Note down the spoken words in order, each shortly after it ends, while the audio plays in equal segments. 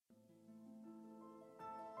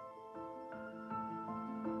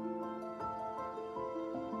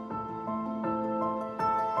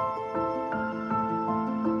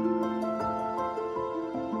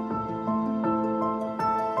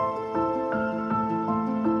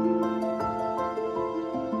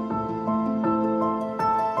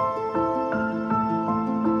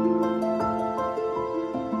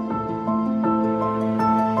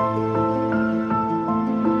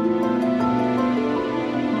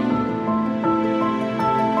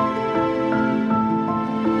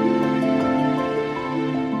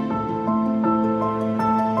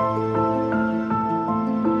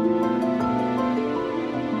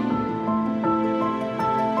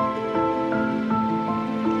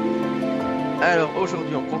Alors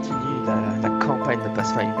aujourd'hui on continue la campagne de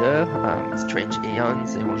Pathfinder, Strange Aeons,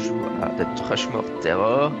 et on joue à The Thrushmoor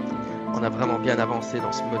Terror. On a vraiment bien avancé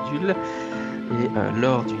dans ce module et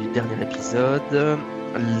lors du dernier épisode,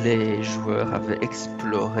 les joueurs avaient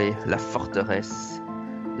exploré la forteresse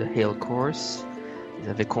de Hale Course. Ils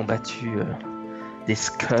avaient combattu des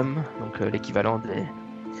scums, donc l'équivalent des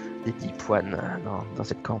Deep One dans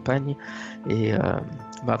cette campagne. Et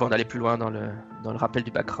avant d'aller plus loin dans le rappel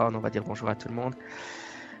du background, on va dire bonjour à tout le monde.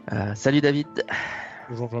 Salut David.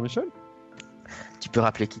 Bonjour Jean-Michel. Tu peux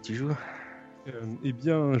rappeler qui tu joues? Eh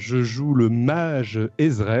bien, je joue le mage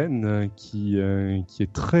Ezren qui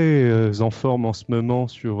est très en forme en ce moment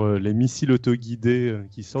sur les missiles autoguidés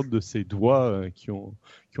qui sortent de ses doigts, qui ont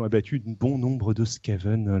abattu un bon nombre de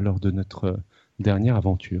Skaven lors de notre dernière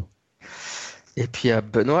aventure. Et puis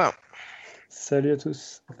Benoît. Salut à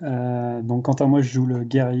tous. Donc quant à moi, je joue le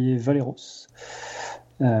guerrier Valeros.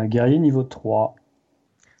 Guerrier niveau 3.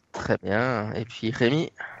 Très bien. Et puis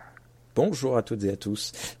Rémi. Bonjour à toutes et à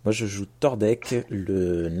tous. Moi je joue Tordek,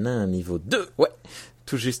 le nain niveau 2. Ouais,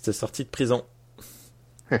 tout juste sorti de prison.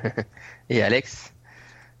 Et Alex.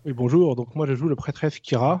 Oui, bonjour. Donc moi je joue le prêtresse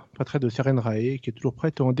Kira, prêtresse de Serenrae, qui est toujours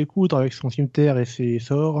prête à en découdre avec son cimetière et ses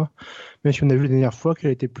sorts, même si on a vu la dernière fois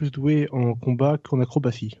qu'elle était plus douée en combat qu'en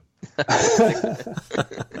acrobatie.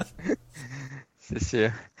 C'est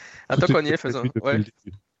sûr. Tant qu'on y est, faisons. Ouais.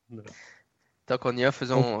 Tant qu'on y est,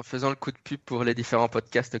 faisons le coup de pub pour les différents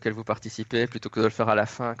podcasts auxquels vous participez, plutôt que de le faire à la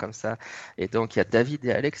fin comme ça. Et donc il y a David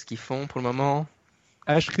et Alex qui font pour le moment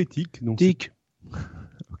H critique. Donc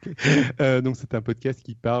donc c'est un podcast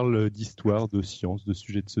qui parle d'histoire, de sciences, de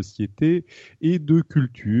sujets de société et de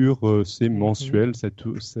culture. C'est mensuel, ça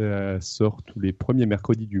sort tous les premiers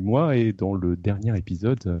mercredis du mois. Et dans le dernier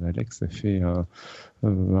épisode, Alex a fait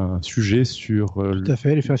un sujet sur... Tout à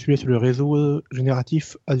fait, elle a fait un sujet sur le réseau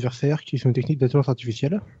génératif adversaire, qui est une technique d'intelligence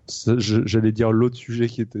artificielle. J'allais dire l'autre sujet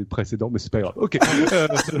qui était précédent, mais c'est pas grave. Ok,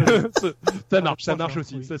 ça marche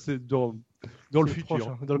aussi. Oui. Ça c'est dans le futur, proche,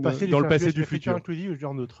 hein. Dans le passé du futur inclusive, je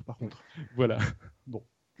dis neutre par contre. Voilà. Bon.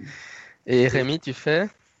 Et Rémi, tu fais?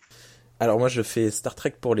 Alors moi je fais Star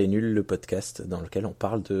Trek pour les nuls, le podcast dans lequel on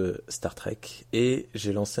parle de Star Trek, et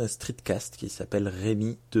j'ai lancé un streetcast qui s'appelle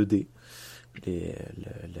Rémi 2D.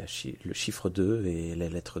 Le chiffre 2 et la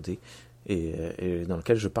lettre D, et dans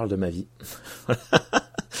lequel je parle de ma vie.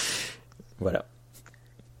 Voilà.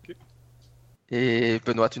 Et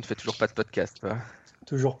Benoît, tu ne fais toujours pas de podcast, toi?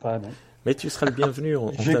 Toujours pas, non. Mais tu seras le bienvenu,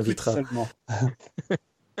 on t'invitera.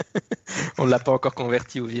 On ne l'a pas encore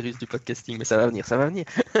converti au virus du podcasting, mais ça va venir.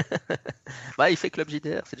 Bah, il fait Club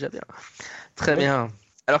JDR, c'est déjà bien. Très bien.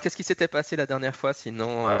 Alors, qu'est-ce qui s'était passé la dernière fois?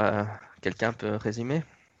 Sinon, quelqu'un peut résumer?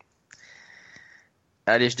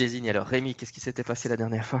 Allez, je désigne alors. Rémi, qu'est-ce qui s'était passé la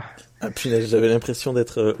dernière fois? Ah punaise, j'avais l'impression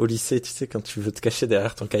d'être au lycée, tu sais, quand tu veux te cacher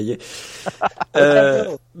derrière ton cahier.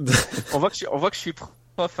 On voit que je suis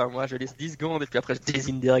prof, hein. Moi je laisse 10 secondes et puis après je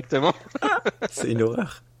désigne directement. C'est une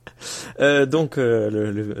horreur. Donc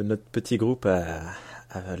notre petit groupe a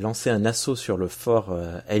lancé un assaut sur le fort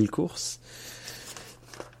Hale Course.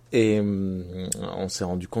 Et on s'est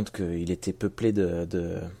rendu compte qu'il était peuplé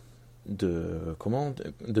de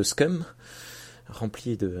scum,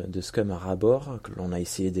 rempli de scum à ras-bord, que l'on a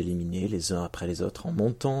essayé d'éliminer les uns après les autres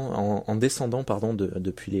en descendant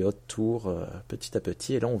depuis les hautes tours petit à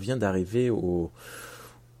petit. Et là on vient d'arriver au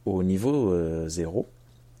niveau 0,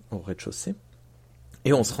 au rez-de-chaussée.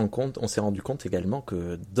 Et on s'est rendu compte également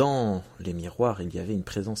que dans les miroirs il y avait une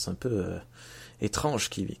présence un peu étrange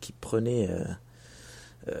qui prenait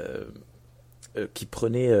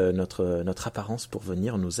notre apparence pour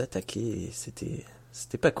venir nous attaquer, et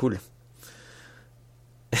c'était pas cool.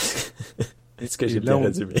 Est-ce que j'ai bien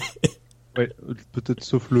résumé? Ouais, peut-être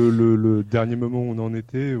sauf le dernier moment où on en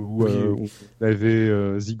était, où on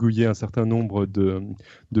avait zigouillé un certain nombre de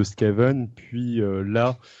Skaven, puis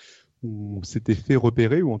là on s'était fait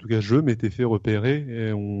repérer, ou en tout cas je m'étais fait repérer,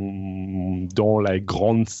 et dans la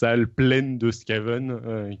grande salle pleine de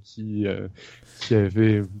Skaven qui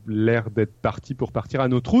avait l'air d'être parti pour partir à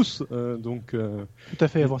nos trousses. Donc, tout à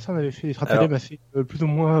fait, avant ça on avait fait des stratagèmes assez plus ou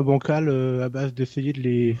moins bancales à base d'essayer de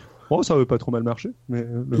les... Oh, ça avait pas trop mal marché. Mais,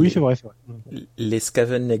 oui, c'est vrai. Les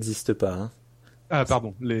Skaven n'existent pas. Hein. Ah,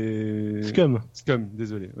 pardon. Les... Scum,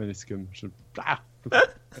 désolé. Ouais, les Scum.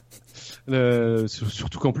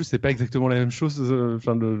 Surtout qu'en plus, c'est pas exactement la même chose.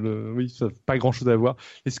 Oui, ça n'a pas grand chose à voir.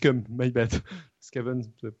 Les Scum, my bad. Skaven,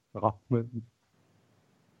 c'est rare. Ouais.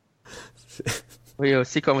 Oui,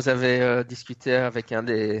 aussi quand vous avez discuté avec un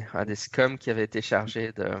des Scum qui avait été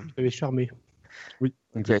chargé de... J'avais charmé. Oui.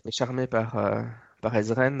 Qui a été charmé par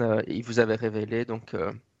Ezren, il vous avait révélé donc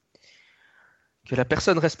que la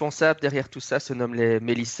personne responsable derrière tout ça se nomme les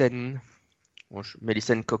Mélicènes. Bon,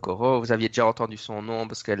 Mélicène Kokoro, vous aviez déjà entendu son nom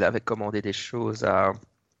parce qu'elle avait commandé des choses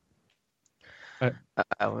Ouais.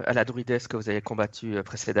 à la druidesse que vous avez combattue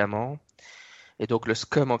précédemment. Et donc le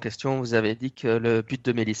scum en question vous avait dit que le but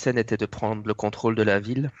de Mélicène était de prendre le contrôle de la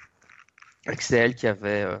ville. Et que c'est elle qui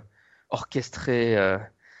avait orchestré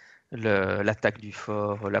l'attaque du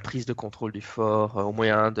fort, la prise de contrôle du fort, au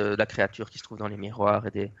moyen de la créature qui se trouve dans les miroirs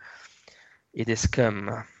et des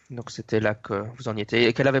scums. Donc c'était là que vous en y étiez.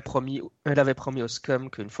 Et elle avait promis au scum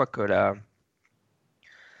qu'une fois que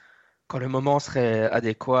quand le moment serait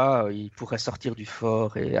adéquat, il pourrait sortir du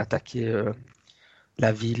fort et attaquer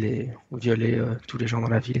la ville et violer tous les gens dans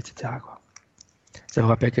la ville, etc. quoi. Ça vous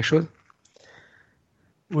rappelle quelque chose?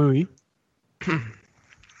 Oui.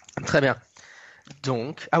 Très bien.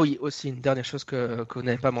 Donc, ah oui, aussi une dernière chose que vous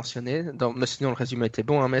n'avez pas mentionné, mais sinon le résumé était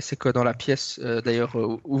bon, hein, mais c'est que dans la pièce, d'ailleurs,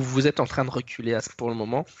 où vous êtes en train de reculer pour le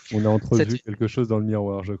moment. On a entrevu quelque chose dans le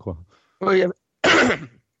miroir, je crois. Oui,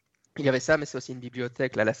 il y avait ça, mais c'est aussi une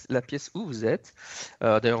bibliothèque, là, la pièce où vous êtes.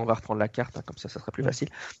 D'ailleurs, on va reprendre la carte, hein, comme ça sera plus facile.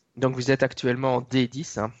 Donc, vous êtes actuellement en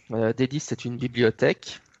D10. Hein. D10, c'est une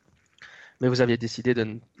bibliothèque, mais vous aviez décidé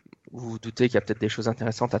de vous vous doutez qu'il y a peut-être des choses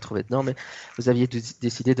intéressantes à trouver dedans, mais vous aviez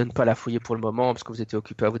décidé de ne pas la fouiller pour le moment parce que vous étiez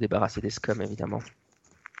occupé à vous débarrasser des scums, évidemment.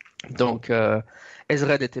 Donc,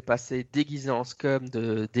 Ezred était passé déguisé en scum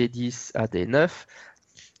de D10 à D9,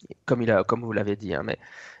 comme vous l'avez dit. Hein,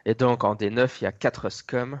 et donc, en D9, il y a 4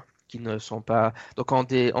 scums qui ne sont pas... Donc, en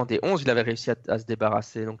D11, il avait réussi à se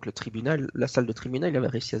débarrasser. Donc, la salle de tribunal, il avait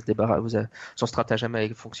réussi à se débarrasser. Son stratagème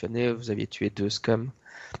avait fonctionné. Vous aviez tué 2 scums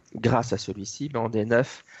grâce à celui-ci. Mais en D9...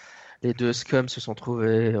 les 2 scums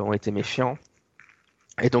ont été méfiants.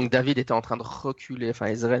 Et donc David était en train de reculer, enfin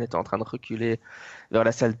Ezren était en train de reculer vers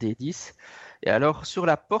la salle D10. Et alors sur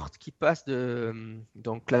la porte qui passe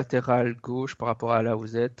donc latérale gauche par rapport à là où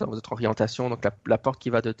vous êtes, dans votre orientation, donc la porte qui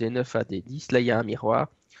va de D9 à D10, là il y a un miroir.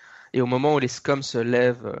 Et au moment où les scums se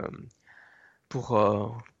lèvent pour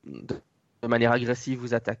de manière agressive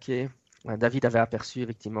vous attaquer, David avait aperçu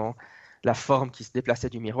effectivement la forme qui se déplaçait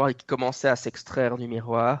du miroir et qui commençait à s'extraire du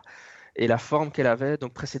miroir. Et la forme qu'elle avait,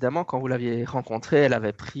 donc précédemment, quand vous l'aviez rencontrée, elle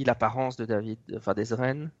avait pris l'apparence de David, enfin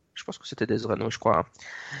d'Ezren. Je pense que c'était d'Ezren, oui, je crois.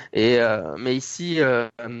 Mais ici, je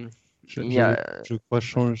crois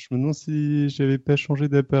je me demande si j'avais pas changé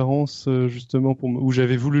d'apparence justement ou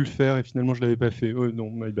j'avais voulu le faire et finalement je l'avais pas fait. Oh non,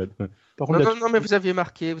 my bad. Par contre, non, mais vous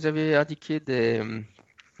aviez indiqué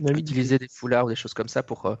utiliser des foulards ou des choses comme ça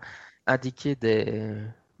pour indiquer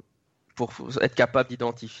pour être capable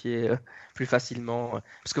d'identifier plus facilement,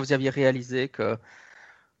 parce que vous aviez réalisé que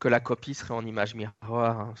la copie serait en image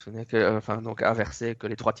miroir, hein, ce n'est que, donc inversé, que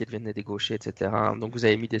les droitiers devenaient des gauchers, etc. Donc vous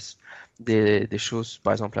avez mis des choses,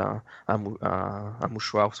 par exemple un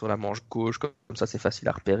mouchoir sur la manche gauche, comme ça c'est facile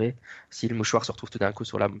à repérer. Si le mouchoir se retrouve tout d'un coup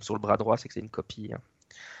sur le bras droit, c'est que c'est une copie. Hein.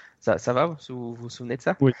 Ça va, vous vous souvenez de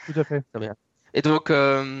ça? Oui, tout à fait. Très bien. Et donc,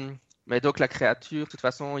 mais donc la créature, de toute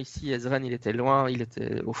façon, ici, Ezren, il était loin, il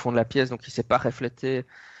était au fond de la pièce, donc il s'est pas reflété.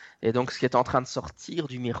 Et donc, ce qui est en train de sortir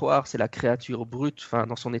du miroir, c'est la créature brute,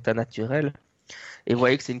 dans son état naturel. Et vous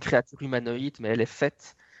voyez que c'est une créature humanoïde, mais elle est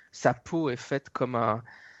faite, sa peau est faite comme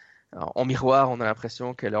en miroir, on a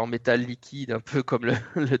l'impression qu'elle est en métal liquide, un peu comme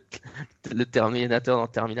le Terminator dans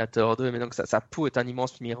Terminator 2. Mais donc, sa peau est un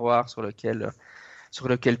immense miroir sur lequel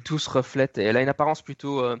tout se reflète. Et elle a une apparence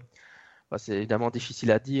plutôt... c'est évidemment difficile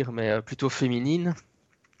à dire, mais plutôt féminine.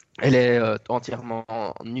 Elle est entièrement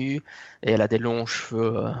nue et elle a des longs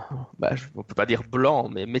cheveux, on peut pas dire blancs,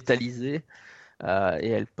 mais métallisés. Et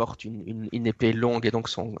elle porte une épée longue et donc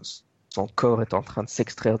son corps est en train de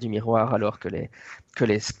s'extraire du miroir alors que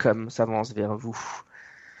les scums s'avancent vers vous.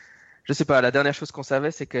 Je sais pas, la dernière chose qu'on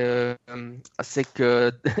savait, c'est que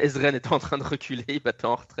Ezren est en train de reculer, il battait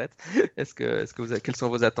en retraite. Quelles sont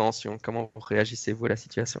vos attentions? Comment réagissez-vous à la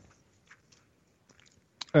situation?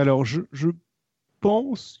 Alors, je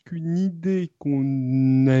pense qu'une idée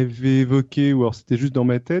qu'on avait évoquée, ou alors c'était juste dans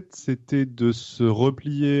ma tête, c'était de se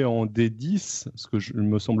replier en D10, ce que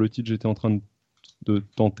me semble-t-il j'étais en train de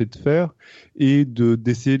tenter de faire, et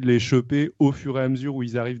d'essayer de les choper au fur et à mesure où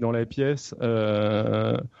ils arrivent dans la pièce,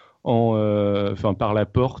 par la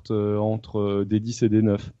porte entre D10 et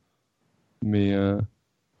D9. Mais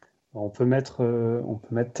on peut mettre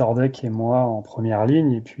Tordek et moi en première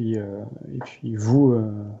ligne, et puis vous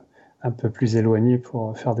un peu plus éloigné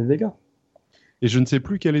pour faire des dégâts. Et je ne sais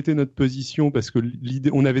plus quelle était notre position parce que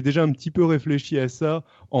on avait déjà un petit peu réfléchi à ça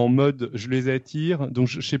en mode je les attire. Donc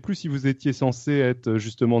je ne sais plus si vous étiez censé être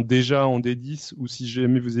justement déjà en D10 ou si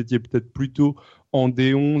jamais vous étiez peut-être plutôt en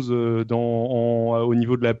D11 au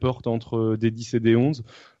niveau de la porte entre D10 et D11.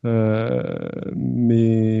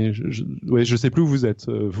 Mais je sais plus où vous êtes,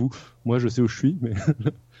 vous. Moi, je sais où je suis, mais...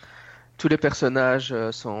 Tous les personnages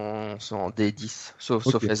sont en D10,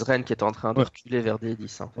 sauf Ezren qui est en train de reculer vers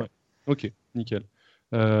D10. En fait. Ok, nickel.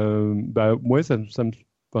 Ouais, je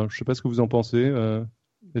sais pas ce que vous en pensez.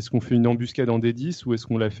 Est-ce qu'on fait une embuscade en D10 ou est-ce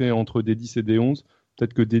qu'on la fait entre D10 et D11 ?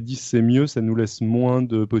 Peut-être que D10 c'est mieux, ça nous laisse moins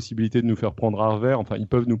de possibilités de nous faire prendre à revers. Enfin, ils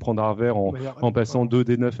peuvent nous prendre à revers en passant de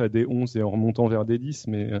D9 à D11 et en remontant vers D10,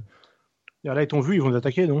 mais... Et là, ils t'ont vu, ils vont nous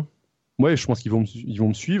attaquer, non ? Ouais, je pense qu'ils vont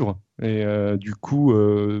me suivre. Et du coup,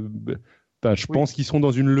 je pense qu'ils seront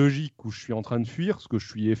dans une logique où je suis en train de fuir, ce que je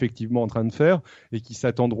suis effectivement en train de faire, et qu'ils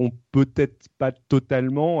s'attendront peut-être pas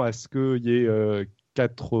totalement à ce qu'il y ait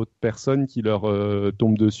 4 autres personnes qui leur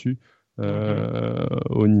tombent dessus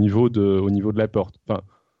au niveau de la porte. Enfin,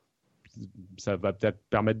 ça va peut-être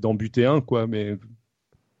permettre d'en buter un, quoi, mais...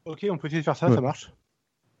 Ok, on peut essayer de faire ça, ça marche.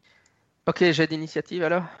 Ok, j'ai d'initiative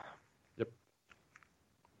alors.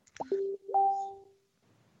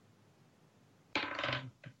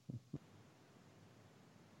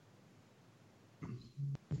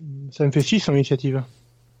 Ça me fait 6 en initiative.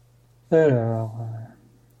 Alors...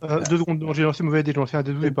 2 secondes, non, j'ai lancé mauvais dé, j'ai lancé un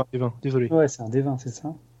D12 et pas un D20, désolé. Ouais, c'est un D20, c'est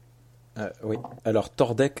ça ? Oui. Alors,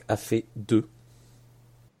 Tordek a fait 2.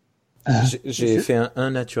 J'ai fait un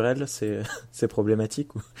 1 naturel, c'est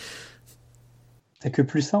problématique ou... T'as que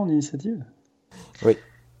plus ça en initiative ? Oui.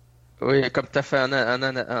 Oui, comme t'as fait un nain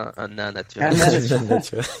naturel.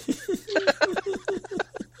 naturel.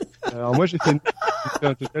 Alors moi j'ai fait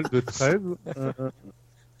un total de 13.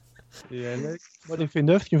 Et Alex, moi j'ai fait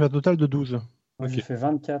 9, qui me fait un total de 12. Moi j'ai fait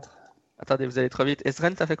 24. Attendez, vous allez trop vite.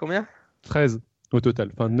 Ezren, t'as fait combien ? 13 au total.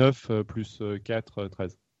 Enfin 9 plus 4,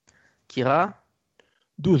 13. Kira ?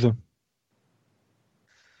 12.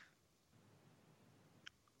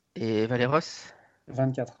 Et Valéros ?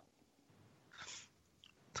 24.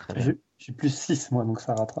 Très bien. J'ai plus 6 moi, donc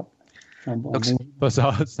ça rattrape. Donc,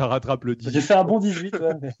 ça rattrape le 10. J'ai fait un bon 18,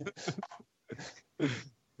 ouais.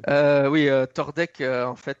 Mais... oui, Tordek,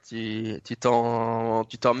 en fait, tu t'en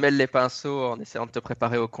mêles les pinceaux en essayant de te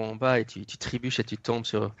préparer au combat et tu trébuches et tu tombes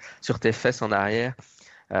sur tes fesses en arrière,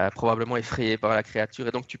 probablement effrayé par la créature,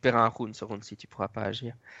 et donc tu perds un rune ce rune-ci, tu pourras pas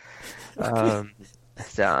agir.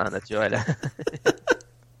 C'est un naturel.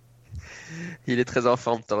 Il est très en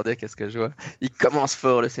forme, Tordek, qu'est-ce que je vois. Il commence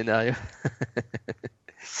fort le scénario.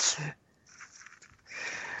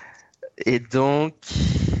 Et donc,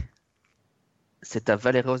 c'est à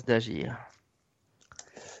Valéros d'agir.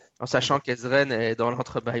 En sachant qu'Ezren est dans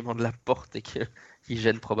l'entrebâillement de la porte et qu'il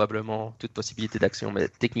gêne probablement toute possibilité d'action. Mais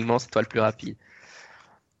techniquement, c'est toi le plus rapide.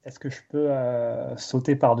 Est-ce que je peux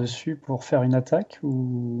sauter par-dessus pour faire une attaque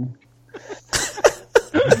ou...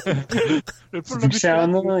 Vu que c'est un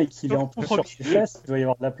nain et qu'il est en plus sur ses fesses, il doit y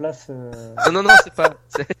avoir de la place. Non,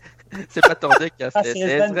 c'est pas Tordek qui a fait, c'est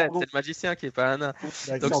Ezren, c'est le magicien qui est pas un nain.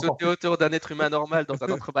 Donc sauter autour d'un être humain normal dans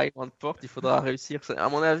un entrebâillement de porte, il faudra réussir, à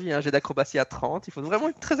mon avis, un jet d'acrobatie à 30, il faut vraiment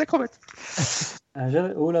être très acrobatique.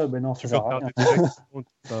 Oh là, ben non, ça sert à rien.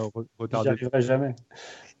 J'y arriverai jamais.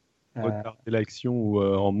 Retarder l'action ou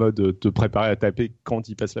en mode te préparer à taper quand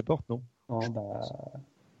il passe la porte, non?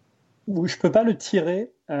 Ou je peux pas le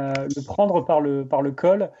tirer, le prendre par le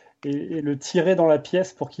col et le tirer dans la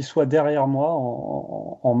pièce pour qu'il soit derrière moi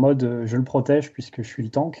en mode je le protège puisque je suis le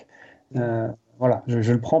tank. Voilà,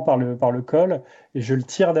 je le prends par le col et je le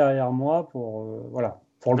tire derrière moi pour le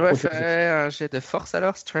protéger. Faire un jet de force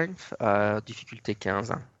alors, strength, difficulté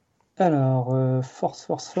 15. Alors,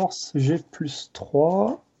 force, j'ai plus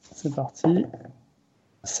 3, c'est parti.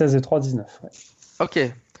 16 et 3, 19. Ouais. Ok.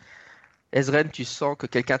 Ezren, tu sens que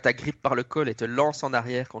quelqu'un t'agrippe par le col et te lance en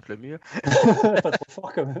arrière contre le mur. Pas trop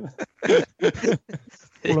fort quand même.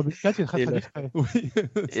 Pour l'embuscade, c'est très discret. Oui.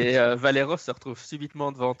 Et Valéros se retrouve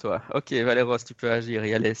subitement devant toi. Ok, Valéros, tu peux agir.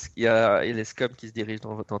 Il y a les scums qui se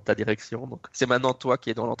dirigent dans ta direction. Donc c'est maintenant toi qui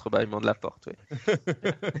es dans l'entrebâillement de la porte.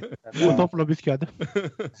 Oui. Autant pour l'embuscade.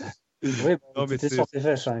 Oui, non, mais sur tes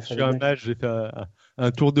fesses, je suis un mage, j'ai fait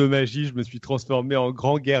un tour de magie, je me suis transformé en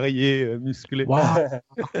grand guerrier musclé. Wow.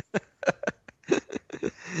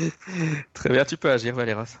 Très bien, tu peux agir,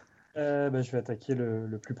 Valéros. Je vais attaquer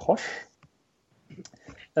le plus proche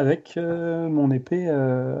avec mon épée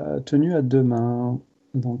tenue à 2 mains.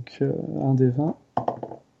 Donc un des 20.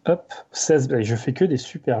 Hop, 16. Je fais que des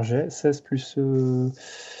super jets. 16 plus.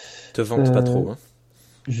 Te vante pas trop. Hein.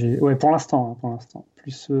 Ouais, pour l'instant.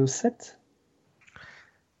 Plus 7.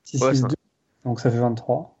 Ouais, 6, 2. Donc ça fait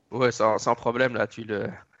 23. Ouais, sans problème, là, tu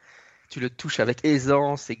le touches avec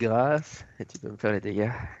aisance et grâce, et tu peux me faire les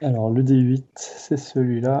dégâts. Alors le D8, c'est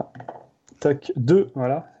celui-là. Tac, 2,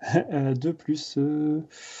 voilà. 2 plus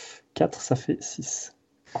 4, ça fait 6.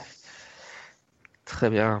 Très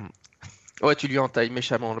bien. Ouais, tu lui entailles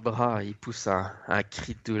méchamment le bras, il pousse un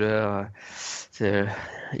cri de douleur.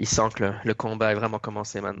 Il sent que le combat est vraiment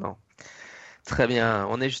commencé maintenant. Très bien,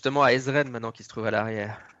 on est justement à Ezren maintenant qui se trouve à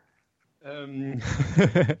l'arrière.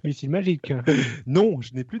 Missile magique. Non,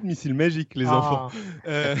 je n'ai plus de missile magique, les enfants.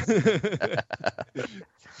 Euh,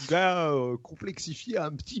 Ce qui va complexifier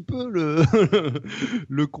un petit peu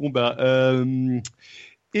le combat.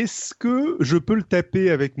 Est-ce que je peux le taper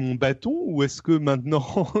avec mon bâton ou est-ce que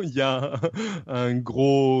maintenant il y a un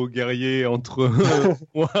gros guerrier entre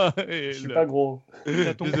moi et Je suis pas gros.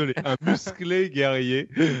 Désolé, un musclé guerrier.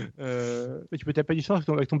 Mais tu peux taper à distance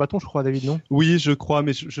avec ton bâton, je crois, David, non? Oui, je crois,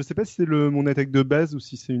 mais je sais pas si c'est mon attaque de base ou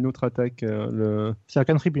si c'est une autre attaque. C'est un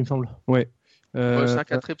cantrip, il me semble. Ouais. Ouais, c'est un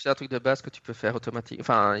cantrip, c'est un truc de base que tu peux faire automatique.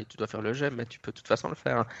 Enfin, tu dois faire le jet, mais tu peux de toute façon le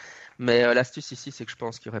faire. Mais l'astuce ici, c'est que je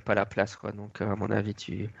pense qu'il n'y aurait pas la place, quoi. Donc, à mon avis,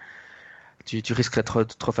 tu risquerais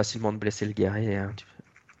trop facilement de blesser le guerrier. Hein.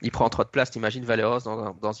 Il prend trop de place. T'imagines Valeros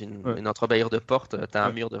dans une entrebâillure de porte. T'as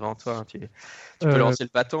un mur devant toi. Hein. Tu peux lancer le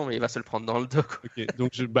bâton, mais il va se le prendre dans le dos. Quoi. Ok,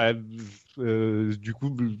 donc du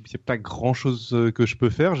coup, il n'y a pas grand-chose que je peux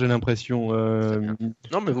faire. J'ai l'impression.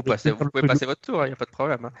 Non, mais vous pouvez passer votre tour. Il n'y a pas de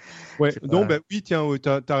problème. Hein. Ouais. Non, oui, tiens,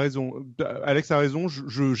 t'as raison. Alex a raison.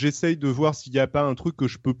 J'essaye de voir s'il n'y a pas un truc que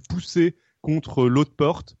je peux pousser contre l'autre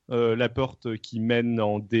porte, la porte qui mène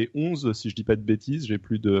en D11, si je dis pas de bêtises, j'ai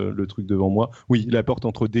plus le truc devant moi. Oui, la porte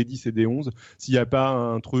entre D10 et D11. S'il n'y a pas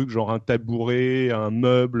un truc genre un tabouret, un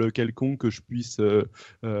meuble quelconque que je puisse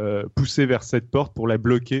pousser vers cette porte pour la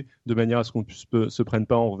bloquer de manière à ce qu'on se prenne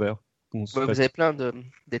pas en revers. Vous avez plein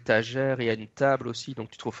d'étagères, il y a une table aussi, donc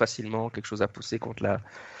tu trouves facilement quelque chose à pousser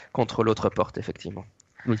contre l'autre porte, effectivement.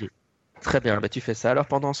 Ok. Très bien, tu fais ça alors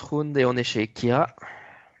pendant ce round et on est chez Kira.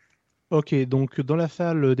 Ok, donc dans la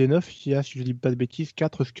salle des 9, il y a, si je dis pas de bêtises,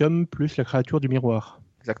 4 scums plus la créature du miroir.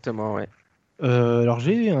 Exactement, ouais. Alors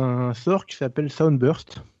j'ai un sort qui s'appelle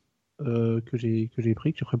Soundburst, que j'ai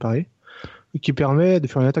pris, que j'ai préparé, qui permet de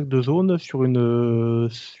faire une attaque de zone sur une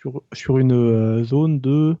zone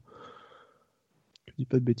de, je dis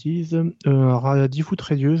pas de bêtises, à 10 foot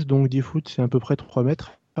radius, donc 10 foot c'est à peu près 3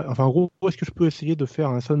 mètres. Enfin, en gros, est-ce que je peux essayer de faire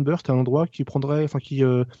un Sunburst à un endroit qui prendrait, enfin, qui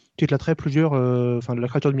éclaterait plusieurs, la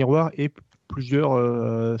créature de miroir et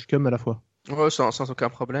plusieurs scums à la fois? Ouais, sans aucun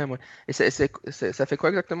problème, ouais. Et ça fait quoi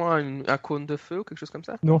exactement? Un cône de feu ou quelque chose comme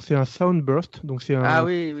ça? Non, c'est un Soundburst, donc c'est Ah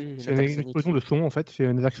oui, c'est une explosion de son en fait, c'est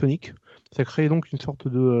une attaque sonique. Ça crée donc une sorte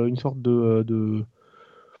de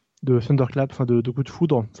thunderclap, enfin de coup de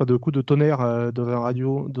foudre, enfin de coup de tonnerre dans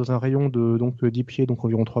un rayon de donc 10 pieds, donc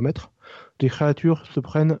environ 3 mètres. Les créatures se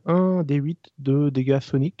prennent 1 des 8 de dégâts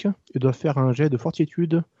soniques et doivent faire un jet de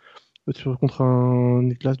fortitude contre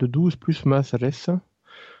une classe de 12 plus ma sagesse.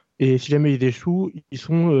 Et si jamais ils échouent, ils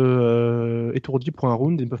sont étourdis pour un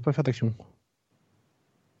round et ne peuvent pas faire d'action.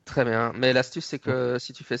 Très bien. Mais l'astuce, c'est que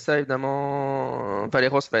si tu fais ça, évidemment,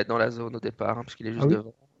 Valeros va être dans la zone au départ, hein, puisqu'il est juste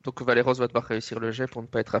devant. Donc Valeros va devoir réussir le jet pour ne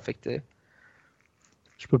pas être affecté.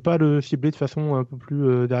 Je peux pas le cibler de façon un peu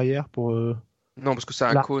plus derrière pour. Non, parce que c'est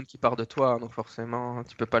un cône qui part de toi, donc forcément,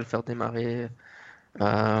 tu peux pas le faire démarrer.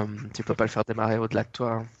 Tu peux pas le faire démarrer au-delà de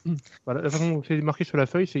toi. Voilà, la façon dont c'est marqué sur la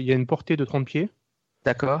feuille, c'est qu'il y a une portée de 30 pieds.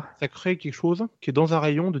 D'accord. Ça crée quelque chose qui est dans un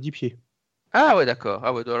rayon de 10 pieds. Ah ouais, d'accord.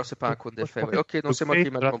 Ah ouais, alors c'est pas un cône d'effet. Ouais. Ok, non, c'est moi qui ai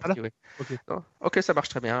mal compris. Oui. Okay. Ok, ça marche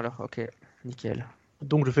très bien alors. Ok, nickel.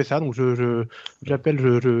 Donc je fais ça, donc j'appelle,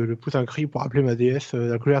 je pousse un cri pour appeler ma déesse,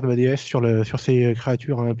 la colère de ma déesse sur ces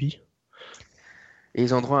créatures impies. Et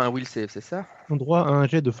ils ont droit à un will save, c'est ça? Ils ont droit à un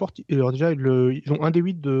jet de fortitude. Alors déjà, ils ont un des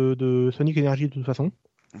 8 de Sonic Energy de toute façon.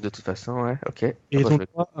 De toute façon, ouais, ok. Et ils ont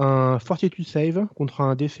droit à un fortitude save contre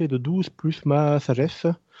un DC de 12 plus ma sagesse.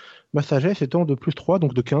 Ma sagesse étant de plus 3,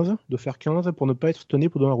 donc de 15, de faire 15 pour ne pas être stunné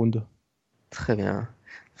pendant un round. Très bien.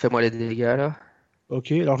 Fais-moi les dégâts là.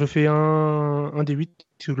 Ok, alors je fais un des 8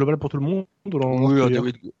 global pour tout le monde. Oui, un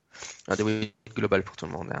des 8 global pour tout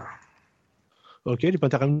le monde. Hein. Ok, j'ai pas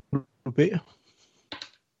intérêt à me louper.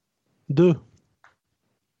 2.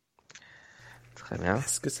 Très bien.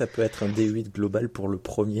 Est-ce que ça peut être un D8 global pour le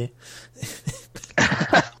premier?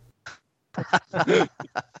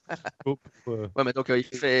 Ouais, mais donc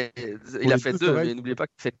il a fait 2, mais n'oubliez pas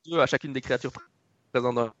qu'il fait 2 à chacune des créatures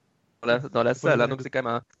présentes dans la salle. Hein, donc c'est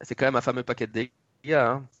quand même un fameux paquet de dégâts.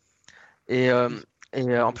 Hein. Et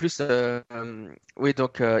Et en plus, oui,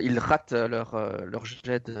 donc ils ratent leur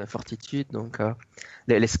jet de fortitude. Donc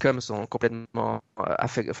les scums sont complètement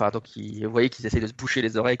affectés. Enfin, donc vous voyez qu'ils essaient de se boucher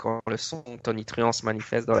les oreilles quand le son tonitruant se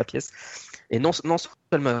manifeste dans la pièce. Et non seulement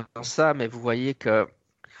ça, mais vous voyez que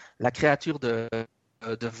la créature de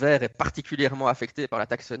verre est particulièrement affectée par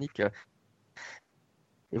l'attaque sonique.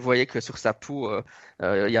 Et vous voyez que sur sa peau,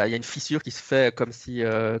 il y a une fissure qui se fait comme si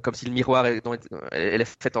le miroir elle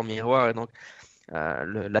est faite en miroir. Et donc,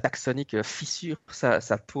 l'attaque sonique fissure sa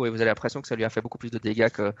peau et vous avez l'impression que ça lui a fait beaucoup plus de dégâts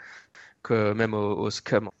que même au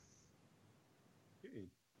scum.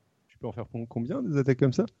 Tu peux en faire combien des attaques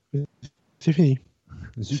comme ça? C'est fini.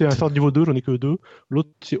 Zut. C'est un sort de niveau 2, j'en ai que 2. L'autre,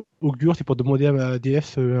 c'est Augure, c'est pour demander à ma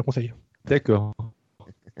déesse un conseil. D'accord.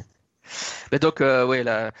 Mais donc, oui,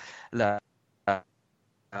 en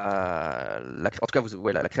tout cas,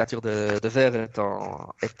 la créature de verre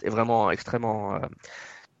est vraiment extrêmement,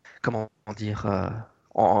 comment dire,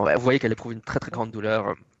 vous voyez qu'elle éprouve une très très grande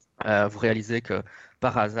douleur. Vous réalisez que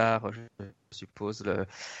par hasard, je suppose,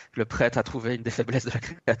 le prêtre a trouvé une des faiblesses de la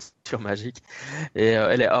créature magique et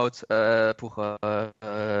elle est out pour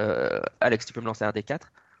Alex. Tu peux me lancer un D4?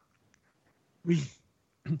 Oui.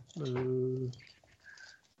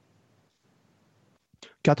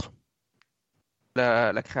 4.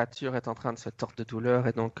 La créature est en train de se tordre de douleur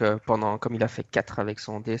et donc comme il a fait 4 avec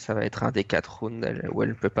son dé, ça va être un des 4 rounds où elle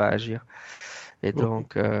ne peut pas agir. Et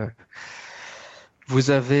donc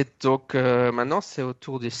vous avez donc maintenant c'est au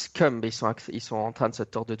tour des scum, ils sont en train de se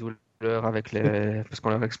tordre de douleur parce qu'on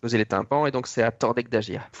leur a explosé les tympans et donc c'est à Tordek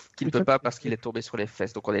d'agir, qui ne peut pas parce qu'il est tombé sur les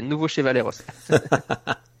fesses. Donc on est de nouveau chez Valeros.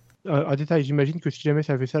 Un détail, j'imagine que si jamais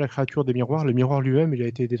ça avait ça la créature des miroirs, le miroir lui-même il a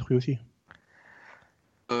été détruit aussi.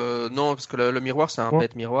 Non, parce que le miroir c'est un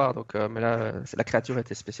bête miroir, donc mais là la créature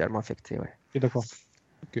était spécialement affectée, ouais. Ok, d'accord.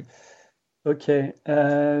 Ok.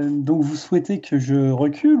 Donc vous souhaitez que je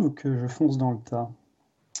recule ou que je fonce dans le tas?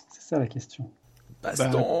 C'est ça la question.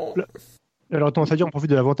 Baston. Alors tendance à dire, on profite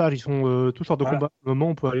de l'avantage, ils sont tous hors de combat. Au moment,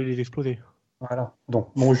 on peut aller les exploser. Voilà.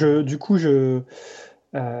 Donc bon, du coup, je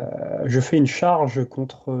fais une charge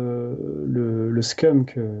contre le scum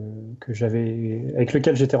avec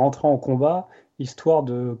lequel j'étais rentré en combat, histoire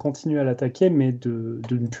de continuer à l'attaquer, mais de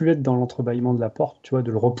ne plus être dans l'entrebâillement de la porte, tu vois,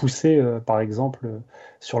 de le repousser, par exemple,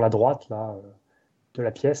 sur la droite là, de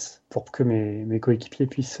la pièce, pour que mes coéquipiers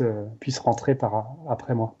puissent rentrer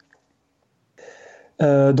après moi.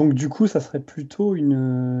 Donc du coup, ça serait plutôt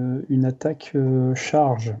une attaque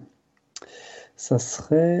charge. Ça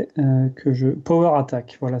serait Power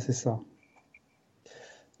Attack, voilà, c'est ça.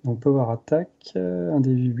 Donc Power Attack, un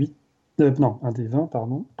des 8... non, un des 20,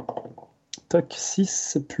 pardon. Toc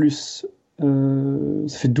 6 plus...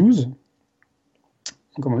 ça fait 12. Donc,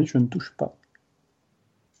 comme on dit, je ne touche pas.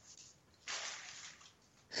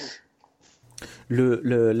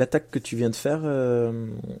 L'attaque que tu viens de faire,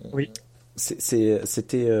 oui. C'est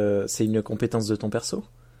une compétence de ton perso?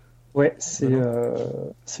 Ouais, c'est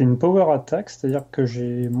une power attack, c'est-à-dire que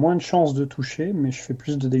j'ai moins de chances de toucher, mais je fais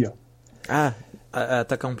plus de dégâts. Ah,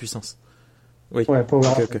 attaque en puissance. Oui. Ouais, power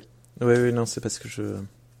attack. Okay. Oui, non, c'est parce que je...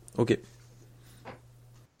 Ok.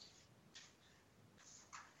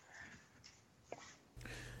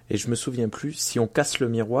 Et je me souviens plus, si on casse le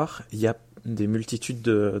miroir, il y a des multitudes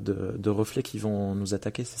de reflets qui vont nous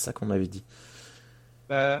attaquer, c'est ça qu'on avait dit.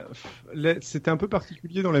 C'était un peu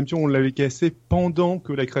particulier dans la mesure où on l'avait cassé pendant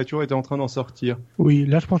que la créature était en train d'en sortir. Oui,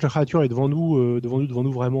 là je pense que la créature est devant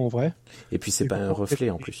nous vraiment en vrai. Et puis c'est pas un reflet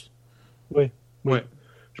en plus. Ouais.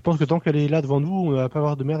 Je pense que tant qu'elle est là devant nous, on va pas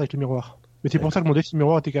avoir de merde avec le miroir. Mais c'est pour ça que mon si le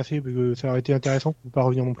miroir était cassé, parce que ça aurait été intéressant, on peut pas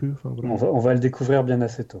revenir non plus. Enfin, voilà. On va le découvrir bien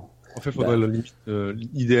assez tôt. En fait,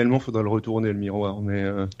 idéalement, il faudrait le retourner le miroir, mais.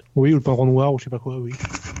 Oui, ou le peindre en noir, ou je sais pas quoi, oui.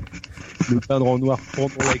 Le peindre en noir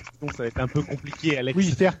pendant l'action, ça va être un peu compliqué, Alex. Oui,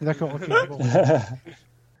 certes, d'accord. Okay, bon.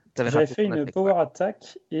 J'avais fait une power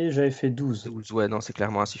attack et j'avais fait 12. 12, ouais, non, c'est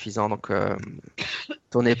clairement insuffisant. Donc,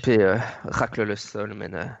 ton épée racle le sol, mais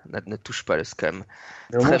ne touche pas le scum.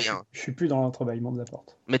 Très bien. Je suis plus dans l'entrebâillement de la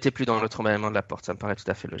porte. Mais t'es plus dans l'entrebâillement de la porte, ça me paraît tout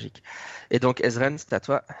à fait logique. Et donc, Ezren, c'est à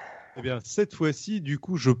toi. Eh bien, cette fois-ci, du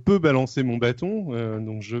coup, je peux balancer mon bâton,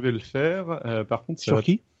 donc je vais le faire. Par contre, sur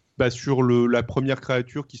qui ? Sur la première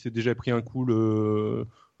créature qui s'est déjà pris un coup le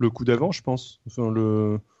coup d'avant, je pense. Enfin,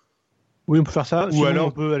 Oui, on peut faire ça. Ou sinon, alors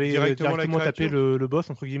on peut aller directement taper le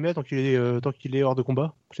boss entre guillemets tant qu'il est hors de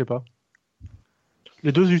combat. Je sais pas.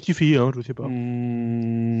 Les deux se justifient, hein, je sais pas.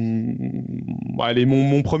 Allez,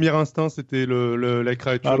 mon premier instinct c'était la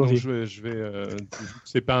créature. Donc je vais.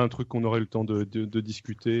 C'est pas un truc qu'on aurait le temps de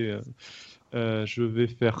discuter. Je vais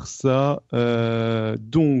faire ça.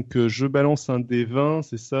 Donc, je balance un D20,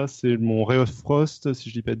 c'est ça, c'est mon Ray of Frost, si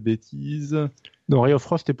je dis pas de bêtises. Non, Ray of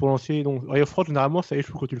Frost, c'est pour lancer. Donc, Ray of Frost, généralement, ça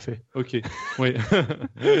échoue quand tu le fais. Ok, oui.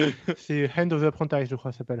 C'est Hand of the Apprentice, je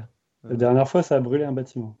crois, ça s'appelle. La dernière fois, ça a brûlé un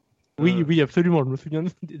bâtiment. Oui, absolument, je me souviens de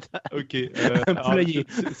ce détail. Ok. Un poulailler.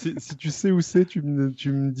 Si tu sais où c'est, tu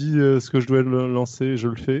me dis ce que je dois lancer, je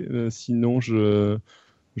le fais. Sinon, Moi,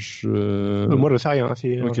 je sais rien.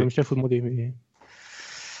 C'est Ok. Jean-Michel, faut demander. Mais...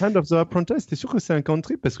 Hand of the Apprentice, t'es sûr que c'est un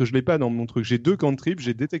cantrip? Parce que je l'ai pas dans mon truc. J'ai 2 cantrips,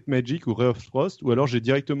 j'ai Detect Magic ou Ray of Frost, ou alors j'ai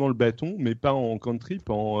directement le bâton, mais pas en cantrip,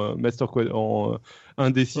 en Master Quad, en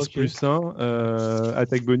 1d6 Ok. plus 1,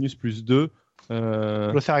 attaque bonus plus 2.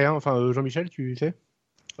 Je sais rien. Enfin, Jean-Michel, tu sais?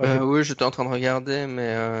 Oui, j'étais en train de regarder,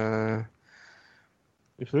 mais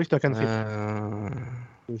Il faudrait que c'est un cantrip.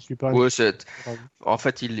 Je suis pas. ouais, en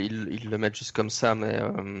fait, ils le mettent juste comme ça, mais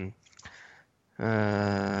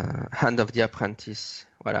Hand of the Apprentice,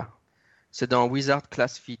 voilà. C'est dans Wizard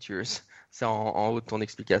Class Features. C'est en haut de ton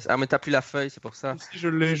explication. Ah, mais t'as plus la feuille, c'est pour ça. Si je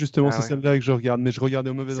l'ai, justement, Ah c'est ouais. celle-là que je regarde, mais je regardais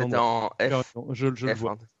au mauvais C'est endroit. dans F. Je le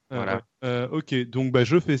vois. Voilà. Ok, donc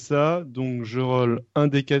je fais ça. Donc je roll un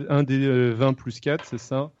des 20 plus 4, c'est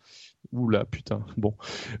ça? Oula, putain. Bon.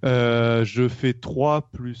 Je fais 3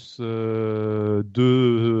 plus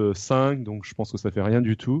 2, 5, donc je pense que ça fait rien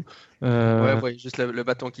du tout. Ouais, juste le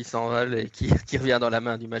bâton qui s'envole et qui revient dans la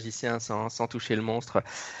main du magicien sans toucher le monstre.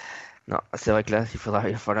 Non, c'est vrai que là, il faudra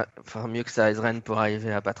mieux que ça Ezren pour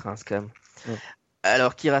arriver à battre un scam. Ouais.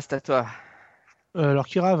 Alors, qui reste à toi? Alors,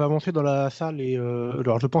 Kira va avancer dans la salle et.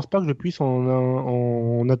 Alors, je pense pas que je puisse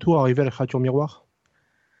en un tour arriver à la créature miroir.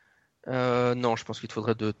 Non, je pense qu'il te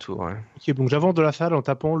faudrait 2 tours. Ouais. Ok, donc j'avance de la salle en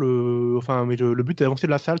tapant le. Enfin, mais le but est d'avancer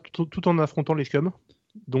de la salle tout en affrontant les scums.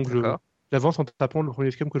 Donc, D'accord. j'avance en tapant le premier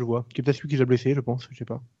scum que je vois, qui est peut-être celui qui j'ai blessé, je pense, je sais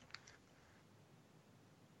pas.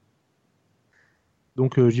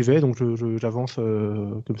 Donc, j'y vais, donc j'avance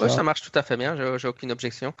comme Ouais, ça. ça marche tout à fait bien, j'ai aucune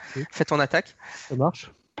objection. Oui. Fais ton attaque. Ça marche.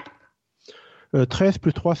 13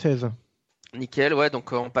 plus 3, 16. Nickel, ouais,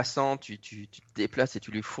 donc en passant, tu te déplaces et tu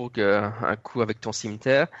lui fourgues un coup avec ton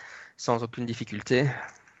cimetière, sans aucune difficulté.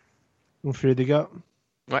 Donc, je fais les dégâts.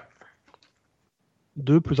 Ouais.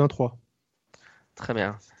 2 plus 1, 3. Très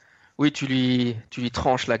bien. Oui, tu lui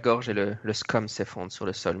tranches la gorge et le scum s'effondre sur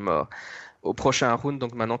le sol mort. Au prochain round,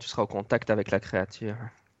 donc maintenant tu seras au contact avec la créature.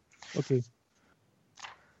 Ok.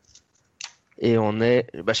 Et on est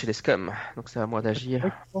chez les scums, donc c'est à moi d'agir.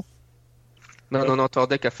 Non,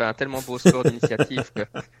 Tordek a fait un tellement beau score d'initiative que...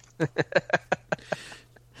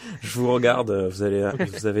 Je vous regarde, vous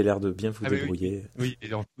avez l'air de bien vous débrouiller. Oui, il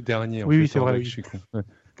est en tout dernier. Oui, c'est vrai. Je suis con. Ouais.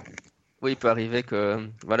 Oui, il peut arriver que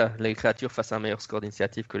les créatures fassent un meilleur score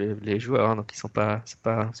d'initiative que les joueurs, hein, donc ils sont pas, c'est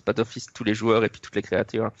pas d'office tous les joueurs et puis toutes les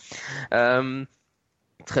créatures.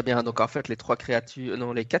 Très bien, donc en fait les 3 créatures,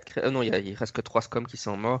 non les 4 non il reste que 3 scoms qui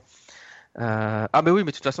sont morts. Ah ben oui,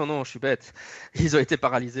 mais de toute façon non, je suis bête. Ils ont été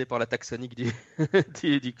paralysés par l'attaque sonique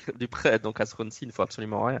du prêtre, donc à ce round-ci il ne faut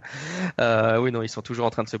absolument rien. Oui non, ils sont toujours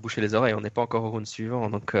en train de se boucher les oreilles, on n'est pas encore au round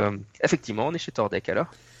suivant, donc effectivement on est chez Tordek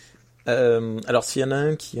alors. Alors s'il y en a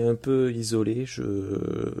un qui est un peu isolé,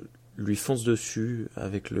 je lui fonce dessus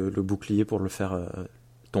avec le bouclier pour le faire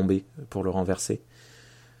tomber, pour le renverser.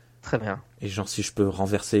 Très bien. Et genre si je peux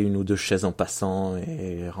renverser 1 ou 2 chaises en passant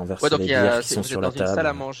et renverser donc les bières qui sont sur la dans une table. salle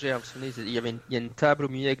à manger, hein, il y a une table au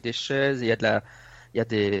milieu avec des chaises et il y a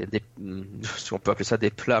des si on peut appeler ça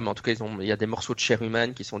des plats, mais en tout cas il y a des morceaux de chair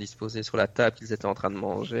humaine qui sont disposés sur la table qu'ils étaient en train de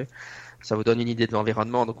manger. Ça vous donne une idée de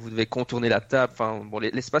l'environnement, donc vous devez contourner la table. Enfin, bon,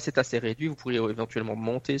 l'espace est assez réduit, vous pourriez éventuellement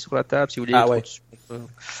monter sur la table si vous voulez. Ah ouais.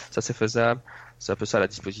 Ça c'est faisable. C'est un peu ça la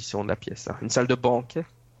disposition de la pièce. Hein. Une salle de banquet.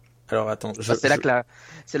 Alors attends, c'est là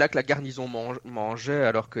que la garnison mangeait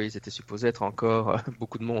alors qu'ils étaient supposés être encore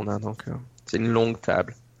beaucoup de monde. Hein, donc c'est une longue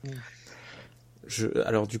table.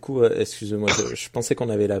 Alors du coup, excusez-moi, je pensais qu'on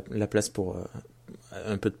avait la place pour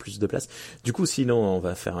un peu de plus de place. Du coup, sinon, on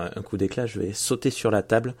va faire un coup d'éclat. Je vais sauter sur la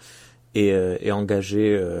table et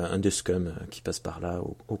engager un des scums qui passe par là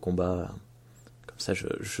au combat. Comme ça,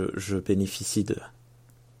 je bénéficie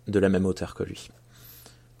de la même hauteur que lui.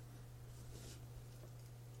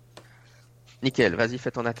 Nickel, vas-y,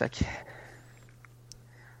 fais ton attaque.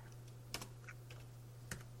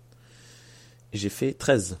 J'ai fait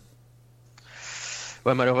 13.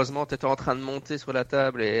 Ouais, malheureusement, t'étais en train de monter sur la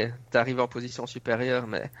table et t'arrives en position supérieure,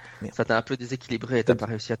 mais Merde. ça t'a un peu déséquilibré et t'as pas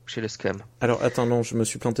réussi à toucher le scum. Alors attends, non, je me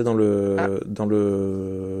suis planté dans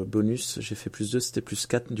le bonus. J'ai fait plus 2, c'était plus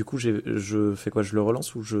 4. Du coup, je fais quoi? Je le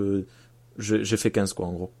relance ou j'ai fait 15 quoi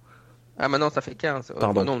en gros? Ah, maintenant, ça fait 15.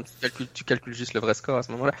 Pardon. Non, tu calcules juste le vrai score à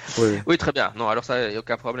ce moment-là. Oui. Oui, très bien. Non, alors ça, y a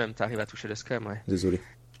aucun problème. T'arrives à toucher le scum, ouais. Désolé.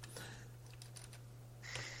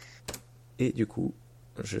 Et du coup,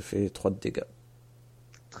 je fais 3 de dégâts.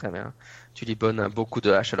 Très bien. Tu lui donnes un beau coup de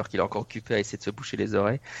hache alors qu'il est encore occupé à essayer de se boucher les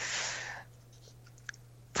oreilles.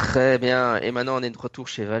 Très bien. Et maintenant, on est de retour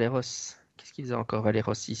chez Valeros. Qu'est-ce qu'il faisait encore,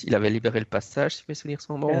 Valeros? Il avait libéré le passage, si mes souvenirs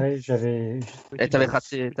sont bons. Ouais, Et t'avais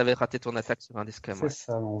raté ton attaque sur un des scums. C'est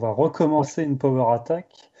ça. On va recommencer une power attack.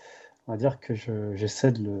 On va dire que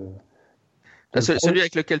j'essaie de le. Celui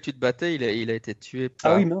avec lequel tu te battais, il a été tué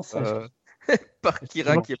par, Ah oui, mince. par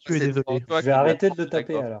Kira qui est passé devant toi. Je vais arrêter de le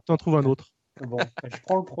taper alors. T'en trouves un autre. Bon, je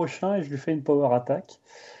prends le prochain et je lui fais une power attack.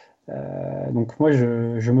 Donc moi,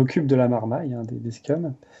 je m'occupe de la marmaille, des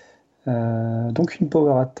scums. Donc une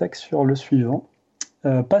power attack sur le suivant.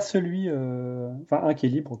 Pas celui... Enfin, un qui est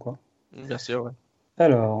libre, quoi. Bien sûr, ouais.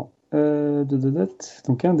 Alors,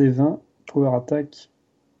 donc un des 20, power attack,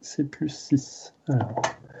 c'est plus 6. Alors,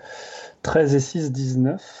 13 et 6,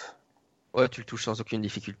 19. Ouais, tu le touches sans aucune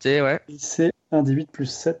difficulté, ouais. Et c'est un des 8 plus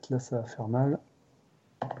 7, là ça va faire mal.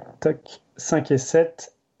 Tac, 5 et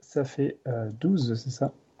 7, ça fait 12, c'est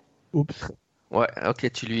ça? Oups. Ouais, ok,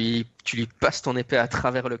 tu lui passes ton épée à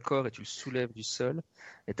travers le corps et tu le soulèves du sol.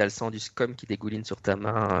 Et t'as le sang du scum qui dégouline sur ta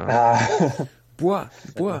main. Ah, Bois.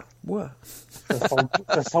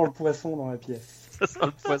 ça sent le poisson dans la pièce. Ça sent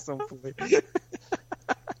le poisson pourri.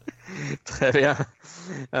 Très bien.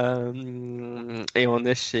 Et on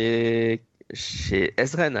est chez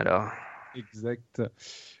Ezren alors. Exact.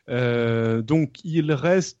 Donc, il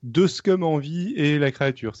reste 2 scums en vie et la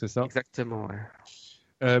créature, c'est ça? Exactement, ouais.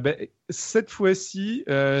 Cette fois-ci,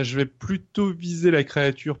 je vais plutôt viser la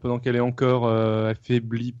créature pendant qu'elle est encore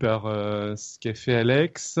affaiblie par ce qu'a fait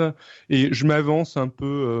Alex. Et je m'avance un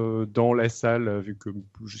peu dans la salle, vu que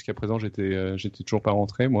jusqu'à présent, j'étais toujours pas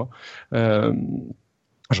rentré, moi.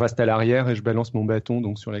 Je reste à l'arrière et je balance mon bâton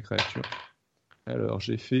donc, sur la créature. Alors,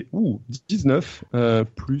 j'ai fait 19,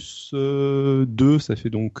 plus 2, ça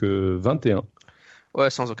fait donc 21. Ouais,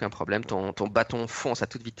 sans aucun problème. Ton bâton fonce à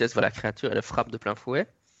toute vitesse vers la créature et le frappe de plein fouet.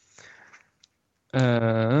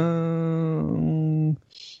 Alors,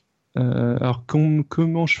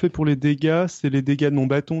 comment je fais pour les dégâts? C'est les dégâts de mon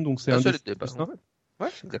bâton, donc c'est un D6. Ouais,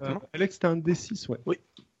 exactement. Alex, t'as un D6, ouais. Oui.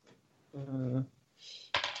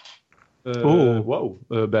 Waouh.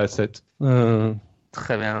 7.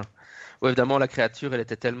 Très bien. Ouais, évidemment, la créature, elle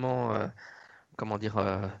était tellement,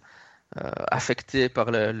 affectée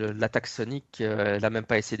par l'attaque sonique, elle n'a même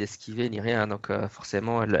pas essayé d'esquiver ni rien, donc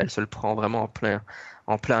forcément, elle se le prend vraiment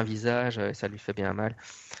en plein visage, et ça lui fait bien mal.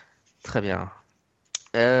 Très bien.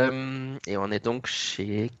 Et on est donc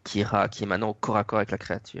chez Kira, qui est maintenant au corps à corps avec la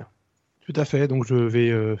créature. Tout à fait. Donc je vais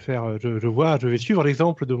je vais suivre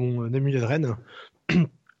l'exemple de mon ami Ezren.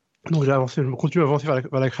 Donc je continue à avancer vers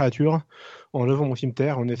la créature en levant mon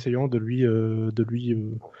cimetière, en essayant de lui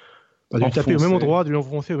taper au même endroit, de lui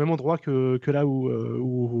enfoncer au même endroit que là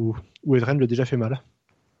où Ezren lui a déjà fait mal.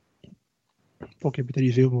 Pour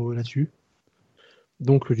capitaliser là-dessus.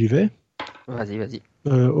 Donc j'y vais. Vas-y.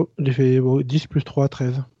 J'ai fait 10 plus 3,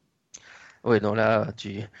 13. Oui, non, là,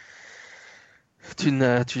 tu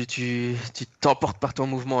t'emportes par ton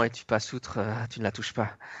mouvement et tu passes outre, tu ne la touches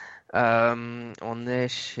pas. On est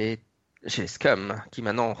chez les Scum, qui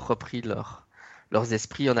maintenant ont repris leurs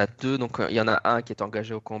esprits. Il y en a 2, donc il y en a un qui est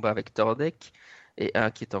engagé au combat avec Tordek et un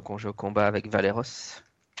qui est engagé au combat avec Valeros.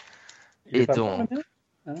 Et donc...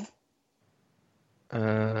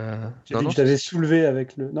 J'ai dit que je l'avais soulevé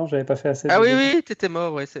avec le... Non, j'avais pas fait assez. Ah oui, t'étais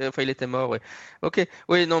mort, ouais. Enfin, il était mort, ouais. Ok,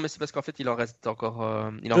 oui, non, mais c'est parce qu'en fait, il en reste encore...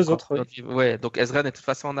 Deux autres, oui. Ouais, donc Ezren est de toute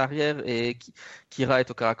façon en arrière et Kira est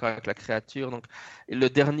au corps à corps avec la créature. Donc, le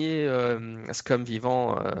dernier Scum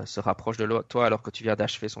vivant se rapproche de toi alors que tu viens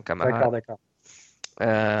d'achever son camarade. D'accord.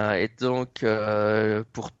 Et donc,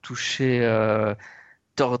 pour toucher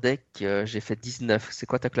Tordek, j'ai fait 19. C'est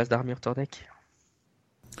quoi ta classe d'armure, Tordek?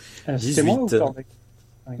 18. C'est moi ou Tordek?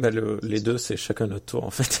 Les deux, c'est chacun notre tour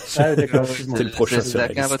en fait. Ah, d'accord. C'était le prochain sur la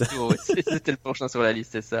liste. C'était le prochain sur la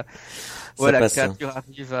liste, c'est ça. Ouais, la créature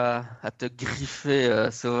arrive à te griffer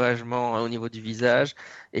sauvagement au niveau du visage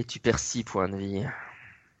et tu perds 6 points de vie.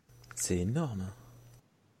 C'est énorme.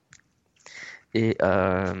 Et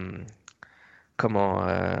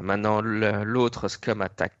maintenant l'autre Scum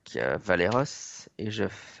attaque Valeros et je ne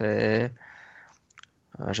fais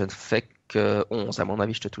que 11. À mon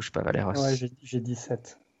avis, je te touche pas, Valeros. Ouais, j'ai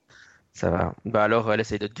 17. Ça va. Bah alors, elle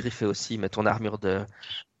essaye de te griffer aussi, mais ton armure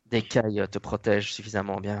d'écaille te protège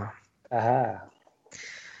suffisamment bien. Ah.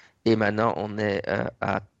 Et maintenant, on est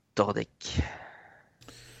à Tordek.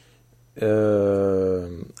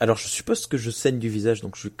 Alors, je suppose que je saigne du visage,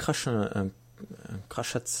 donc je crache un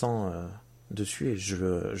crachat de sang dessus et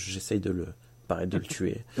j'essaye de le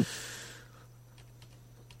tuer.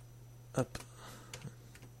 Hop.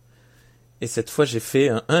 Et cette fois, j'ai fait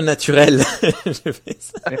un naturel. J'ai fait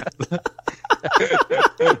ça.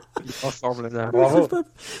 Ensemble, là. Bravo.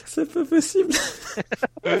 C'est pas possible.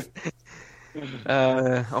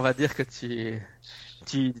 On va dire que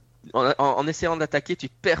en essayant d'attaquer, tu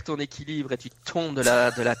perds ton équilibre et tu tombes de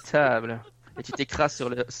la table. Et tu t'écrases sur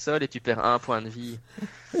le sol et tu perds 1 point de vie.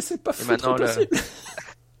 Mais c'est pas Et maintenant, possible.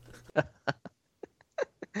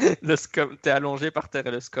 le scum, t'es allongé par terre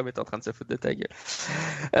et le scum est en train de se foutre de ta gueule.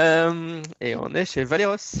 Et on est chez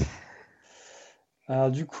Valeros.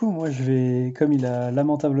 Alors du coup, moi je vais, comme il a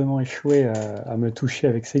lamentablement échoué à me toucher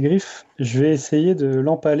avec ses griffes, je vais essayer de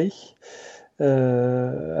l'empaler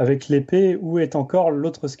avec l'épée où est encore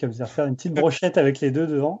l'autre scum. C'est-à-dire faire une petite brochette avec les deux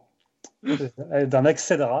devant, d'un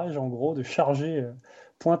accès de rage en gros, de charger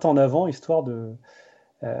pointe en avant, histoire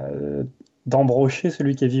d'embrocher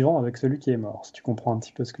celui qui est vivant avec celui qui est mort, si tu comprends un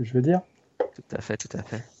petit peu ce que je veux dire. Tout à fait, tout à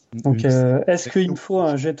fait. Donc est-ce qu'il me faut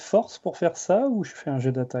un jet de force pour faire ça ou je fais un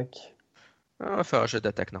jet d'attaque? On va faire un jeu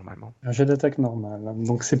d'attaque normalement. Un jet d'attaque normal.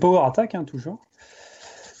 Donc c'est power attack, hein, toujours.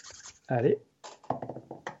 Allez.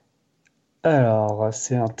 Alors,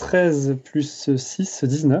 c'est un 13 plus 6,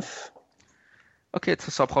 19. Ok,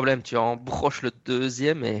 sans problème, tu embroches le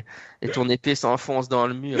deuxième et ton épée s'enfonce dans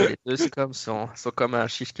le mur. Les deux scums sont comme un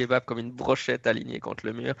shish kebab, comme une brochette alignée contre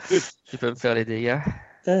le mur. Tu peux me faire les dégâts.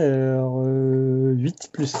 Alors, 8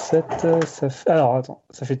 plus 7, ça fait... Alors, attends,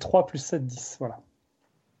 ça fait 3 plus 7, 10, voilà.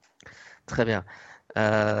 Très bien.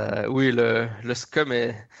 Oui, le scum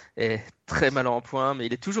est très mal en point, mais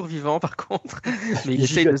il est toujours vivant par contre. Mais il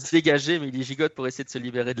essaye de se dégager, mais il gigote pour essayer de se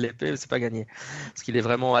libérer de l'épée, mais c'est pas gagné. Parce qu'il est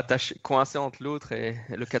vraiment attaché, coincé entre l'autre et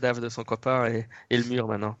le cadavre de son copain et le mur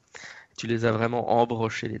maintenant. Tu les as vraiment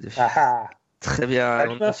embrochés les deux. Ah Très bien.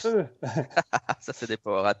 Allume un feu. Ça, c'est des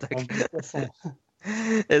power attack. En petit poisson.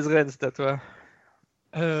 Ezren, c'est à toi.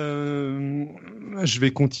 Je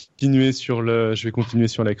vais continuer sur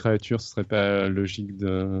la créature. Ce serait pas logique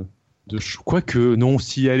de quoique non,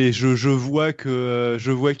 si allez, je vois qu'il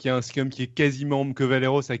y a un scum qui est quasiment, que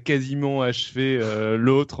Valeros a quasiment achevé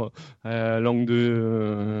l'autre dans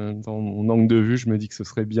mon angle de vue. Je me dis que ce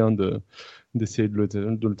serait bien d'essayer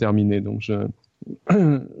de le terminer. Donc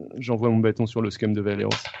j'envoie mon bâton sur le scum de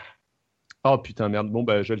Valeros. Oh putain, merde, bon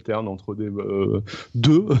bah j'alterne entre des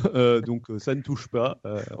deux, donc ça ne touche pas.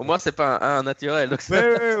 Au moins c'est pas un naturel. Donc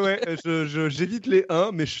ouais, j'évite les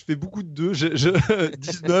 1, mais je fais beaucoup de 2.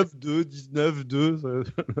 19, 2, 19, 2.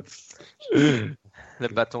 Le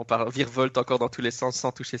bâton virevolte encore dans tous les sens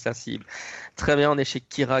sans toucher sa cible. Très bien, on est chez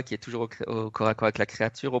Kira qui est toujours au corps à corps avec la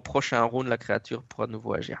créature. Au prochain round, la créature pourra de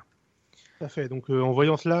nouveau agir. Tout à fait. Donc en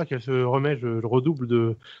voyant cela, qu'elle se remet, je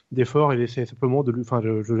redouble d'efforts et j'essaie simplement de lui. Enfin,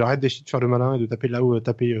 je l'arrête de faire le malin et de taper là où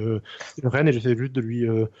taper le reine et j'essaie juste de lui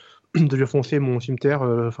foncer mon cimetière,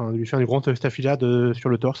 de lui faire une grande staffilade sur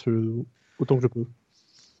le torse autant que je peux.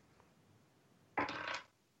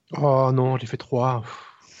 Oh non, j'ai fait 3.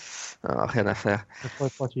 Rien à faire.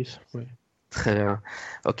 3 6, ouais. Très bien.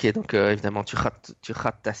 Ok, donc évidemment tu rates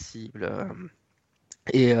ta cible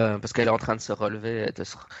et parce qu'elle est en train de se relever et de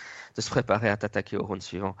se préparer à t'attaquer au round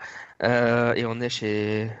suivant. Et on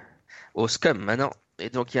est au scum maintenant. Et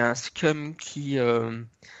donc il y a un scum qui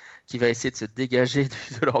va essayer de se dégager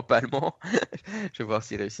de l'empalement. Je vais voir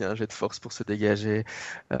s'il réussit un jet de force pour se dégager.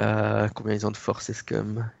 Combien ils ont de force ces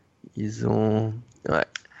scums? Ils ont... Ouais.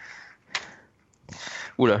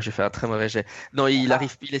 Oula, j'ai fait un très mauvais jet. Non, il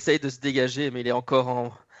essaye de se dégager, mais il est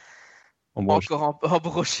encore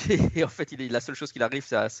embroché. Et en fait, la seule chose qu'il arrive,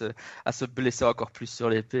 c'est à se blesser encore plus sur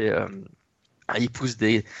l'épée. Il pousse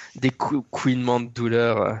des couinements de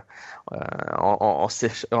douleur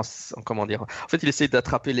comment dire. En fait, il essaie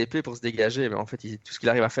d'attraper l'épée pour se dégager, mais en fait, tout ce qu'il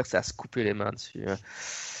arrive à faire, c'est à se couper les mains dessus.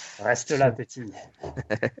 Reste là, petit.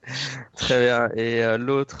 Très bien. Et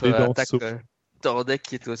l'autre attaque Tordek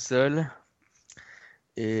qui est au sol.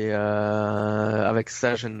 Et avec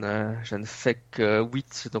ça, je ne fais que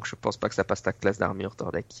 8, donc je pense pas que ça passe ta classe d'armure,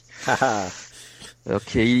 Tordek.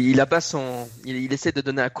 Ok, il essaie de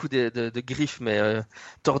donner un coup de griffe, mais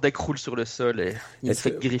Tordek roule sur le sol et il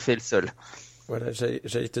fait griffer le sol. Voilà,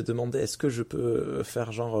 j'allais te demander, est-ce que je peux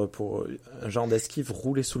faire pour un genre d'esquive,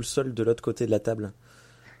 rouler sous le sol de l'autre côté de la table?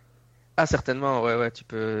 Ah certainement, ouais, tu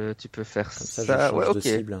peux faire ça. Je change ouais, de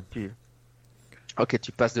cible. Ok,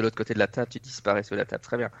 tu passes de l'autre côté de la table, tu disparais sur la table,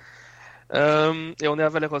 très bien. Et on est à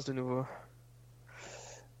Valeros de nouveau.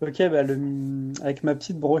 Ok, avec ma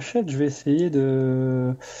petite brochette, je vais essayer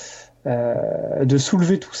de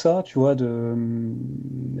soulever tout ça, tu vois, de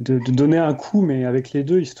donner un coup, mais avec les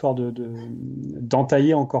deux, histoire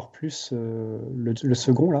d'entailler encore plus le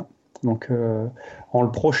second, là. Donc, en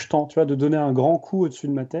le projetant, tu vois, de donner un grand coup au-dessus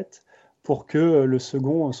de ma tête, pour que le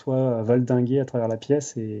second soit valdingué à travers la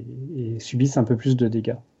pièce et subisse un peu plus de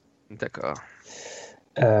dégâts. D'accord,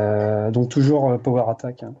 Donc toujours Power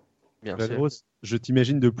Attack. Hein. bien Valeros, sûr. je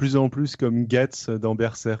t'imagine de plus en plus comme Guts dans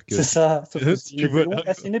Berserk. C'est ça, sauf que c'est Tu vois,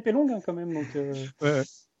 c'est une épée longue hein, quand même. Donc, ouais.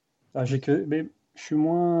 mais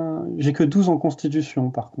j'ai que 12 en constitution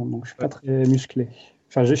par contre, donc je suis pas très musclé.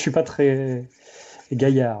 Enfin, je suis pas très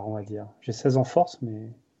gaillard, on va dire. J'ai 16 en force, mais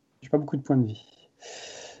j'ai pas beaucoup de points de vie.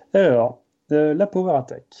 Alors, la Power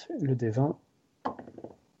Attack, le D20.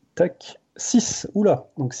 Tac, 6. Oula,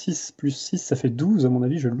 donc 6 plus 6, ça fait 12, à mon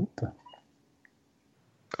avis, je le loupe.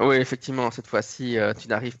 Oui, effectivement, cette fois-ci, tu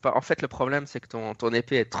n'arrives pas. En fait, le problème, c'est que ton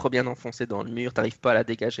épée est trop bien enfoncée dans le mur, tu n'arrives pas à la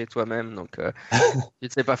dégager toi-même, donc tu ne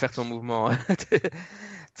sais pas faire ton mouvement.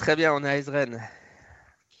 Très bien, on est à Ezren.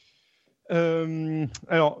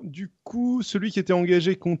 Alors, du coup, celui qui était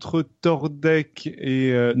engagé contre Tordek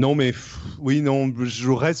et non, mais oui, non, je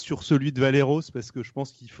reste sur celui de Valeros parce que je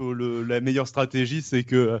pense qu'il faut la meilleure stratégie, c'est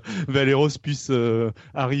que Valeros puisse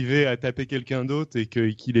arriver à taper quelqu'un d'autre et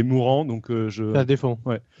qu'il est mourant. Donc, Ça défend.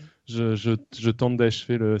 Ouais, je tente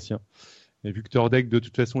d'achever le sien. Et vu que Tordek de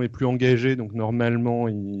toute façon est plus engagé, donc normalement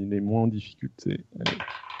il est moins en difficulté. Allez.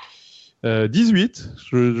 18,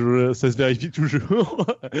 ça se vérifie toujours.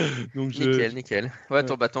 Donc Nickel. Ouais,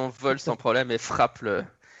 ton bâton vole sans problème et frappe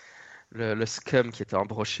le scum qui était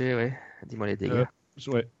embroché, ouais. Dis-moi les dégâts.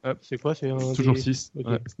 Ouais, hop. C'est quoi? C'est un Toujours des... 6. Ok.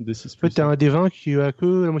 Ouais, des 6 En fait, t'as un des 20 qui a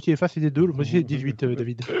que la moitié des faces et des 2, la moitié des 18,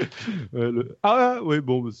 David. Ah, ouais,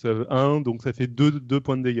 bon, ça 1, donc ça fait 2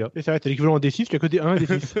 points de dégâts. Et ça, t'as l'équivalent des 6, tu as que des 1 et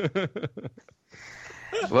des 6.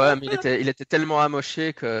 Ouais, mais il était tellement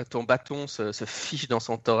amoché que ton bâton se fiche dans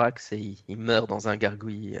son thorax et il meurt dans un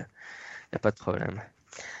gargouille. Il n'y a pas de problème.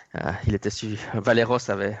 Il était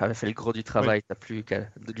Valeros avait fait le gros du travail. Ouais. T'as plus qu'à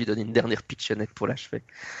lui donner une dernière pitchonnette pour l'achever.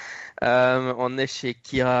 On est chez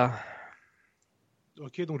Kira.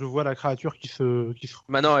 Ok, donc je vois la créature qui se...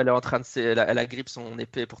 Maintenant, elle est en train de elle agrippe son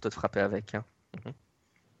épée pour te frapper avec. Hein.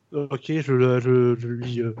 Ok, je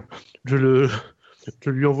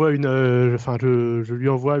lui envoie une, je lui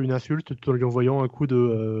envoie une insulte tout en lui envoyant un coup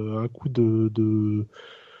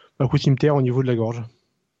cimetière au niveau de la gorge.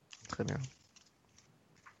 Très bien.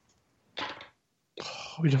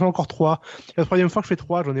 Oh, j'ai fait encore 3. C'est la troisième fois que je fais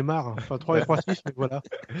 3, j'en ai marre. Enfin, 3 et 3, 6, mais voilà.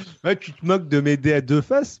 Ouais, tu te moques de m'aider à 2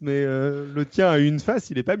 faces, mais le tien à une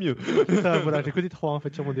face, il est pas mieux. Ça, voilà, j'ai que des 3 en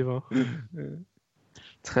fait sur mon D20.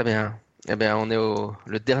 Très bien. Eh bien, on est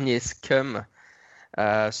le dernier scum.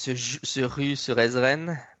 Se rue sur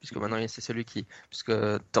Ezren, puisque maintenant c'est celui puisque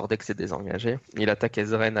Tordek s'est désengagé, il attaque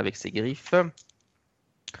Ezren avec ses griffes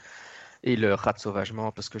et il le rate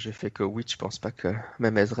sauvagement parce que j'ai fait que Witch, je pense pas que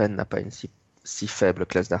même Ezren n'a pas une si faible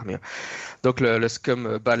classe d'armure. Donc le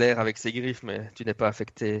scum balère avec ses griffes, mais tu n'es pas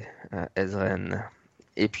affecté, Ezren.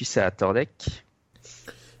 Et puis c'est à Tordek.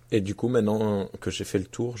 Et du coup, maintenant que j'ai fait le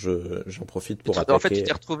tour, j'en profite pour attaquer. En fait, tu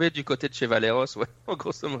t'es retrouvé du côté de chez Valeros, ouais,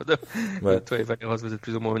 grosso modo. Ouais. Toi et Valeros, vous êtes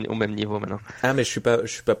plus ou moins au même niveau maintenant. Ah, mais je suis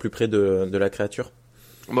pas plus près de la créature.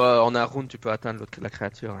 Bah, en un round, tu peux atteindre la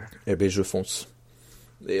créature. Ouais. Eh ben, je fonce.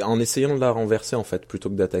 Et en essayant de la renverser, en fait, plutôt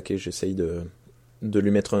que d'attaquer, j'essaye de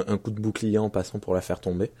lui mettre un coup de bouclier en passant pour la faire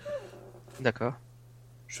tomber. D'accord.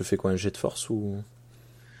 Je fais quoi, un jet de force ou...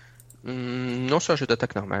 Non, c'est un jeu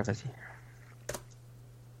d'attaque normal, vas-y.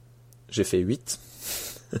 J'ai fait 8.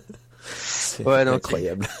 C'est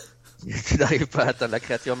incroyable. Tu n'arrives pas à atteindre la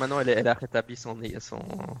créature. Maintenant, elle a rétabli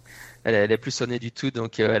elle est plus sonnée du tout,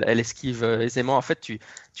 donc elle esquive aisément. En fait, tu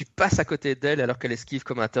passes à côté d'elle alors qu'elle esquive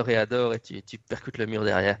comme un toréador et tu percutes le mur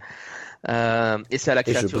derrière. Et c'est à la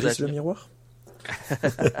créature. Et je brise le miroir.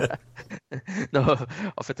 Non,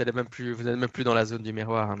 en fait, vous n'êtes même plus dans la zone du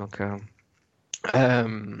miroir, hein, donc.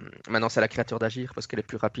 Maintenant, c'est à la créature d'agir parce qu'elle est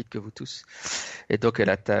plus rapide que vous tous. Et donc, elle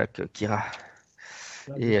attaque Kira.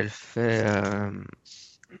 Et elle fait.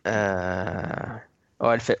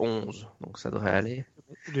 Elle fait 11. Donc, ça devrait aller.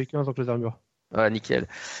 J'ai 15 en classe d'armure. Ouais, nickel.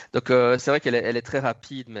 Donc, c'est vrai qu'elle est très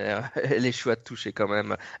rapide, mais elle échoue à te toucher quand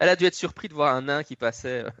même. Elle a dû être surprise de voir un nain qui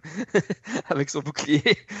passait avec son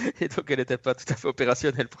bouclier. Et donc, elle n'était pas tout à fait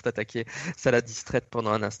opérationnelle pour t'attaquer. Ça l'a distraite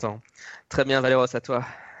pendant un instant. Très bien, Valeros, à toi.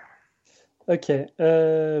 Ok, vu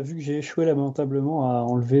que j'ai échoué lamentablement à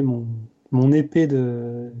enlever mon épée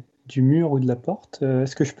du mur ou de la porte,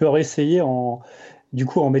 est-ce que je peux réessayer en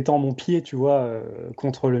mettant mon pied, tu vois,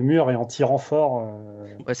 contre le mur et en tirant fort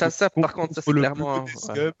Ouais, ça, par contre, ça c'est clairement.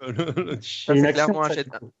 C'est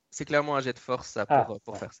clairement un jet de force ça,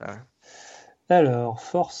 pour faire ça. Alors,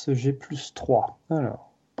 force, j'ai plus 3.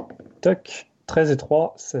 Alors, toc, 13 et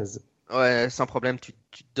 3, 16. Ouais, sans problème, tu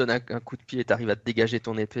te donnes un coup de pied et tu arrives à te dégager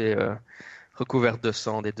ton épée recouverte de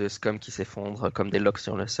sang des deux scums qui s'effondrent comme des loques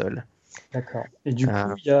sur le sol. D'accord. Et du coup,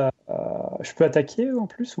 il y a, je peux attaquer en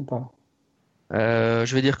plus ou pas?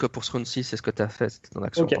 Je vais dire que pour ce round-ci, c'est ce que tu as fait, c'était ton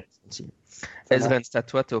action Ok. pour ce round-ci. Ça Ezren, c'est à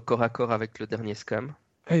toi, tu es au corps à corps avec le dernier scam.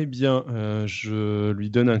 Eh bien, je lui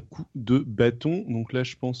donne un coup de bâton. Donc là,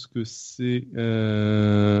 je pense que c'est.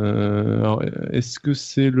 Alors, est-ce que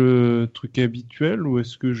c'est le truc habituel ou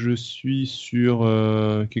est-ce que je suis sur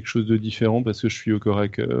quelque chose de différent parce que je suis au corps à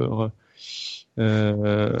corps?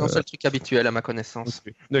 Non, c'est le truc habituel à ma connaissance.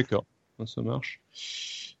 Ok, d'accord, ça marche.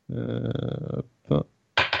 Hop.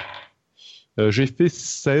 J'ai fait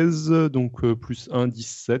 16, donc plus 1,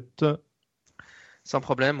 17. Sans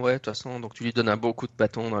problème, ouais, de toute façon, donc tu lui donnes un beau coup de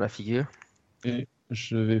bâton dans la figure. Et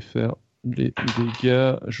je vais faire les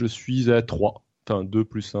dégâts. Je suis à 3. Enfin, 2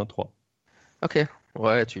 plus 1, 3. Ok,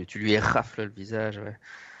 ouais, tu lui érafles le visage, ouais.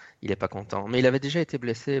 Il est pas content. Mais il avait déjà été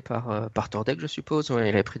blessé par Tordek, je suppose. Ouais,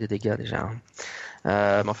 il avait pris des dégâts déjà, hein.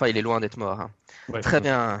 Mais enfin, il est loin d'être mort, hein. Ouais. Très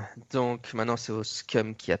bien. Donc maintenant, c'est au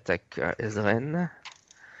scum qui attaque Ezren.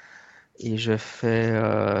 Et je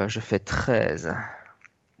fais 13.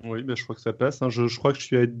 Oui, bah, je crois que ça passe, hein. Je crois que je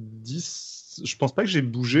suis à 10. Je pense pas que j'ai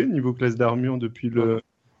bougé niveau classe d'armure depuis le.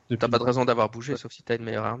 T'as pas de raison d'avoir bougé, sauf si t'as une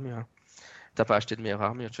meilleure armure. T'as pas acheté de meilleure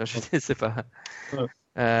armure, tu vois, je sais pas.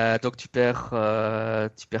 Ouais. Donc tu perds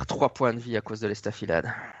 3 points de vie à cause de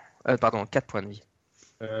l'estafilade. Pardon, 4 points de vie.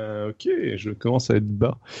 Ok, je commence à être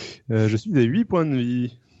bas. Je suis à 8 points de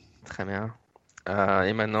vie. Très bien.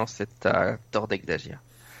 Et maintenant, c'est à Tordek d'agir.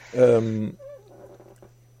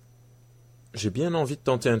 J'ai bien envie de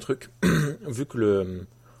tenter un truc. vu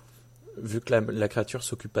que la créature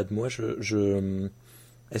s'occupe pas de moi,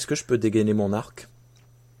 est-ce que je peux dégainer mon arc?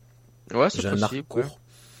 Ouais, c'est J'ai un possible. arc court. Ouais.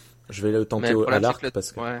 Je vais le tenter Mais le à problème, l'arc c'est que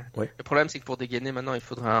parce que. ouais. Ouais. Le problème, c'est que pour dégainer, maintenant, il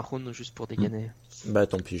faudrait un round juste pour dégainer. Bah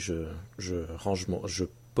tant pis, je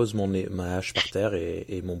pose ma hache par terre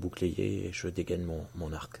et mon bouclier et je dégaine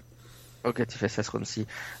mon arc. Ok, tu fais ça ce round-ci.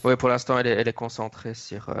 Ouais, pour l'instant, elle est concentrée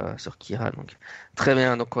sur Kira. Donc. Très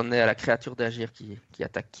bien, donc on est à la créature d'agir qui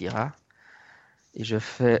attaque Kira. Et je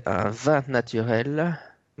fais un 20 naturel.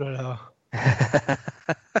 Voilà.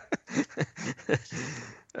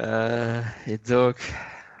 Et donc,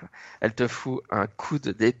 elle te fout un coup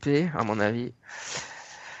d'épée, à mon avis.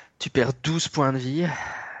 Tu perds 12 points de vie.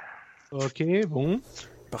 Ok, bon.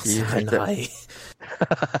 Par Et Sarenrae.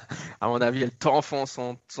 à mon avis, elle t'enfonce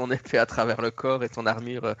son épée à travers le corps et ton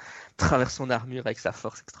armure traverse son armure avec sa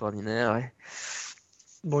force extraordinaire. Ouais.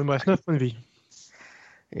 Bon, il me reste 9 points de vie.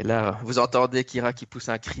 Et là, vous entendez Kira qui pousse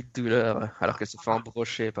un cri de douleur alors qu'elle se fait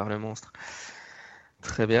embrocher par le monstre.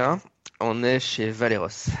 Très bien. On est chez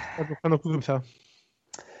Valeros. On peut prendre un coup comme ça.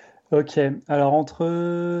 Ok, alors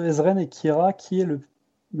entre Ezren et Kira, qui est le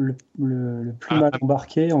plus mal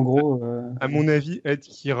embarqué, en gros À mon avis, Ed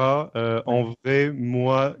Kira, en vrai,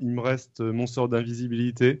 moi, il me reste mon sort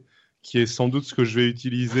d'invisibilité, qui est sans doute ce que je vais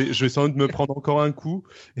utiliser. Je vais sans doute me prendre encore un coup,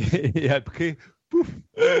 et après, pouf,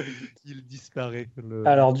 il disparaît.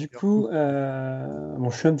 Alors du coup, bon,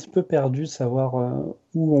 je suis un petit peu perdu de savoir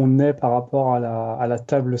où on est par rapport à la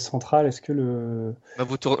table centrale. Est-ce que Bah,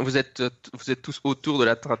 vous êtes tous autour de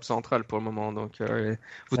la trappe centrale pour le moment, donc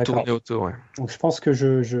vous D'accord. tournez autour. Ouais. Donc je pense que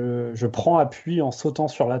je prends appui en sautant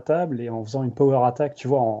sur la table et en faisant une power attack, tu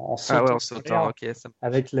vois, en sautant, Ah ouais, en sautant, ok. Ça...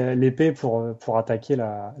 avec l'épée pour attaquer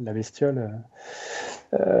la bestiole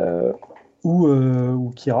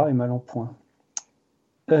où Kira est mal en point.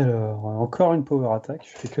 Alors, encore une power attack,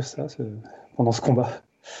 je fais que ça pendant ce combat.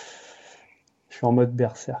 Je suis en mode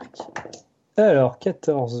berserk. Alors,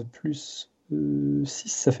 14 plus 6,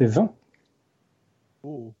 ça fait 20.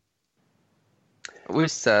 Oh. Oui,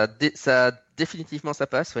 définitivement ça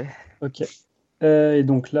passe, ouais. Ok. Et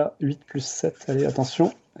donc là, 8 plus 7, allez,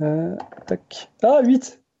 attention. Tac. Ah,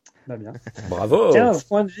 8 Bah bien. Bravo. 15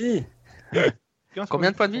 points de vie.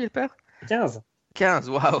 Combien de points de vie il perd? 15. 15,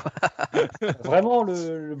 waouh. Vraiment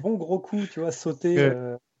le bon gros coup, tu vois, sauter.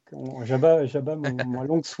 J'abat ma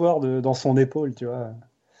longue sword dans son épaule, tu vois.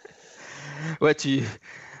 Ouais,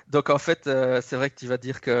 donc en fait, c'est vrai que tu vas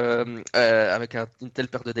dire que avec une telle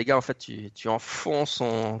perte de dégâts, en fait, tu enfonces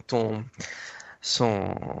ton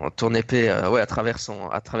épée ouais, à travers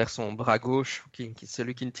son bras gauche,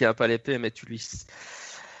 celui qui ne tient pas l'épée, mais tu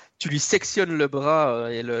lui sectionnes le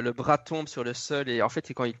bras et le bras tombe sur le sol. Et en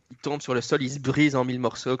fait, quand il tombe sur le sol, il se brise en 1000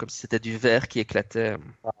 morceaux, comme si c'était du verre qui éclatait.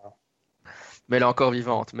 Mais elle est encore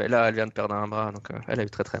vivante. Mais là, elle vient de perdre un bras, donc elle a eu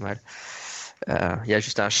très très mal. Il y a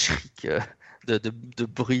juste un shriek de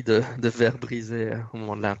bruit de verre brisé au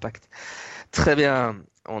moment de l'impact. Très bien.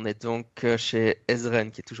 On est donc chez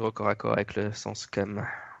Ezren, qui est toujours au corps à corps avec son scum.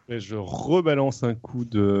 Et je rebalance un coup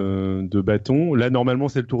de bâton. Là, normalement,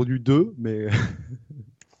 c'est le tour du 2, mais...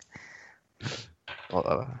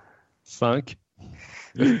 5.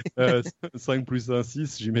 5 plus 1,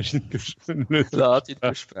 6, j'imagine que je le... Non, tu ne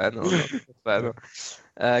touches pas, non. Non.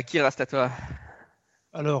 Qui reste à toi?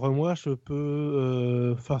 Alors, moi, je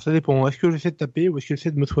peux. Enfin, ça dépend. Est-ce que j'essaie de taper ou est-ce que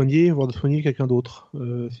j'essaie de me soigner, voire de soigner quelqu'un d'autre?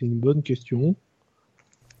 C'est une bonne question.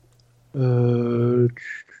 Moi,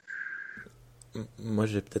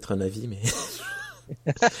 j'ai peut-être un avis, mais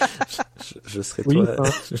je serais Oui, toi.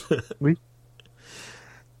 oui.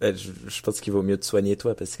 Je pense qu'il vaut mieux te soigner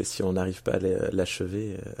toi, parce que si on n'arrive pas à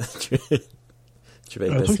l'achever, tu vas y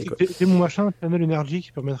Le passer, truc, quoi. c'est mon machin Channel Energy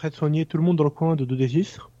qui permettrait de soigner tout le monde dans le coin de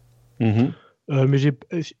 2d6. Mhm. Mais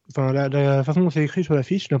enfin, la façon dont c'est écrit sur la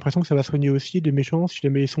fiche, j'ai l'impression que ça va soigner aussi des méchants si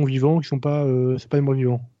jamais ils sont vivants, qui sont pas, c'est pas des morts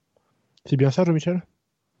vivants. C'est bien ça, Jean-Michel?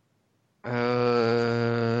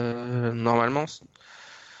 Normalement.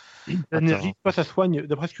 L'énergie, pas ça soigne.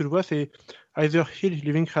 D'après ce que je vois, c'est either heal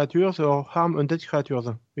living creatures or harm undead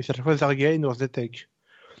creatures. Et c'est à chaque fois Zargain or Zetek.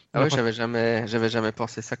 Ah ouais, j'avais jamais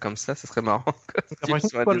pensé ça comme ça. Ce serait marrant. J'ai l'impression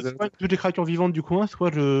que soit je soigne toutes les créatures vivantes du coin,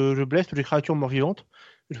 soit je blesse toutes les créatures mortes vivantes.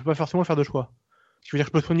 Je peux pas forcément faire de choix. Ce qui veut dire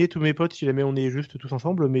que je peux soigner tous mes potes si jamais on est juste tous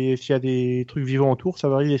ensemble, mais s'il y a des trucs vivants autour, ça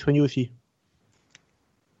va arriver de les soigner aussi.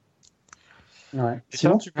 Ouais. C'est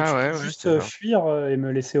Sinon, ça. tu peux juste fuir et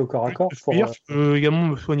me laisser au corps à corps. Fuir, je peux également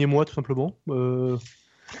me soigner moi, tout simplement.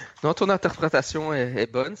 Non, ton interprétation est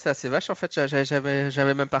bonne, c'est assez vache. En fait,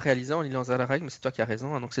 j'avais même pas réalisé en lisant la règle, mais c'est toi qui as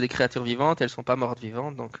raison. Hein. Donc, c'est des créatures vivantes, elles sont pas mortes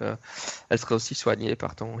vivantes, donc elles seraient aussi soignées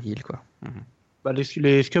par ton heal, quoi. Mhm. Bah,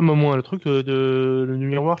 les scums au moins, le truc le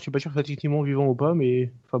miroir, je suis pas sûr que c'est techniquement vivant ou pas,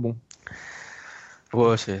 mais enfin bon.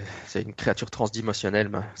 Ouais, c'est une créature transdimensionnelle,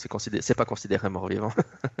 mais c'est pas considéré mort-vivant.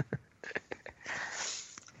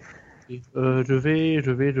 Je vais.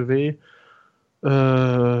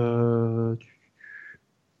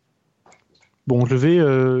 Bon, je vais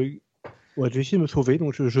essayer de me sauver.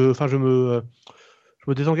 Donc, je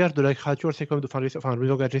me désengage de la créature. Je me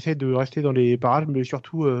désengage. J'essaie de rester dans les parages, mais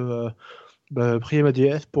surtout prier ma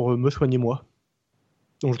déesse pour me soigner moi.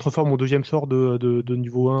 Donc, je transforme mon deuxième sort de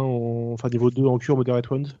niveau 1 niveau 2 en cure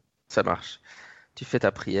moderate ones. Ça marche. Tu fais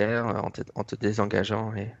ta prière en te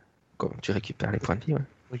désengageant et tu récupères les points de vie. Ouais.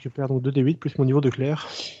 Je récupère donc 2d8 plus mon niveau de clerc.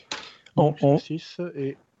 En 6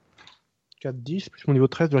 et 4, 10, plus mon niveau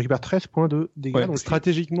 13, je récupère 13 points de dégâts. Ouais, donc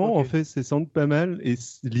stratégiquement, en fait, c'est sans doute pas mal. Et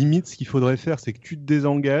limite, ce qu'il faudrait faire, c'est que tu te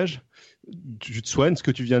désengages, tu te soignes, ce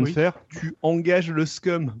que tu viens de faire, tu engages le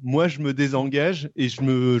scum. Moi, je me désengage et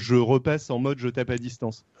je repasse en mode je tape à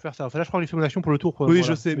distance. Faire ça. Enfin, là, je prends les simulations pour le tour. Oui,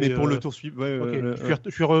 je sais, mais pour le tour suivant.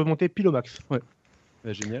 Je suis remonté pile au max. Ouais.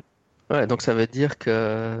 Bah, génial. Ouais, donc ça veut dire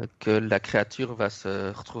que la créature va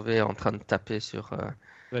se retrouver en train de taper sur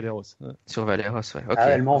Valeros. Ouais. Sur Valeros, ouais. Okay. Ah,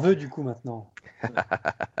 elle m'en veut du coup maintenant.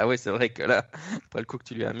 Ah oui, c'est vrai que là, après le coup que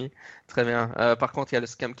tu lui as mis. Très bien. Par contre, il y a le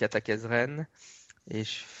scam qui attaque Ezren. Et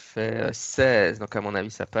je fais 16, donc à mon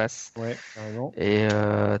avis, ça passe. Ouais, carrément. Et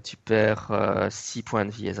tu perds 6 points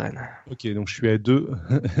de vie, Ezren. Ok, donc je suis à 2.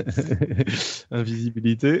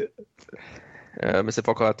 Invisibilité. Mais c'est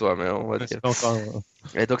pas encore à toi, mais on va dire.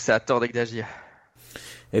 Et donc c'est à Tordek d'agir.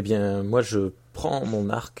 Eh bien, moi je prends mon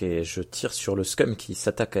arc et je tire sur le scum qui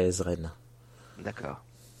s'attaque à Ezren. D'accord.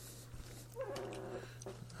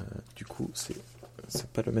 Du coup, c'est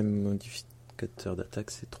pas le même modificateur d'attaque,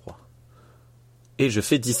 c'est 3. Et je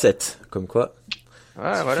fais 17, comme quoi.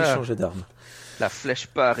 Ah, voilà. J'ai changé d'arme. La flèche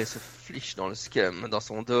part et se fliche dans le scum, dans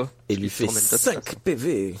son dos. Et lui fait 5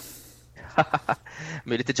 PV.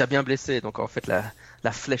 Mais il était déjà bien blessé, donc en fait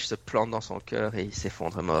la flèche se plante dans son cœur et il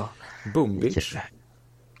s'effondre mort. Boom, bitch.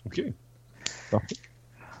 Ok.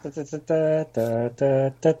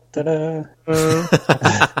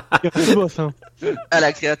 À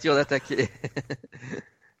la créature d'attaquer.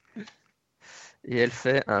 Et elle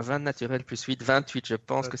fait un 20 naturel plus 8, 28. Je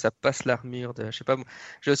pense que ça passe l'armure de... Je sais pas,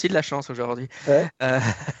 j'ai aussi de la chance aujourd'hui. Ouais.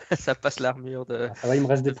 Ça passe l'armure de... Ça va, il me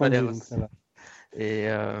reste des points de vie, donc ça va. Et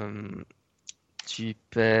tu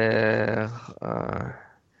perds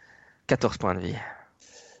 14 points de vie.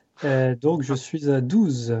 Donc je suis à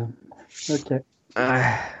 12. Ok.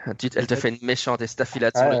 Elle te fait une méchante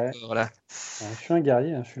estafilade sur le corps là. Je suis un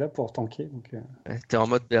guerrier, je suis là pour tanker. Donc, t'es en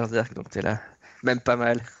mode berserk, donc t'es là. Même pas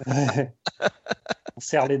mal. On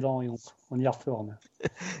serre les dents et on y retourne.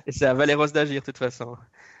 Et c'est à Valeros d'agir de toute façon.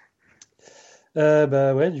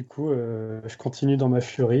 Bah ouais, du coup, je continue dans ma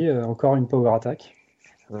furie. Encore une power attack.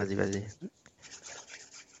 Vas-y.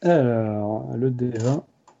 Alors, le D20.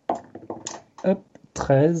 Hop,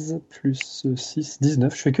 13 plus 6,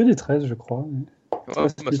 19. Je fais que des 13, je crois. Oh,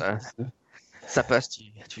 ça passe,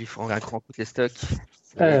 tu lui feras un grand coup de stock.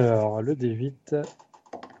 Alors, le D8.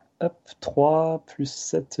 Hop, 3 plus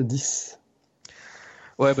 7, 10.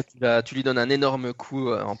 Ouais, tu lui donnes un énorme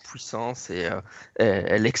coup en puissance et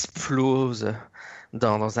elle explose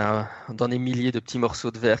dans des milliers de petits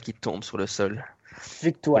morceaux de verre qui tombent sur le sol.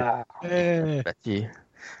 Victoire. Battu.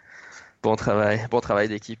 Bon travail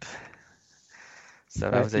d'équipe. Ça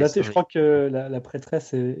va, Ouais, vous avez là, je survécu. crois que la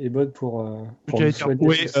prêtresse est bonne pour nous J'allais dire, souhaiter.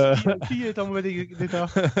 Oui, qui est en mauvais état?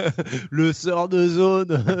 le sort de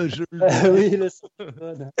zone, je le Ah oui, dis. le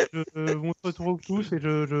Sandman. Je montre retrouve tous et je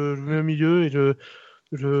me mets au milieu et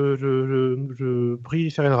je prie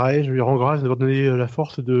Serenrae, je lui rends grâce d'avoir donné la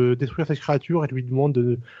force de détruire cette créature et je lui demande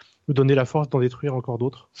de me donner la force d'en détruire encore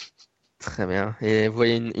d'autres. Très bien. Et vous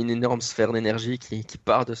voyez une énorme sphère d'énergie qui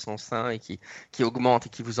part de son sein et qui augmente et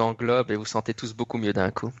qui vous englobe et vous sentez tous beaucoup mieux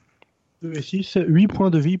d'un coup. 2 et 6, 8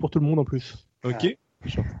 points de vie pour tout le monde en plus. Ok,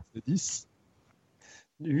 je repasse à 10.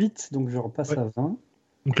 8, donc je repasse Ouais. à 20.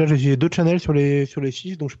 Donc là j'ai 2 channels sur les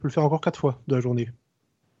 6, donc je peux le faire encore 4 fois de la journée.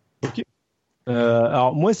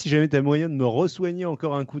 Alors moi, si jamais tu as moyen de me re-soigner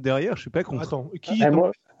encore un coup derrière, je suis pas contre. Attends,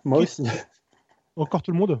 Moi qui- aussi. Encore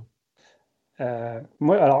tout le monde? Alors,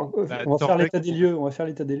 Bah, on va faire t'en l'état des lieux. On va faire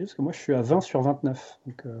l'état des lieux parce que moi, je suis à 20 sur 29.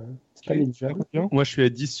 Donc, c'est pas négligeable. Bien. Moi, je suis à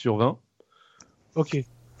 10 sur 20. Ok.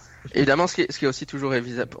 Évidemment, ce qui est aussi toujours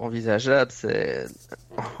envisageable, c'est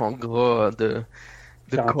en gros de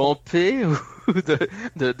Faire un camper ou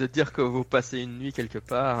de dire que vous passez une nuit quelque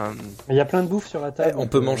part. Il y a plein de bouffe sur la table. On donc,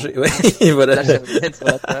 peut manger, ouais, voilà. La serviette sur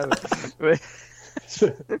la table. Ouais.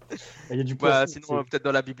 Il y a du Bah, poisson. sinon, peut-être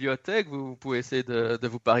dans la bibliothèque, vous pouvez essayer de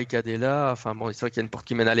vous barricader là. Enfin bon, c'est vrai qu'il y a une porte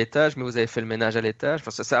qui mène à l'étage, mais vous avez fait le ménage à l'étage.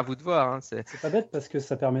 Enfin, ça, c'est à vous de voir. Hein. C'est pas bête parce que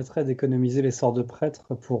ça permettrait d'économiser les sorts de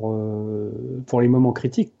prêtre pour les moments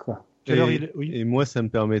critiques, quoi. Quelle heure il est? Oui. Et moi, ça me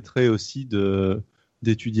permettrait aussi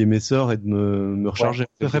d'étudier mes sorts et de me recharger.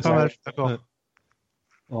 Ça serait pas mal, je suis d'accord. Ouais.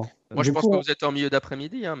 Bon. Moi, Du je pense coup, que vous êtes en milieu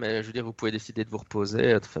d'après-midi, hein, mais je veux dire, vous pouvez décider de vous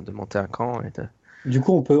reposer, de monter un camp. Du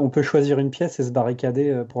coup, on peut choisir une pièce et se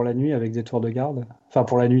barricader pour la nuit avec des tours de garde. Enfin,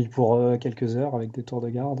 pour la nuit, pour quelques heures avec des tours de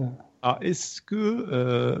garde. Alors, est-ce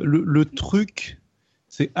que le truc,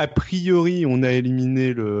 c'est a priori, on a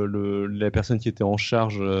éliminé la personne qui était en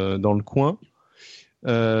charge dans le coin.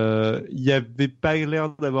 Il n'y avait pas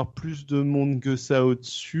l'air d'avoir plus de monde que ça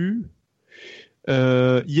au-dessus.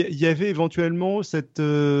 Il y avait éventuellement cette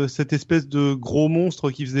espèce de gros monstre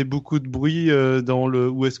qui faisait beaucoup de bruit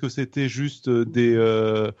ou est-ce que c'était juste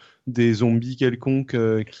des zombies quelconques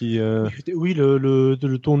qui Oui,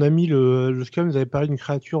 ton ami, le Scum, nous avait parlé d'une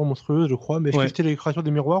créature monstrueuse, je crois, mais est-ce que c'était les créatures des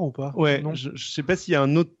miroirs ou pas? Ouais, Non. je sais pas s'il y a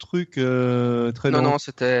un autre truc très Non,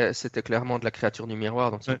 c'était clairement de la créature du miroir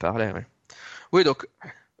dont il parlait. Ouais. Oui, donc,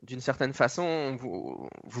 d'une certaine façon,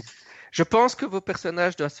 je pense que vos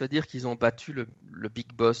personnages doivent se dire qu'ils ont battu le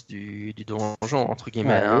big boss du donjon, entre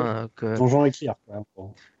guillemets. Ouais, hein, Donjon est clair.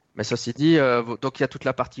 Bon. Mais ceci dit, donc il y a toute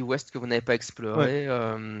la partie ouest que vous n'avez pas explorée. Et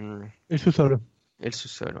le sous-sol. Et le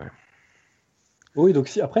sous-sol, ouais. Oui, donc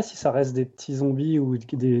après, si ça reste des petits zombies ou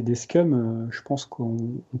des scums, je pense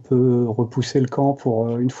qu'on peut repousser le camp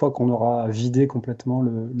pour une fois qu'on aura vidé complètement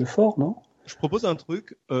le fort, non? Je propose un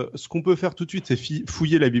truc. Ce qu'on peut faire tout de suite, c'est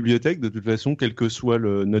fouiller la bibliothèque. De toute façon, quelle que soit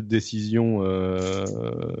notre décision,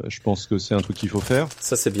 je pense que c'est un truc qu'il faut faire.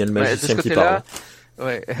 Ça, c'est bien le magicien qui parle.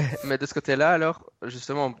 Ouais, mais de ce côté-là, alors,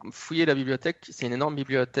 justement, fouiller la bibliothèque, c'est une énorme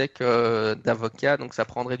bibliothèque d'avocats, donc ça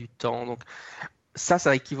prendrait du temps. Donc,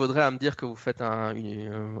 ça équivaudrait à me dire que vous faites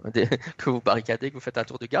que vous barricadez, que vous faites un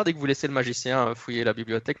tour de garde et que vous laissez le magicien fouiller la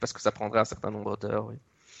bibliothèque parce que ça prendrait un certain nombre d'heures. Oui.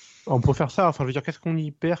 On peut faire ça, enfin, je veux dire, qu'est-ce qu'on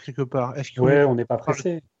y perd quelque part? On n'est pas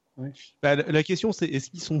pressé. Ouais. Bah, la question, c'est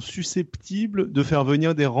est-ce qu'ils sont susceptibles de faire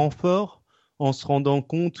venir des renforts en se rendant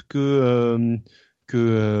compte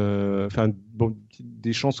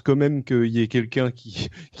des chances quand même qu'il y ait quelqu'un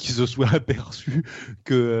qui se soit aperçu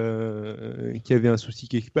qu'il y avait un souci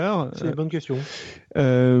quelque part. C'est une bonne question.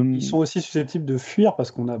 Ils sont aussi susceptibles de fuir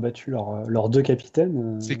parce qu'on a battu leurs deux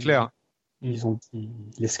capitaines. C'est clair.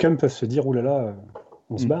 Les scums peuvent se dire, oulala,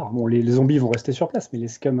 on se barre. Bon, les zombies vont rester sur place, mais les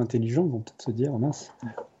scums intelligents vont peut-être se dire, mince.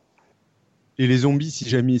 Et les zombies, si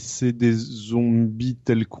jamais c'est des zombies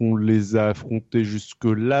tels qu'on les a affrontés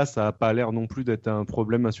jusque-là, ça n'a pas l'air non plus d'être un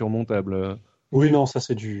problème insurmontable. Oui, non, ça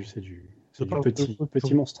c'est du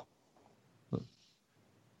petit monstre.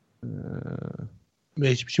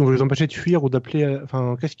 Mais si on veut les empêcher de fuir ou d'appeler...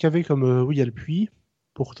 Enfin, qu'est-ce qu'il y avait comme... oui, il y a le puits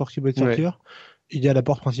pour sortir. Ouais. Il y a la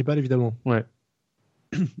porte principale, évidemment. Ouais.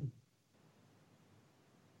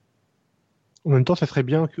 En même temps, ça serait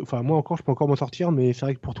bien que... Enfin, moi encore, je peux encore m'en sortir, mais c'est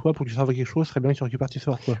vrai que pour toi, pour que tu serves à quelque chose, ce serait bien que tu récupères tes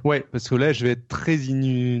sorts, quoi. Ouais, parce que là, je vais être très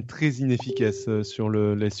inefficace sur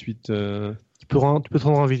la suite. Tu peux te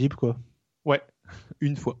rendre invisible, quoi. Ouais,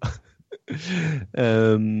 une fois.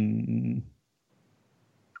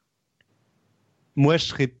 Moi, je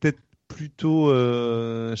serais peut-être plutôt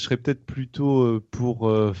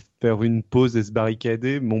pour faire une pause et se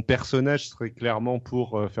barricader. Mon personnage serait clairement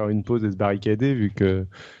pour faire une pause et se barricader, vu que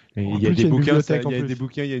il y a des bouquins,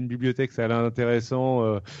 il y a une bibliothèque, ça a l'air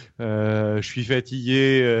intéressant. Je suis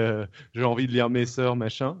fatigué, j'ai envie de lire mes sœurs,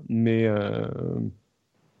 machin. Mais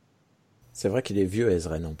C'est vrai qu'il est vieux,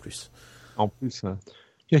 Ezren, en plus. en plus,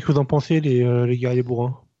 Qu'est-ce que vous en pensez, les guerriers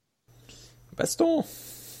bourrins? Baston!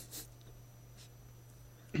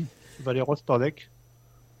 Valeros par deck.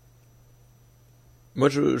 Moi,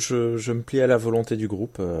 je me plie à la volonté du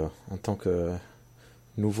groupe en tant que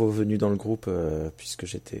nouveau venu dans le groupe, puisque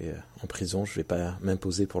j'étais en prison. Je vais pas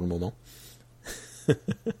m'imposer pour le moment.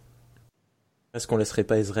 Est-ce qu'on laisserait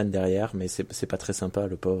pas Ezren derrière? Mais c'est pas très sympa,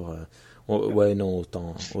 le pauvre. Ouais, non,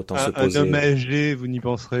 autant se poser. Un homme âgé, vous n'y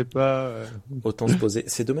penserez pas. Autant se poser.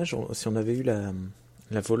 C'est dommage, si on avait eu la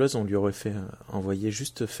voleuse, on lui aurait fait envoyer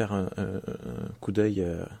juste faire un coup d'œil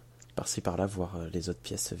par-ci par-là, voir les autres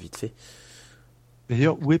pièces vite fait.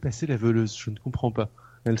 D'ailleurs, où est passée la voleuse? Je ne comprends pas.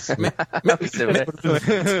 Mais oui, c'est vrai.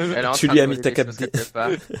 Tu lui as mis ta cape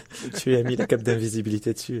tu lui as mis la cape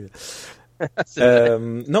d'invisibilité dessus.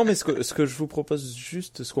 Non, mais ce que je vous propose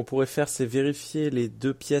juste, ce qu'on pourrait faire, c'est vérifier les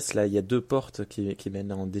deux pièces là. Il y a deux portes qui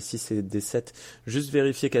mènent en D6 et D7. Juste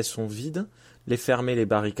vérifier qu'elles sont vides, les fermer, les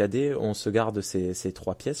barricader. On se garde ces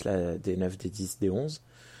trois pièces là, D9, D10, D11,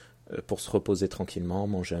 pour se reposer tranquillement,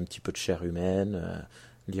 manger un petit peu de chair humaine,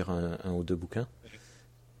 lire un ou deux bouquins.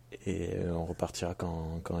 Et on repartira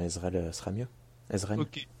quand Ezreal sera mieux. Ezren.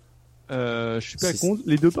 Ok. Je suis pas contre.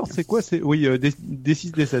 Les deux portes, c'est quoi? C'est oui,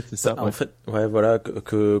 D6, D7, c'est ça. En fait, ouais, voilà,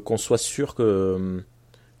 qu'on soit sûr que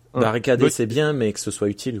barricader c'est bien, mais que ce soit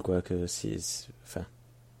utile, quoi. Que enfin,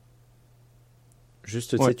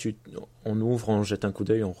 juste, tu sais, on ouvre, on jette un coup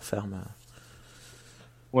d'œil, on referme.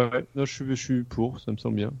 Ouais. Non, je suis pour. Ça me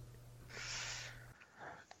semble bien.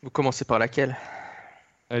 Vous commencez par laquelle?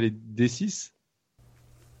 Allez, D6.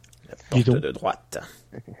 La porte de droite.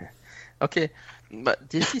 Ok.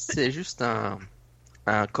 D6, c'est juste un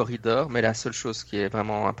corridor, mais la seule chose qui est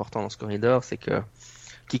vraiment importante dans ce corridor, c'est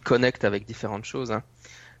qu'il connecte avec différentes choses, hein,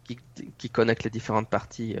 qui connecte les différentes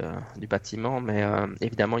parties du bâtiment, mais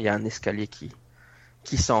évidemment, il y a un escalier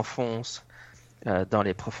qui s'enfonce dans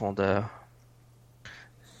les profondeurs.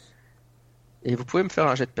 Et vous pouvez me faire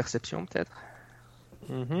un jet de perception, peut-être?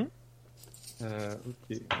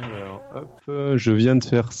 Ok, alors, hop, je viens de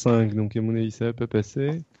faire 5, donc à mon avis, ça va pas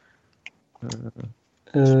passer.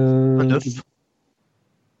 9.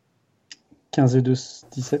 15 et 2,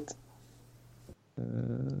 17.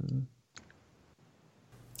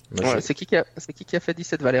 C'est qui a fait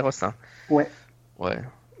 17? Valeros, hein? Ouais.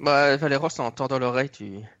 Valeros, en tendant l'oreille,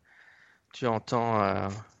 tu entends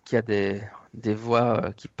qu'il y a des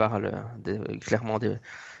voix qui parlent clairement des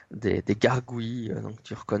gargouilles, donc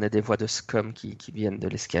tu reconnais des voix de scum qui viennent de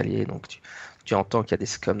l'escalier, donc tu entends qu'il y a des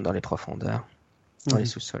scums dans les profondeurs, dans les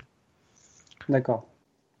sous-sols. D'accord.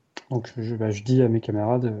 Donc je dis à mes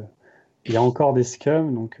camarades, il y a encore des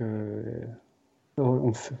scums, donc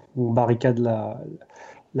on barricade la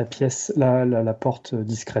pièce, la porte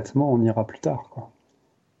discrètement, on ira plus tard, quoi.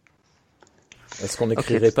 Est-ce qu'on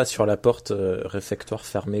n'écrirait pas sur la porte réfectoire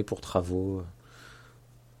fermé pour travaux?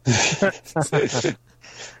 Ce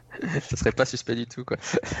serait pas suspect du tout, quoi.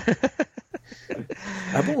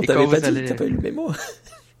 Ah bon, t'avais pas dit, t'as pas eu le mémo?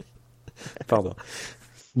 Pardon.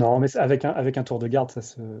 Non, mais avec un tour de garde, ça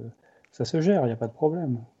se gère, il n'y a pas de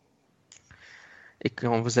problème. Et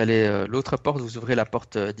quand vous allez l'autre porte, vous ouvrez la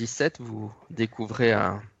porte 17, vous découvrez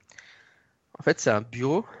en fait, c'est un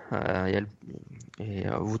bureau, et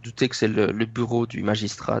vous doutez que c'est le bureau du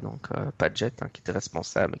magistrat, donc Padgett, qui était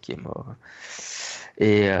responsable, qui est mort.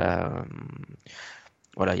 Et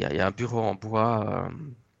voilà, il y a un bureau en bois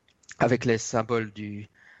avec les symboles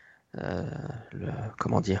le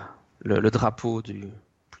drapeau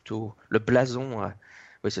plutôt le blason.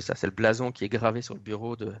 Oui, c'est ça, c'est le blason qui est gravé sur le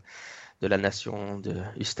bureau de la nation de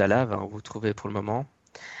Ustalav, où vous trouvez pour le moment.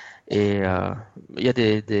 Et il y a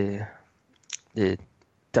des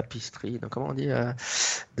tapisseries, donc comment on dit,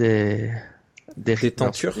 des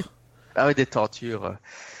tentures. Ah oui, des tentures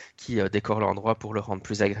qui décorent l'endroit pour le rendre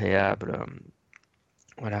plus agréable.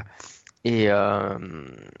 Voilà. Et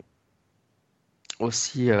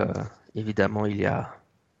aussi, évidemment, il y a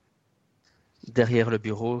derrière le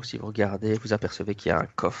bureau, si vous regardez, vous apercevez qu'il y a un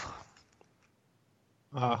coffre.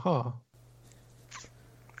 Ah.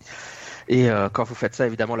 Et quand vous faites ça,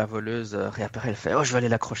 évidemment, la voleuse réapparaît, elle fait « Oh, je vais aller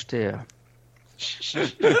la crocheter !»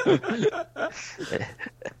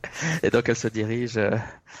 Et donc, elle se dirige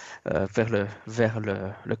vers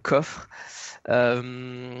le coffre.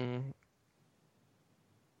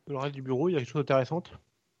 le reste du bureau, il y a quelque chose d'intéressant?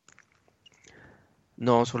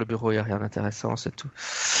 Non, sur le bureau, il n'y a rien d'intéressant, c'est tout.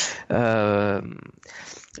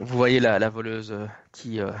 Vous voyez la voleuse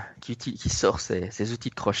qui sort ses outils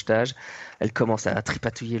de crochetage. Elle commence à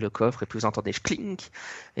tripatouiller le coffre et puis vous entendez clink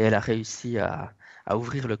et elle a réussi à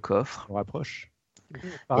ouvrir le coffre. On rapproche.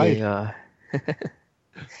 Pareil.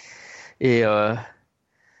 Et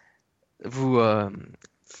vous,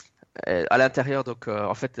 à l'intérieur, donc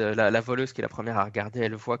en fait, la voleuse qui est la première à regarder,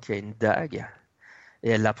 elle voit qu'il y a une dague et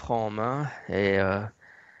elle la prend en main et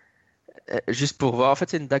juste pour voir. En fait,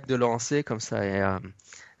 c'est une dague de lancer comme ça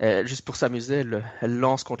et juste pour s'amuser, elle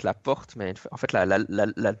lance contre la porte, mais en fait,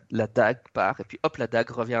 la dague part et puis hop, la dague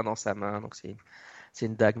revient dans sa main. Donc c'est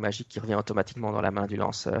une dague magique qui revient automatiquement dans la main du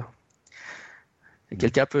lanceur. Et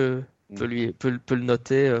quelqu'un peut le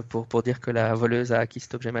noter pour dire que la voleuse a acquis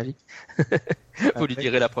cet objet magique. Vous lui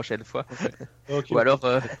direz la prochaine fois. Okay. Ou alors,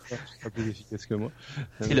 ce sera plus efficace que moi.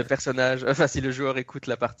 Si le joueur écoute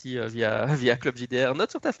la partie via Club JDR,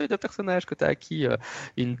 note sur ta feuille de personnage que tu as acquis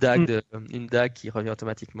une dague qui revient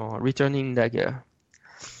automatiquement. Returning Dagger.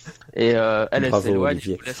 Et elle s'éloigne.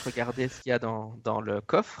 Je vous laisse regarder ce qu'il y a dans le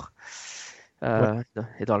coffre.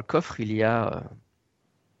 Et dans le coffre, il y a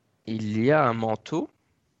un manteau.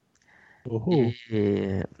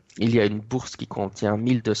 Et il y a une bourse qui contient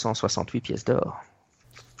 1268 pièces d'or.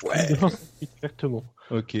 Ouais, exactement.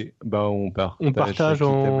 Ok, bah on partage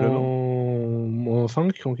en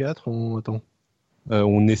 5, en 4, attends.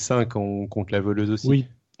 On est 5, on compte la voleuse aussi. Oui,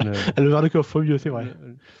 elle va vers le coffre au mieux, c'est vrai.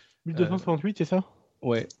 1268, c'est ça?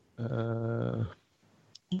 Ouais. On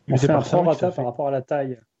fait un prorata par rapport à la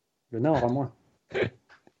taille. Le nain aura moins.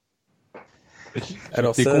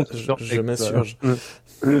 Alors ça, je m'insurge.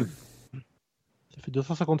 Ça fait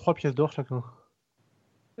 253 pièces d'or chacun.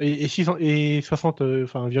 Et 60,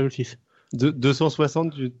 enfin, 0,6.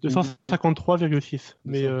 260 253,6.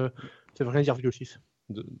 Mais ça veut rien dire, 0,6.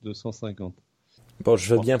 250. Bon,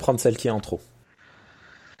 je veux bien prendre celle qui est en trop.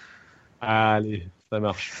 Allez, ça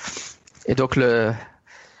marche. Et donc,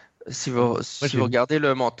 si vous regardez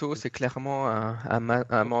le manteau, c'est clairement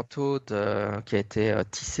un manteau qui a été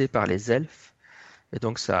tissé par les elfes. Et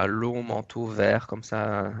donc, c'est un long manteau vert, comme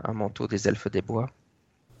ça, un manteau des elfes des bois.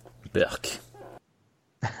 Berk.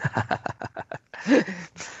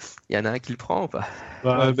 Il y en a un qui le prend ou pas?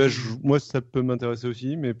 Moi, ça peut m'intéresser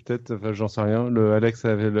aussi, mais peut-être, j'en sais rien. Alex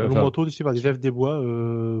avait le manteau tissé par des elfes des bois.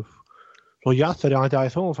 Je regarde, ça a l'air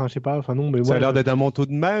intéressant. Enfin, je sais pas. Enfin, non, mais ça a l'air d'être un manteau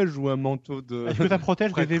de mage ou un manteau de. Est-ce que ça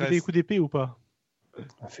protège des coups d'épée ou pas?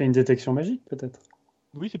 Ça fait une détection magique, peut-être.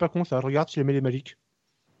 Oui, c'est pas con ça. Je regarde si les mêlées magiques.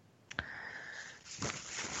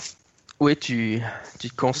 Oui, tu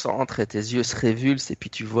te concentres et tes yeux se révulsent et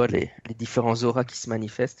puis tu vois les différents auras qui se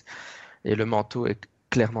manifestent. Et le manteau est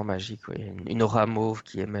clairement magique. Oui. Une aura mauve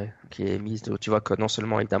qui est émise. Tu vois que non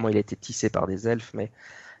seulement, évidemment, il a été tissé par des elfes, mais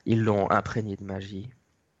ils l'ont imprégné de magie.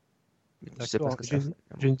 Je sais pas ce que ça fait.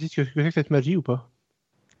 J'ai une idée de ce que c'est que cette magie ou pas?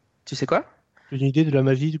 Tu sais quoi? J'ai une idée de la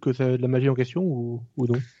magie, de la magie en question ou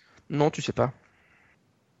non? Non, tu sais pas.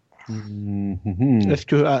 Est-ce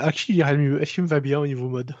que à qui il irait le mieux? Est-ce qu'il me va bien au niveau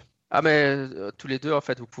mode? Ah mais tous les deux en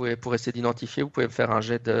fait, pour essayer d'identifier, vous pouvez me faire un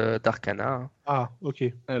jet d'arcana. Ah, ok.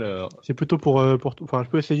 Alors, c'est plutôt pour enfin, je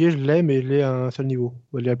peux essayer, je l'ai, mais je l'ai à un seul niveau.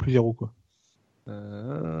 Elle est à plus 0 quoi.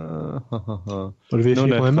 Non,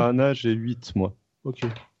 l'arcana, j'ai 8 moi. Ok.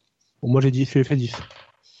 Bon, moi j'ai fait 10.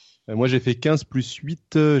 Moi j'ai fait 15 plus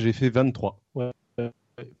 8, j'ai fait 23. Ouais.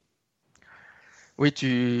 Oui,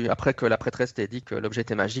 après que la prêtresse t'ait dit que l'objet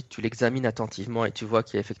était magique, tu l'examines attentivement et tu vois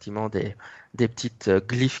qu'il y a effectivement des petites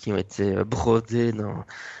glyphes qui ont été brodées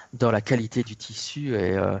dans la qualité du tissu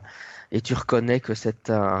et tu reconnais que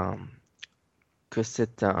c'est un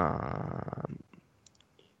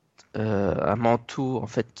manteau en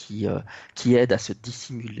fait qui aide à se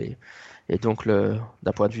dissimuler. Et donc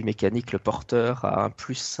d'un point de vue mécanique, le porteur a un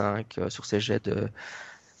 +5 sur ses jets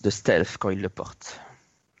de stealth quand il le porte.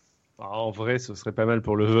 En vrai, ce serait pas mal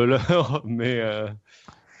pour le voleur, mais...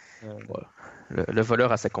 Le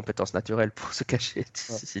voleur a sa compétence naturelle pour se cacher,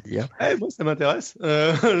 c'est dire. Moi, ça m'intéresse.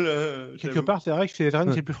 Quelque part, c'est vrai que c'est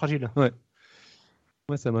Edren, c'est plus fragile. Ouais.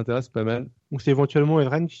 Moi, ça m'intéresse pas mal. Donc, c'est éventuellement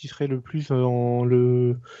Edren qui serait le plus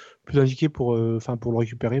indiqué pour le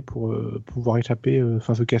récupérer, pour pouvoir échapper,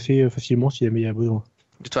 se casser facilement si jamais il y a besoin.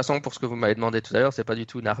 De toute façon, pour ce que vous m'avez demandé tout à l'heure, c'est pas du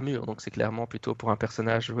tout une armure, donc c'est clairement plutôt pour un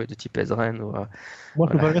personnage de type Ezren. Moi,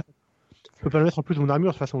 je peux pas le mettre en plus de mon armure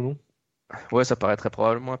de toute façon, non? Ouais, ça paraîtrait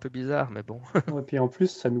probablement un peu bizarre, mais bon. Et puis en plus,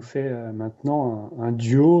 ça nous fait maintenant un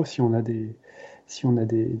duo. Si on a des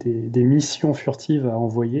missions furtives à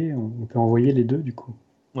envoyer, on peut envoyer les deux du coup.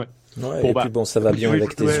 Ouais. Et puis ça va bien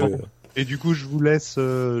avec tes yeux. Et du coup, je vous laisse,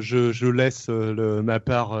 je laisse ma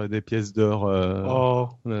part des pièces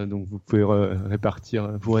d'or. Donc vous pouvez vous répartir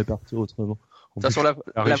autrement. De toute façon,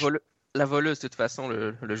 la voleuse, de toute façon,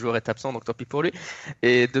 le joueur est absent, donc tant pis pour lui.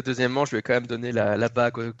 Et deuxièmement, je lui ai quand même donné la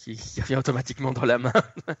bague qui revient automatiquement dans la main,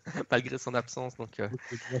 malgré son absence. Donc,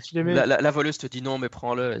 la voleuse te dit non, mais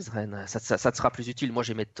prends-le, Ezren, ça te sera plus utile. Moi,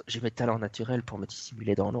 j'ai mes talents naturels pour me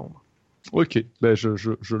dissimuler dans l'ombre. Ok,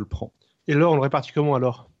 je le prends. Et l'or, on le répartit comment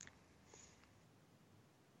alors?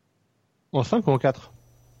 En 5 ou en 4?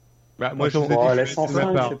 Moi, je laisse en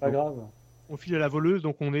 5, c'est pas grave. On file à la voleuse,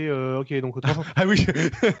 donc on est ok. Donc 300... Ah oui,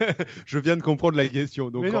 je viens de comprendre la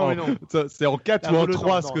question. Donc mais non. C'est en 4 ou en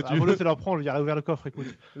 3 ce que tu veux. La voleuse, elle leur prend, je dirais ouvert le coffre, écoute.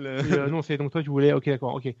 Non, c'est donc toi tu voulais. Ok,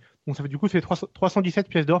 d'accord, ok. Donc ça fait du coup c'est 317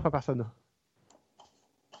 pièces d'or par personne.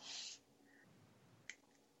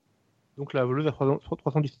 Donc la voleuse a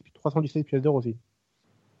 317 pièces d'or aussi.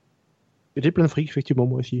 Et j'ai plein de fric, effectivement,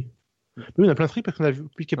 moi aussi. Mais on a plein de fric parce qu'on a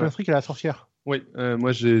piqué plein de fric à la sorcière. Oui,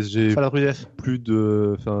 moi j'ai plus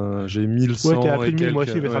de. Enfin, j'ai 1100. Ouais, t'es à plus de 1000, moi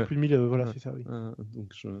aussi, il va faire plus de 1000, voilà, c'est ça, oui.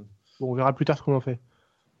 Donc Bon, on verra plus tard ce qu'on en fait.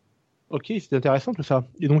 Ok, c'est intéressant tout ça.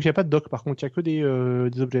 Et donc il n'y a pas de doc par contre, il n'y a que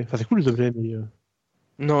des objets. Enfin, c'est cool les objets, mais.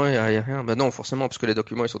 Non, il n'y a rien. Bah non, forcément, parce que les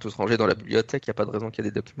documents ils sont tous rangés dans la bibliothèque, il n'y a pas de raison qu'il y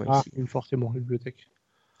ait des documents ici. Ah, forcément, la bibliothèque.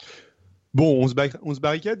 Bon, on se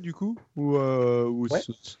barricade du coup ou ouais.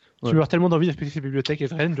 Tu meurs tellement d'envie d'inspecter ces bibliothèques,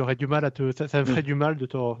 Ezren, j'aurais du mal ça me ferait du mal de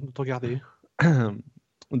t'en garder.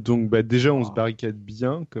 Donc déjà on se barricade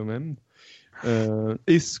bien quand même.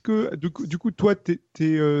 Est-ce que du coup toi tes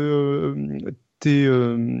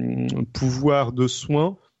pouvoirs de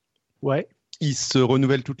soins, ouais, ils se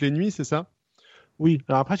renouvellent toutes les nuits, c'est ça? Oui.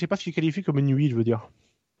 Alors après je sais pas ce qui qualifie comme une nuit, je veux dire.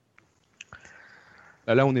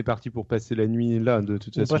 Là, on est parti pour passer la nuit là, de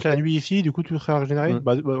toute façon. On passe la nuit ici, du coup, tu seras régénéré.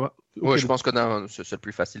 Ouais, je pense que c'est le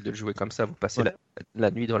plus facile de le jouer comme ça. Vous passez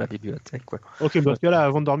la nuit dans la bibliothèque, quoi. Ok, dans ce cas-là,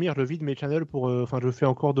 avant de dormir, je vide mes channels je fais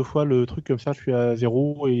encore 2 fois le truc comme ça, je suis à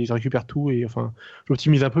 0 et je récupère tout et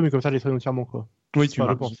j'optimise un peu, mais comme ça, je les soigne entièrement, quoi. Oui, je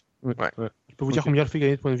pense. Ouais. Je peux vous dire combien je fais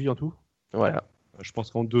gagner de points de vie en tout. Voilà. Je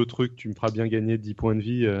pense qu'en 2 trucs, tu me feras bien gagner 10 points de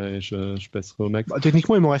vie et je passerai au max.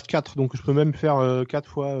 Techniquement, il m'en reste 4, donc je peux même faire 4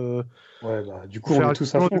 fois. Ouais, du coup, on est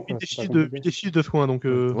tous à fond. 8 6 de soins, donc.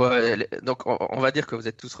 Ouais, donc on va dire que vous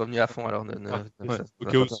êtes tous revenus à fond, alors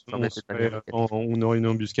on aurait une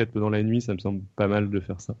embuscade pendant la nuit, ça me semble pas mal de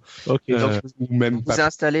faire ça. Ok. Donc, vous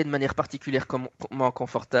installez de manière particulièrement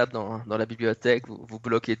confortable dans la bibliothèque, vous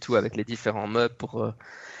bloquez tout avec les différents meubles pour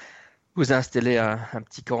vous installer un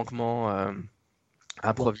petit campement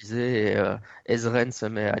improvisé et Ezren se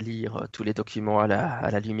met à lire tous les documents à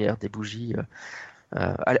la lumière des bougies.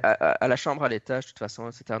 À la chambre à l'étage, de toute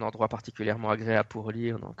façon, c'était un endroit particulièrement agréable pour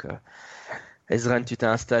lire. Donc, Ezren, tu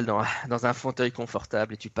t'installes dans un fauteuil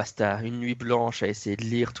confortable et tu passes une nuit blanche à essayer de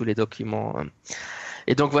lire tous les documents.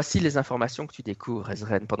 Et donc, voici les informations que tu découvres,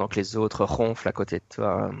 Ezren, pendant que les autres ronflent à côté de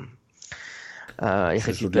toi et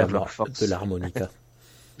récupèrent leur force. De l'harmonica.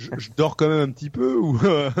 Je dors quand même un petit peu ou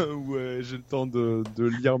j'ai le temps de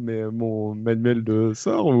lire mon manuel de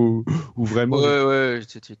sort ou vraiment. Ouais,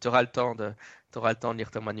 tu auras le temps de lire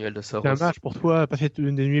ton manuel de sort. C'est un match pour toi, passer des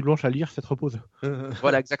nuits blanches à lire, ça te repose.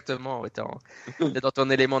 Voilà, exactement. T'es dans ton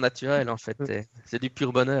élément naturel, en fait. C'est du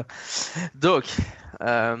pur bonheur. Donc,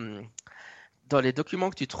 dans les documents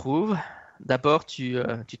que tu trouves, d'abord, tu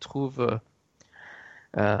trouves.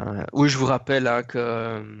 Oui, je vous rappelle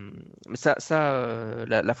que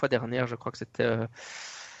la fois dernière, je crois que c'était.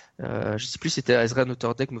 Je sais plus si c'était Ezren ou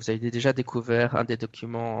Tordek, mais vous avez déjà découvert un des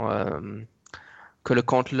documents. Que le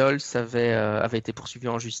comte Lols avait été poursuivi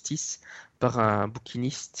en justice par un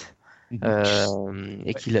bouquiniste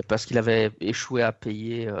parce qu'il avait échoué à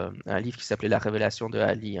payer un livre qui s'appelait La Révélation de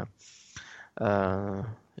Ali.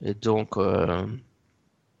 Et donc,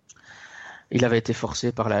 il avait été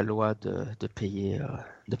forcé par la loi de payer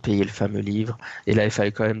le fameux livre. Et il avait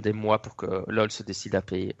fallu quand même des mois pour que Lols se décide à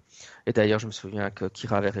payer. Et d'ailleurs, je me souviens que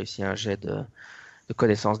Kira avait réussi un jet de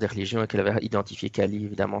connaissance des religions et qu'elle avait identifié qu'Ali,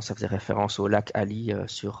 évidemment, ça faisait référence au lac Ali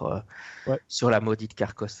sur la maudite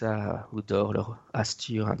Carcossa où dort leur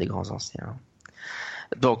Astur, un des grands anciens.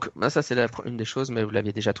 Donc, ça c'est une des choses, mais vous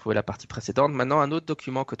l'aviez déjà trouvé la partie précédente. Maintenant, un autre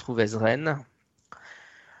document que trouve Ezren,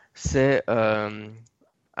 c'est un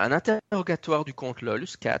interrogatoire du comte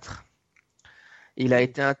Lolus 4. Il a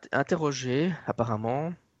été interrogé,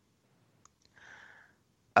 apparemment,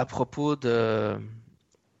 à propos de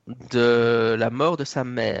la mort de sa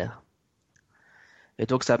mère. Et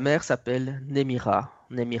donc sa mère s'appelle Nemira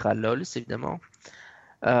Lols, évidemment.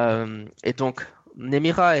 Et donc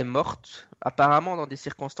Nemira est morte apparemment dans des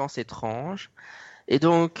circonstances étranges. Et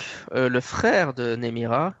donc le frère de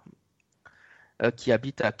Nemira qui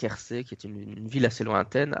habite à Kersey, qui est une ville assez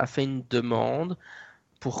lointaine, a fait une demande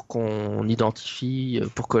pour qu'on identifie,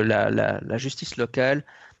 pour que la justice locale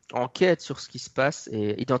enquête sur ce qui se passe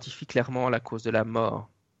et identifie clairement la cause de la mort.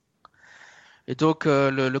 Et donc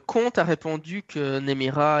le comte a répondu que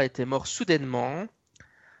Nemira était mort soudainement,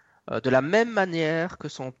 de la même manière que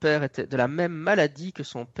son père était, de la même maladie que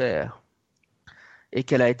son père, et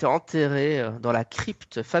qu'elle a été enterrée dans la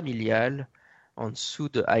crypte familiale en dessous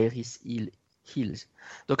de Iris Hills.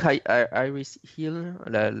 Donc Iris Hill,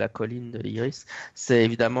 la colline de l'Iris, c'est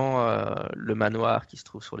évidemment le manoir qui se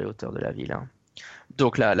trouve sur les hauteurs de la ville. Hein.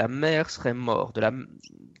 Donc la mère serait morte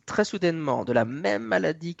très soudainement de la même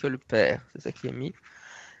maladie que le père, c'est ça qui est mis,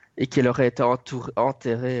 et qu'elle aurait été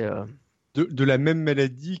enterrée de la même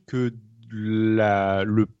maladie que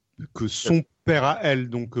que son père à elle,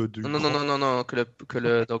 donc non,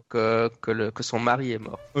 que son mari est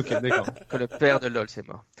mort. Ok, d'accord. Que le père de Lols est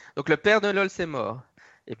mort. Donc le père de Lols est mort.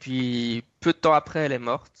 Et puis peu de temps après, elle est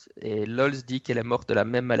morte. Et Lols dit qu'elle est morte de la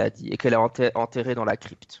même maladie et qu'elle est enterrée dans la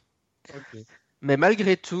crypte. Okay. Mais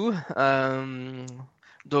malgré tout,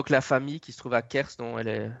 donc la famille qui se trouve à Kers, dont elle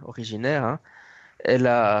est originaire, hein, elle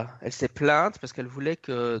s'est plainte parce qu'elle voulait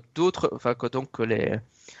que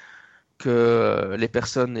les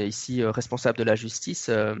personnes ici responsables de la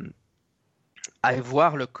justice aillent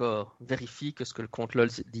voir le corps, vérifient que ce que le comte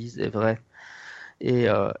Lols dit est vrai. Et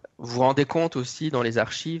vous vous rendez compte aussi dans les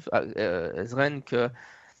archives, Ezren, que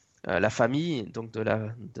la famille donc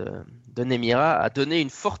de Nemira a donné un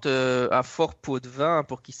fort pot de vin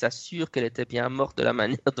pour qu'il s'assure qu'elle était bien morte de la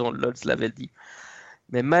manière dont Lols l'avait dit.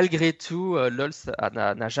 Mais malgré tout, Lols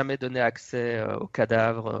n'a jamais donné accès au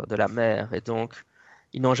cadavre de la mère, et donc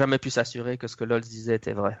ils n'ont jamais pu s'assurer que ce que Lols disait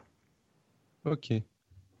était vrai. Ok.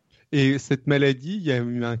 Et cette maladie, il y a eu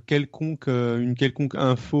une quelconque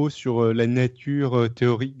info sur la nature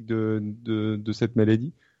théorique de cette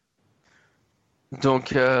maladie?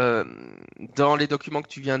 Donc, dans les documents que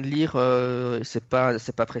tu viens de lire, c'est pas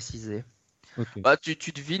précisé. Okay. Bah,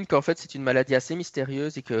 tu devines qu'en fait c'est une maladie assez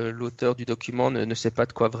mystérieuse et que l'auteur du document ne sait pas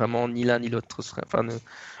de quoi vraiment ni l'un ni l'autre serait. Enfin,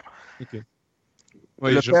 okay.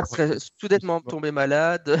 Ouais, le père serait soudainement tombé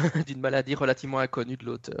malade d'une maladie relativement inconnue de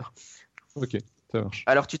l'auteur. Ok, ça marche.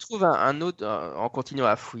 Alors tu trouves un autre, en continuant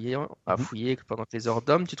à fouiller pendant que les heures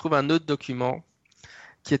d'homme, tu trouves un autre document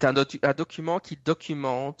qui est un document qui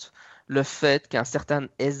documente le fait qu'un certain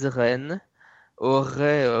Ezren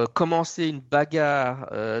aurait commencé une bagarre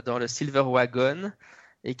dans le Silver Wagon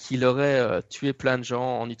et qu'il aurait tué plein de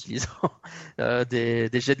gens en utilisant des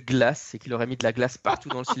jets de glace, et qu'il aurait mis de la glace partout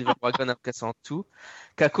dans le Silver Wagon en cassant tout,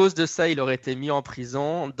 qu'à cause de ça il aurait été mis en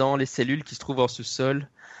prison dans les cellules qui se trouvent en sous-sol,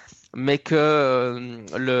 mais que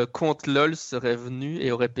le comte Lols serait venu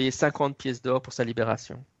et aurait payé 50 pièces d'or pour sa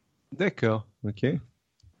libération. D'accord, ok.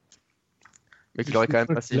 Mais qu'il aurait quand même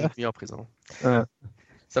passé une nuit en prison.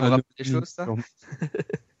 Ça vous rappelle des choses, ça?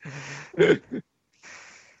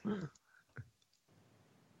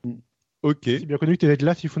 Ok. C'est bien connu que les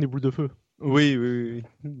glaces, ils font des boules de feu. Oui.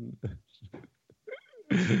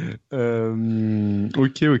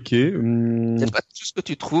 Ok. C'est pas tout ce que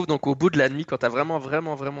tu trouves. Donc, au bout de la nuit, quand tu as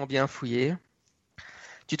vraiment bien fouillé,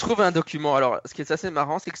 tu trouves un document. Alors, ce qui est assez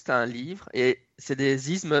marrant, c'est que c'est un livre et c'est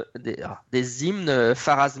des hymnes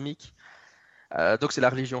pharasmiques. Donc, c'est la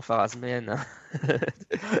religion pharasméenne.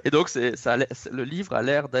 Et donc, le livre a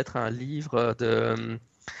l'air d'être un livre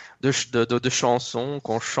de chansons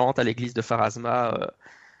qu'on chante à l'église de Pharasma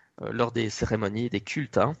lors des cérémonies, des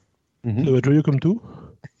cultes. Hein. Ça va être joyeux comme tout.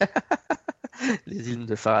 Les hymnes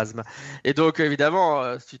de Pharasma. Et donc,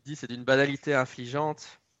 évidemment, tu te dis c'est d'une banalité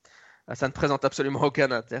infligeante. Ça ne présente absolument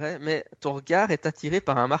aucun intérêt, mais ton regard est attiré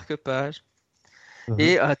par un marque-page.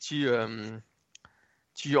 Et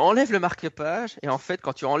tu enlèves le marque-page, et en fait,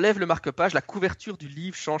 quand tu enlèves le marque-page, la couverture du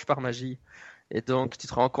livre change par magie. Et donc, tu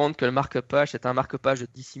te rends compte que le marque-page est un marque-page de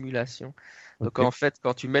dissimulation. Donc, en fait,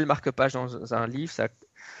 quand tu mets le marque-page dans un livre,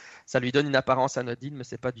 ça lui donne une apparence anodine, mais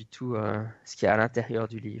c'est pas du tout ce qu'il y a à l'intérieur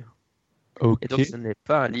du livre. Et donc, ce n'est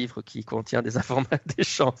pas un livre qui contient des informations, des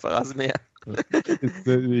chants pharasméens.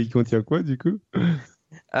 Il contient quoi, du coup?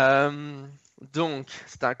 Donc,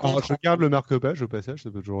 c'est un compte. Alors, je regarde le marque-page au passage,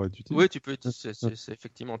 ça peut toujours être utile. Oui, tu peux,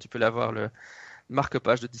 effectivement, tu peux l'avoir, le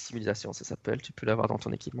marque-page de dissimulation, ça s'appelle, tu peux l'avoir dans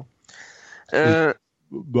ton équipement.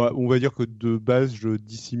 On va dire que de base, je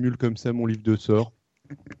dissimule comme ça mon livre de sorts,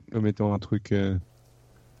 comme étant un truc...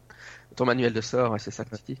 Ton manuel de sorts, c'est ça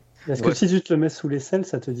que tu dis. Est-ce que si tu te le mets sous les selles,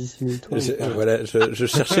 ça te dissimule toi? Je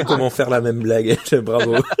cherchais comment faire la même blague.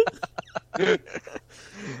 Bravo.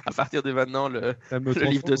 À partir de maintenant, le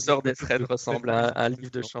livre de sorts d'Ezren ressemble à un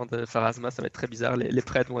livre de chant de Pharasma. Ça va être très bizarre. Les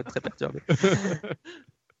prêtres vont être très perturbés.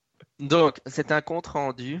 Donc, c'est un compte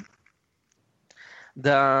rendu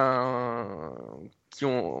d'un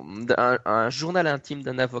un journal intime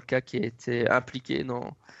d'un avocat qui a été impliqué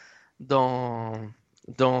dans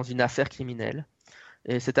une affaire criminelle.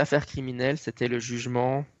 Et cette affaire criminelle, c'était le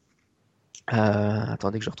jugement,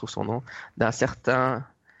 attendez que je retrouve son nom, d'un certain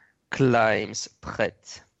Climes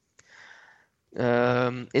Pratt.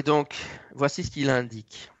 Et donc, voici ce qu'il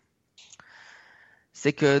indique.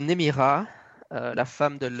 C'est que Nemira, la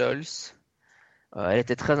femme de Lulz, elle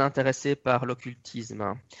était très intéressée par l'occultisme.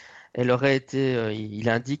 Hein. Il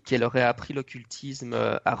indique qu'elle aurait appris l'occultisme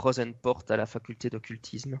à Rosenport, à la faculté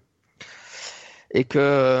d'occultisme. Et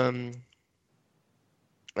que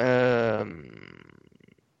elle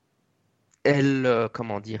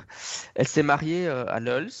s'est mariée à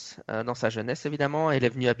Lulz dans sa jeunesse, évidemment. Elle est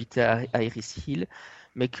venue habiter à Iris Hill.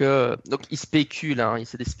 Mais donc il spécule, hein,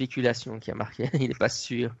 c'est des spéculations qu'il y a marqué, il n'est pas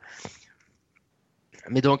sûr.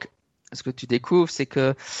 Mais donc, ce que tu découvres, c'est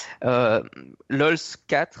que Lulz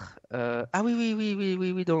 4, ah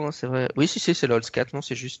oui, non, c'est vrai. Oui, si, c'est Lulz 4, non,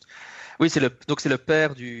 c'est juste. Oui, donc c'est le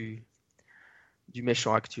père du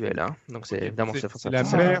méchant actuel, hein. Donc c'est évidemment c'est la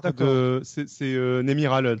mère c'est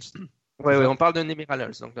Nemira Lulz. Oui, on parle de Nemira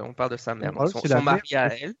Lulz, donc on parle de sa mère. Donc, son mari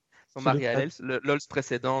à elle. Son mari à elle, le Lulz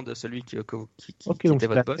précédent de celui qui donc était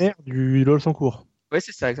votre boss. C'est la mère du Lulz en cours. Oui,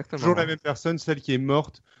 c'est ça, exactement. Toujours la même personne, celle qui est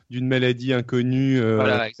morte d'une maladie inconnue.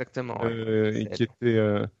 Voilà, exactement. Et qui était.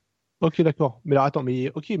 Ok, d'accord. Mais alors, attends,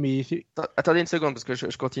 mais c'est. Attendez une seconde, parce que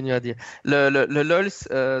je continue à dire. Le Lulz,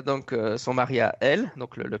 donc son mari à elle,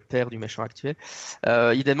 donc le père du méchant actuel,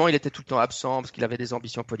 évidemment, il était tout le temps absent parce qu'il avait des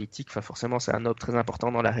ambitions politiques. Enfin, forcément, c'est un homme très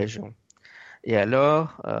important dans la région. Et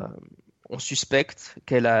alors, on suspecte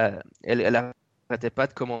qu'elle arrêtait pas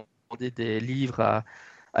de commander des livres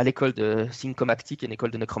à l'école de Syncomactique, une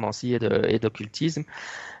école de nécromancie et d'occultisme.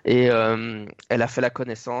 Et elle a fait la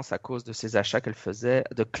connaissance, à cause de ces achats qu'elle faisait,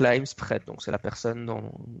 de Climes Pratt. Donc c'est la personne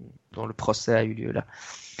dont le procès a eu lieu là.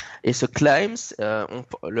 Et ce Climes,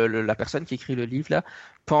 la personne qui écrit le livre là,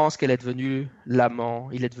 pense qu'elle est devenue l'amant.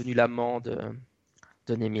 Il est devenu l'amant de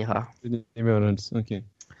Nemira. Ok.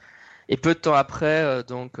 Et peu de temps après,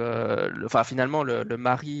 finalement, le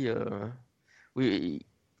mari, oui,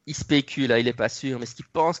 il spécule, il n'est pas sûr, mais ce qu'il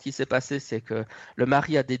pense qu'il s'est passé, c'est que le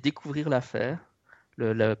mari a découvrir l'affaire,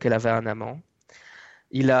 qu'elle avait un amant.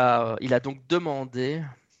 Il a donc demandé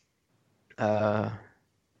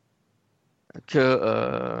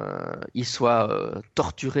qu'il soit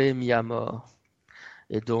torturé, mis à mort.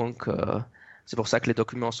 Et donc, c'est pour ça que les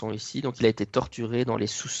documents sont ici. Donc, il a été torturé dans les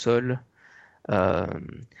sous-sols.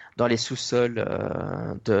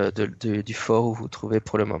 Du fort où vous vous trouvez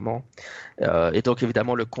pour le moment. Et donc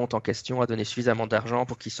évidemment le comte en question a donné suffisamment d'argent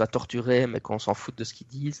pour qu'il soit torturé, mais qu'on s'en foute de ce qu'ils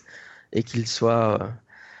disent et qu'il soit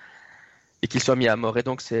mis à mort. Et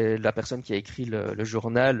donc c'est la personne qui a écrit le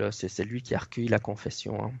journal, c'est lui qui a recueilli la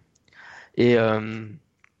confession. Hein. Et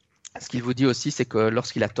ce qu'il vous dit aussi, c'est que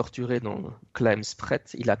lorsqu'il a torturé Climes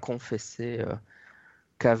Pratt, il a confessé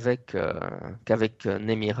qu'avec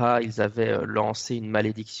Nemira, ils avaient lancé une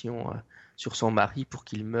malédiction sur son mari pour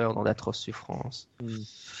qu'il meure dans d'atroces souffrances.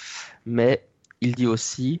 Mais il dit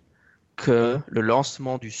aussi que le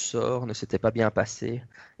lancement du sort ne s'était pas bien passé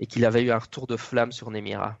et qu'il avait eu un retour de flamme sur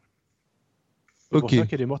Nemira. C'est pour ça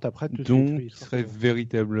qu'elle est morte après. Donc, il serait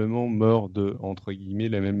véritablement mort de, entre guillemets,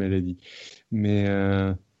 la même maladie. Mais,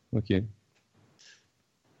 ok.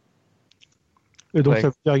 Et donc ça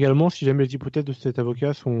veut dire également, si jamais les hypothèses de cet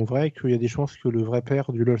avocat sont vraies, qu'il y a des chances que le vrai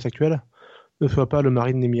père du Lulz actuel ne soit pas le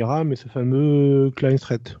mari de Nemira, mais ce fameux Climes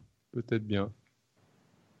Pratt. Peut-être bien.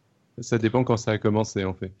 Ça dépend quand ça a commencé,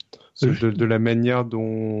 en fait. De la manière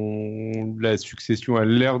dont la succession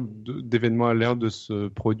d'événements a l'air de se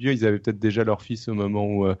produire, ils avaient peut-être déjà leur fils au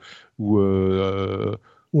moment où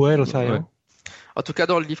ouais, j'en sais rien. Ouais. En tout cas,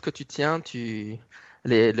 dans le livre que tu tiens,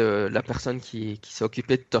 la personne qui s'est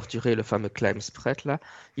occupée de torturer le fameux Climes Pratt là,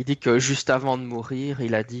 il dit que juste avant de mourir,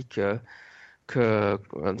 il a dit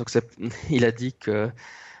il a dit que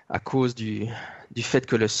à cause du fait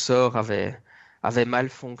que le sort avait mal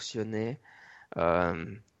fonctionné,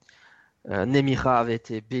 Nemira avait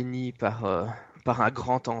été béni par un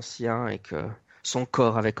grand ancien et que son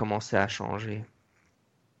corps avait commencé à changer.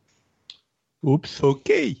 Oups. Ok.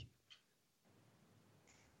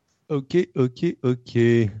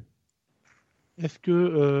 Est-ce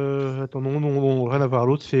que... attends, non, rien à voir.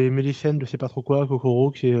 L'autre, c'est Mélicène, je sais pas trop quoi,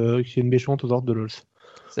 Kokoro, qui est une méchante aux ordres de Lulz.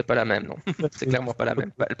 C'est pas la même, non. C'est clairement pas la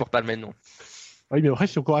même. Elle porte pas le même nom. Oui, mais après,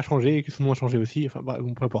 si son corps a changé et que son nom a changé aussi, enfin, bah,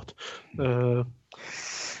 bon, peu importe.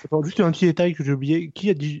 Attends, juste un petit détail que j'ai oublié. Qui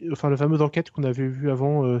a dit... Enfin, la fameuse enquête qu'on avait vue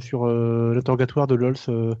avant sur l'interrogatoire de Lulz,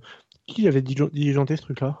 qui avait diligenté ce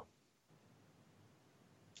truc-là?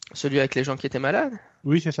 Celui avec les gens qui étaient malades?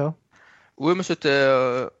 Oui, c'est ça. Oui, mais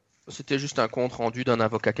c'était juste un compte rendu d'un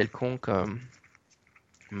avocat quelconque.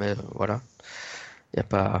 Mais voilà. Y a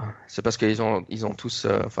pas... C'est parce ils ont tous.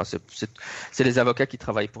 Enfin, c'est les avocats qui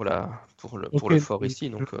travaillent pour le fort ici.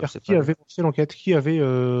 Donc, c'est qui pas... avait lancé l'enquête?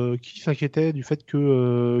 Qui s'inquiétait du fait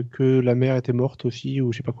que la mère était morte aussi,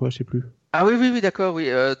 ou je sais pas quoi, je sais plus. Ah oui, oui, oui, d'accord, oui.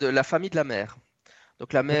 De la famille de la mère.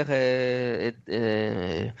 Donc, la mère Famille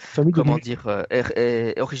de comment Dieu. dire,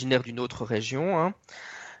 est originaire d'une autre région, hein.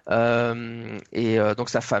 Donc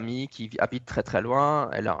sa famille qui habite très très loin,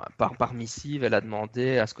 par missive, elle a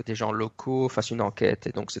demandé à ce que des gens locaux fassent une enquête.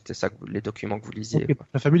 Et donc c'était ça, les documents que vous lisiez. Ok,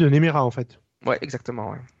 la famille de Nemera, en fait. Ouais, exactement.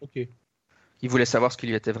 Ouais. Ok. Il voulait savoir ce qui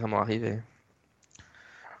lui était vraiment arrivé.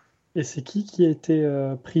 Et c'est qui a été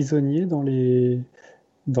prisonnier dans le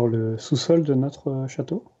sous-sol de notre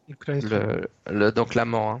château? Donc, là, Donc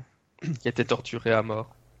l'amant, hein, qui a été torturé à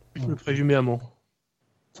mort. le présumé amant.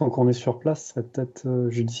 Tant qu'on est sur place, ça serait peut-être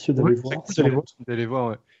judicieux d'aller Oui, voir. c'est cool d'aller voir. D'aller voir,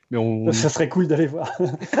 ouais. Mais on... Ça serait cool d'aller voir. Ouais.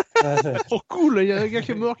 Trop cool, il y a un gars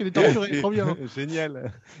qui est mort, qui est torturé, trop bien.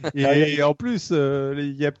 Génial. Et en plus,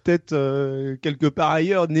 il y a peut-être quelque part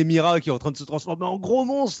ailleurs Nemira qui est en train de se transformer en gros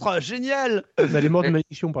monstre. Génial. On a les morts de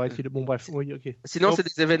malédiction, paraît-il. Bon, bref, oui, ok. Sinon, c'est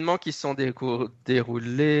des événements qui se sont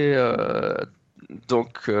déroulés.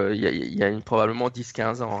 Donc, il y a probablement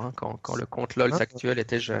 10-15 ans, hein, quand le comte LOLS actuel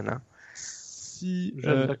était jeune. Hein.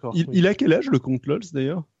 D'accord, il a quel âge le comte LOLS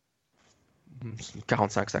d'ailleurs?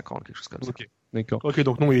 45-50, quelque chose comme ça. Ok, d'accord. Ok,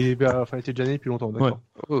 donc non, il était déjà né depuis longtemps, d'accord.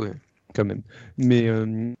 Oui, oui. Quand même. Mais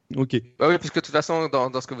ok. Bah oui, parce que de toute façon,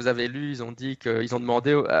 dans ce que vous avez lu, ils ont dit qu'ils ont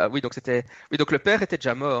demandé. Oui, donc le père était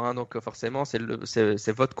déjà mort, hein, donc forcément,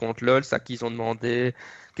 c'est votre comte LOLS à qui ils ont demandé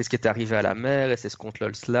qu'est-ce qui était arrivé à la mère, et c'est ce comte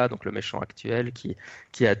LOLS-là, donc le méchant actuel,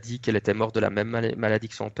 qui a dit qu'elle était morte de la même maladie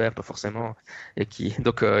que son père, pas forcément, et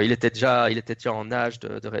donc il était déjà en âge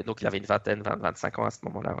donc il avait une vingtaine, 25 ans à ce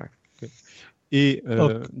moment-là, ouais. Okay. Et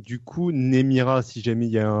du coup, Nemira, si jamais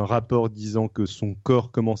il y a un rapport disant que son corps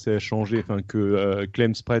commençait à changer, enfin que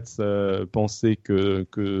Clem Spretz pensait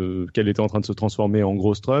qu'elle était en train de se transformer en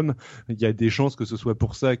Grostrom, il y a des chances que ce soit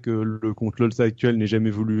pour ça que le comte LOLS actuel n'ait jamais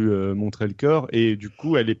voulu montrer le corps, et du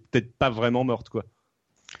coup, elle est peut-être pas vraiment morte, quoi.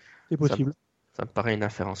 C'est possible. Ça me paraît une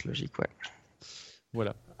inférence logique, ouais.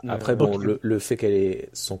 Voilà. Après, bon, le fait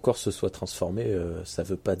son corps se soit transformé, ça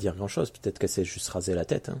veut pas dire grand-chose. Peut-être qu'elle s'est juste rasé la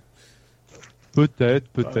tête. Hein. Peut-être.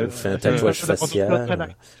 Fait un tatouage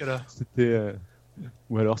facial. C'était,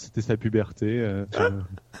 ou alors c'était sa puberté.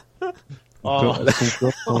 Oh. Son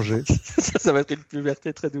corps changé. Ça va être une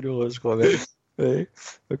puberté très douloureuse, je crois. Même. Ouais.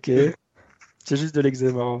 Ok. C'est juste de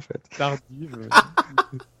l'eczéma en fait. Tardive.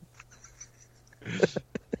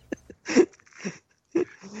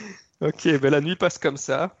 Ok, ben la nuit passe comme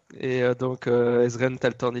ça, et donc Ezren, t'as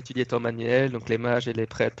le temps d'étudier ton manuel, donc les mages et les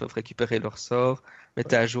prêtres peuvent récupérer leur sort,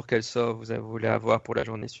 mettez à jour quel sort vous voulez avoir pour la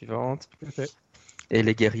journée suivante, et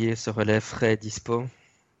les guerriers se relèvent frais et dispo,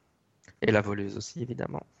 et la voleuse aussi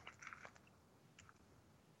évidemment.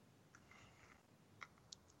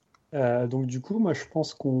 Donc du coup, moi je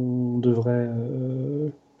pense qu'on devrait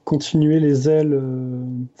continuer les ailes,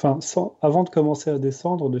 avant de commencer à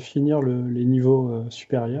descendre, de finir les niveaux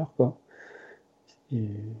supérieurs, quoi, et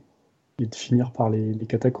de finir par les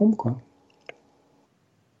catacombes, quoi.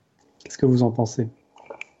 Qu'est-ce que vous en pensez?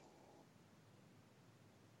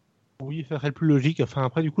 Oui, ça serait le plus logique. Enfin,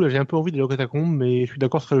 après, du coup, là, j'ai un peu envie d'aller aux catacombes, mais je suis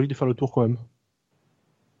d'accord, ce serait logique de faire le tour quand même.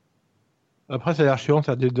 Après, ça a l'air chiant,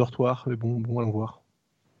 ça a des dortoirs, mais bon, allons voir.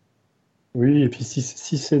 Oui, et puis si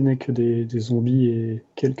ce n'est que des zombies et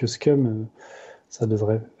quelques scums, ça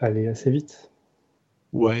devrait aller assez vite.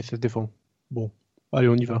 Ouais, ça se défend. Bon, allez,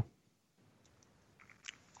 on y va.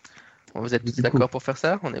 Vous êtes tous d'accord pour faire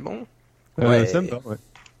ça? On est bon? Ouais. Ça me va, ouais.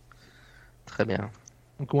 Très bien.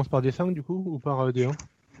 On commence par D5 du coup, ou par D1?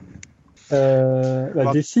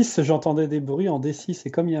 D6, j'entendais des bruits en D6,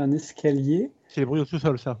 et comme il y a un escalier... C'est les bruits au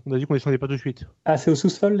sous-sol, ça. On a dit qu'on descendait pas tout de suite. Ah, c'est au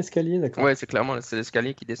sous-sol l'escalier, d'accord. Ouais, c'est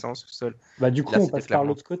l'escalier qui descend au sous-sol. Bah du coup, là, on passe par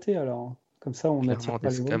l'autre côté alors. Comme ça, on attire pas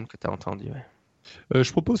des les bruits. scams que tu as entendu. Ouais.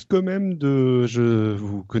 Je propose quand même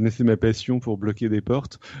vous connaissez ma passion pour bloquer des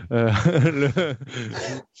portes. Je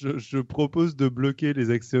propose de bloquer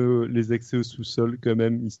les accès au sous-sol quand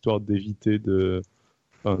même, histoire d'éviter de.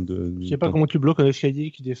 Je sais pas comment tu bloques un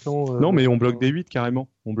escalier qui descend. Non, mais on bloque des 8 carrément.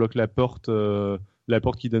 On bloque la porte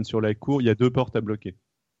qui donne sur la cour. Il y a 2 portes à bloquer.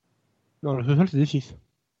 Non, le sous-sol c'est des 6.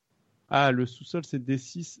 Ah, le sous-sol c'est des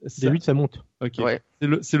 6. Des 8 ça monte. Ok. Ouais.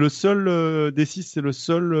 C'est le seul des 6, c'est le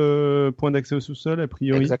seul point d'accès au sous-sol a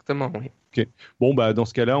priori. Exactement, oui. Ok. Bon bah dans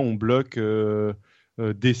ce cas-là, on bloque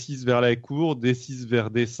D6 vers la cour, D6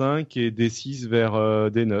 vers D5 et D6 vers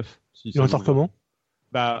D9. Il en sort comment?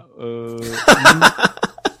 Bah,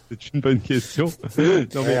 c'est une bonne question.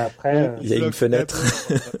 Non, mais après, il y a une fenêtre.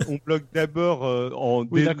 On bloque d'abord en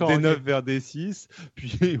D9 vers D6,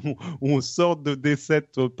 puis on sort de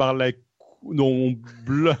D7 par la non, on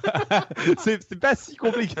bloque. c'est pas si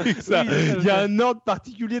compliqué que ça. Oui, il y a un ordre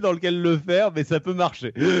particulier dans lequel le faire, mais ça peut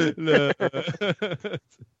marcher. De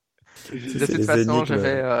toute façon,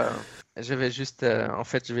 je vais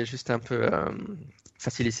juste un peu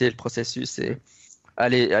faciliter le processus et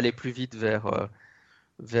aller plus vite vers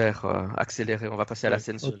accélérer. On va passer à la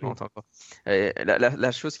scène suivante encore. Et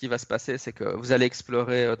la chose qui va se passer, c'est que vous allez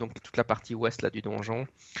explorer donc toute la partie ouest là du donjon,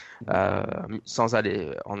 sans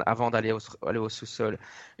aller avant d'aller aller au sous-sol.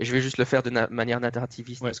 Et je vais juste le faire de manière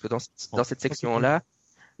narrativiste parce que dans cette section là,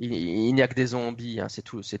 il n'y a que des zombies. Hein. C'est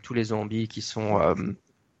tous les zombies qui sont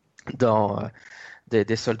dans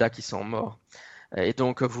des soldats qui sont morts. Et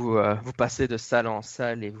donc vous passez de salle en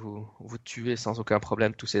salle et vous tuez sans aucun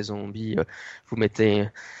problème tous ces zombies. Vous mettez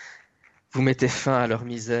fin à leur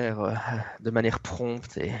misère de manière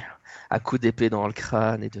prompte et à coups d'épée dans le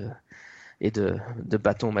crâne et de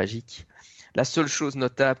bâtons magiques. La seule chose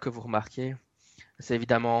notable que vous remarquez, c'est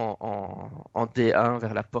évidemment en D1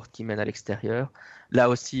 vers la porte qui mène à l'extérieur. Là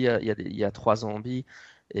aussi, il y a 3 zombies.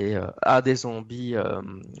 Et un des zombies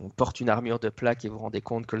porte une armure de plaque et vous vous rendez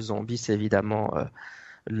compte que le zombie, c'est évidemment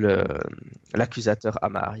l'accusateur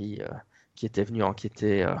Amari qui était venu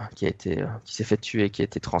enquêter, qui s'est fait tuer, qui a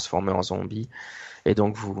été transformé en zombie. Et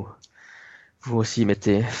donc vous aussi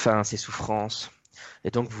mettez fin à ses souffrances. Et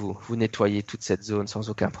donc vous nettoyez toute cette zone sans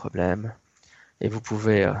aucun problème. Et vous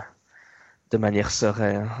pouvez de manière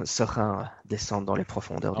sereine descendre dans les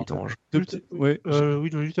profondeurs du donjon. Oui,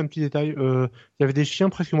 juste un petit détail. Il y avait des chiens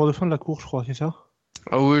presque morts de faim de la cour, je crois, c'est ça?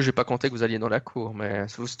 Ah oui, j'ai pas compté que vous alliez dans la cour, mais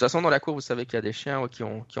de toute façon dans la cour vous savez qu'il y a des chiens qui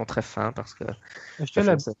ont très faim parce que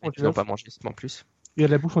ils n'ont pas mangé en plus. Il y a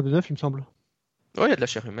de la bouffe en D9, il me semble. Oui, il y a de la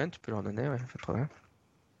chair humaine, tu peux leur donner, ouais, pas de problème.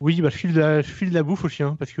 Oui, bah je file de la bouffe aux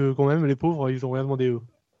chiens parce que quand même les pauvres ils ont rien demandé eux.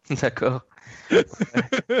 D'accord.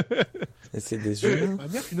 C'est des humains. Ah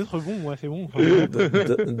merde, une autre bon, moi c'est bon.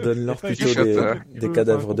 Donne-leur plutôt des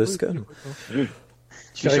cadavres de scum.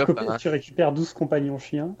 Tu récupères 12 compagnons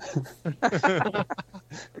chiens.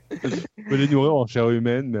 Tu peux les nourrir en chair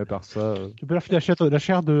humaine, mais à part ça... Tu peux leur filer la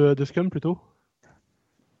chair de scum plutôt?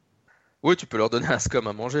 Oui, tu peux leur donner un scum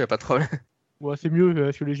à manger, y a pas de problème. Ouais, c'est mieux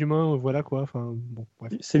que les humains, voilà quoi. Enfin, bon,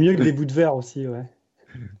 bref. C'est mieux que des bouts de verre aussi, ouais.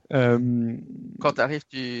 Quand t'arrives,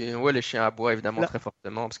 les chiens aboient évidemment très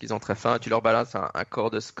fortement parce qu'ils ont très faim. Tu leur balances un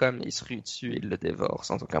corps de scum, ils se ruent dessus et ils le dévorent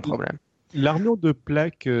sans aucun problème. L'armure de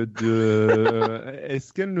plaque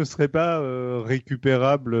est-ce qu'elle ne serait pas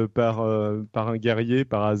récupérable par un guerrier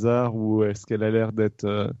par hasard ou est-ce qu'elle a l'air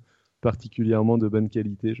d'être particulièrement de bonne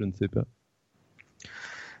qualité? Je ne sais pas.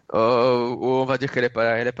 On va dire qu'elle est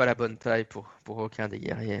pas la bonne taille pour aucun des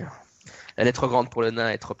guerriers. Elle est trop grande pour le nain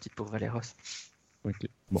et trop petite pour Valéros. Ok.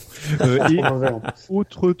 Bon. Et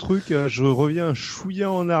autre truc, je reviens un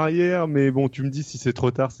chouïa en arrière, mais bon, tu me dis si c'est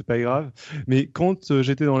trop tard, c'est pas grave. Mais quand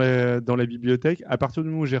j'étais dans la bibliothèque, à partir du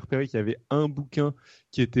moment où j'ai repéré qu'il y avait un bouquin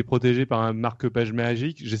qui était protégé par un marque-page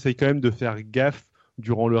magique, j'essaye quand même de faire gaffe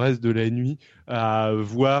durant le reste de la nuit à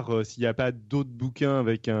voir s'il n'y a pas d'autres bouquins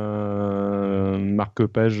avec un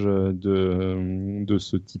marque-page de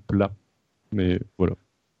ce type-là. Mais voilà.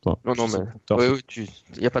 Enfin, non, mais oui,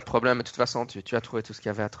 il n'y a pas de problème. De toute façon, tu as trouvé tout ce qu'il y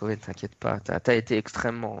avait à trouver, ne t'inquiète pas. Tu as été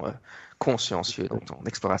extrêmement consciencieux dans ton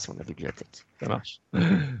exploration de la bibliothèque. Ça marche.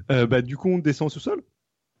 Du coup, on descend au sous-sol?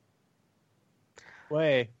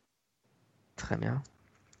 Ouais. Très bien.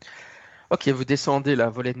 Ok, vous descendez la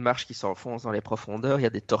volée de marche qui s'enfonce dans les profondeurs. Il y a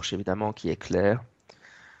des torches évidemment qui éclairent.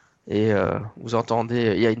 Et vous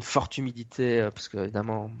entendez, il y a une forte humidité parce que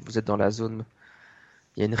évidemment vous êtes dans la zone.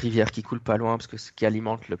 Il y a une rivière qui coule pas loin parce que ce qui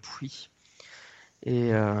alimente le puits.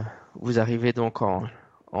 Et vous arrivez donc en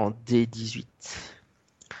D18.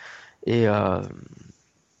 Et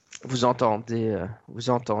vous entendez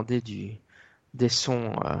des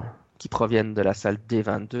sons qui proviennent de la salle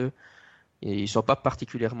D22. Et ils sont pas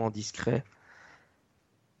particulièrement discrets.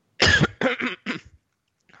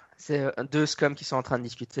 C'est deux scums qui sont en train de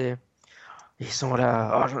discuter. Ils sont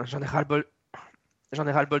là. Oh, j'en ai ras-le-bol. J'en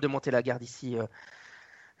ai ras-le-bol de monter la garde ici.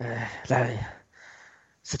 Là,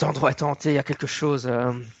 cet endroit est hanté. Il y a quelque chose.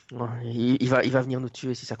 Il va venir nous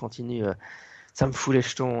tuer si ça continue. Ça me fout les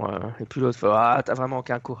jetons. Et puis l'autre, t'as vraiment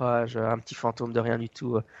aucun courage. Un petit fantôme de rien du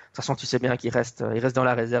tout. De toute façon, tu sais bien qu'il reste dans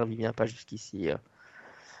la réserve. Il vient pas jusqu'ici.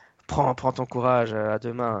 Prends ton courage. À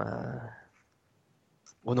demain.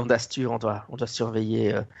 Au nom d'Astur, on doit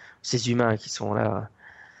surveiller ces humains qui sont là.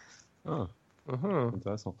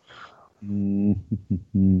 Intéressant.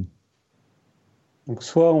 Donc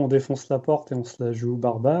soit on défonce la porte et on se la joue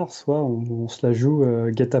barbare, soit on se la joue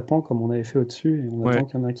guet-apens comme on avait fait au-dessus et on attend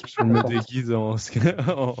qu'il y en a un qui Je me déguise en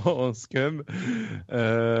scum.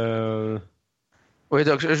 Oui,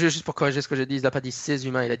 donc juste pour corriger ce que j'ai dit, il n'a pas dit 16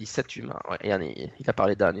 humains, il a dit 7 humains. Ouais, il a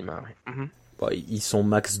parlé d'un humain. Ouais. Mm-hmm. Bon, ils sont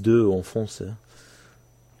max 2 en fond, ça.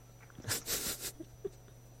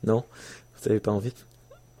 Non? Vous avez pas envie?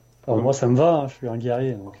 Alors, moi ça me va, hein, je suis un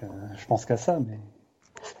guerrier, donc je pense qu'à ça, mais...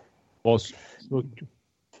 Bon,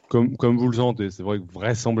 comme vous le sentez, c'est vrai que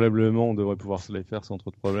vraisemblablement on devrait pouvoir se les faire sans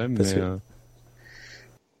trop de problèmes, mais...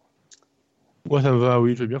 Moi ça me va,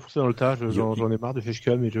 oui, je vais bien foncer dans le tas, j'en ai marre de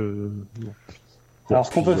Fishcam et je... Bon. Alors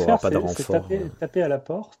ce qu'on peut faire, c'est taper à la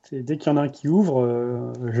porte, et dès qu'il y en a un qui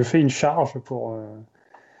ouvre, je fais une charge pour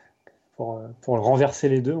renverser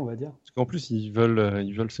les deux, on va dire. Parce qu'en plus, ils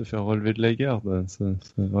veulent se faire relever de la garde. C'est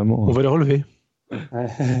vraiment... On va les relever. Ouais.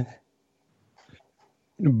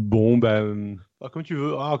 Bon, comme tu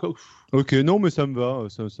veux. Ok, non, mais ça me va.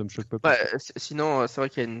 Ça me choque pas. Ouais, sinon, c'est vrai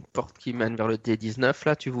qu'il y a une porte qui mène vers le D19.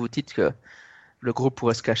 Là, tu vous dites que le groupe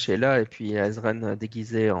pourrait se cacher là, et puis Ezren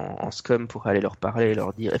déguisé en scum pour aller leur parler et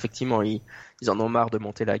leur dire effectivement ils en ont marre de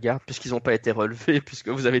monter la garde puisqu'ils n'ont pas été relevés puisque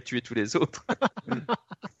vous avez tué tous les autres.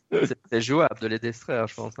 C'est jouable de les distraire,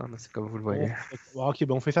 je pense, hein, c'est comme vous le voyez. Ok,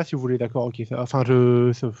 on fait ça si vous voulez, d'accord. Ok,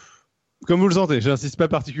 Comme vous le sentez, j'insiste pas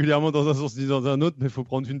particulièrement dans un sens ni dans un autre, mais il faut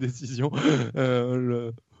prendre une décision.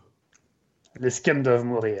 Les scums doivent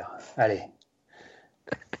mourir. Allez.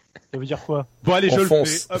 Ça veut dire quoi? Bon, allez, on je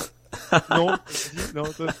fonce. le fais. Non,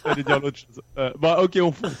 toi, tu allais dire l'autre chose. Ok,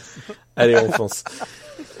 on fonce. Allez, on fonce.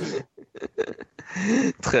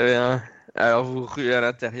 Très bien. Alors, vous ruez à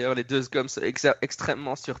l'intérieur, les deux scums sont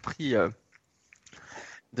extrêmement surpris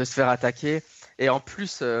de se faire attaquer. Et en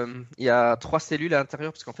plus, il y a 3 cellules à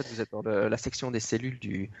l'intérieur, parce qu'en fait, vous êtes dans la section des cellules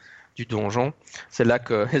du donjon. C'est là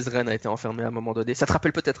que Ezren a été enfermé à un moment donné. Ça te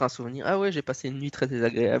rappelle peut-être un souvenir. Ah ouais, j'ai passé une nuit très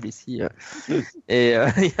désagréable ici. Et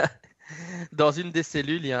dans une des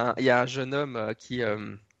cellules, il y a un jeune homme qui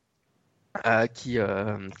se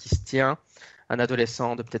tient, un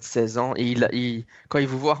adolescent de peut-être 16 ans, et quand il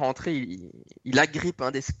vous voit rentrer, il agrippe un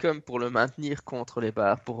des scums pour le maintenir contre les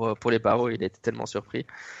pour les barreaux. Il était tellement surpris.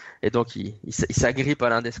 Et donc, il s'agrippe à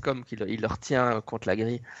l'un des scums, il le retient contre la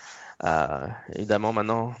grille. Évidemment,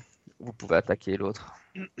 maintenant, vous pouvez attaquer l'autre.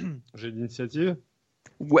 J'ai l'initiative.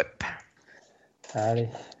 Ouais. Allez.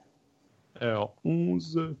 Alors,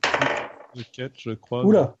 11 plus 4, je crois.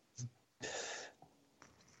 Oula.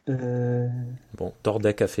 Bon,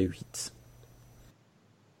 Tordek a fait 8.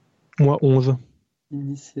 Moi, 11.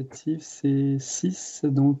 Initiative, c'est 6,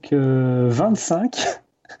 donc 25.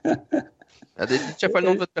 Dites chaque fois le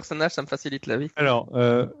nom de votre personnage, ça me facilite la vie. Alors,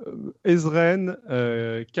 Ezren,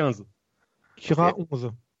 15. Kira,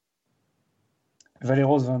 11.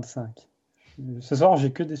 Valéros, 25. Ce soir,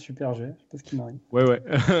 j'ai que des super jets. Je sais pas ce qui m'arrive. Ouais.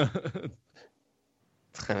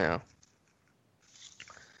 Très bien.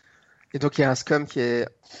 Et donc, il y a un scum qui est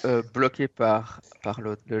bloqué par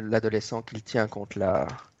l'adolescent qui le tient contre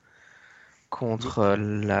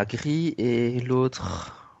la grille, et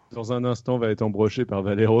l'autre... Dans un instant, va être embroché par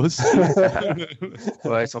Valéros.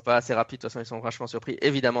 Ouais, ils sont pas assez rapides, de toute façon, ils sont vachement surpris.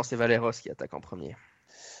 Évidemment, c'est Valéros qui attaque en premier.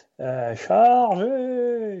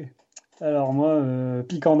 Chargez! Alors moi,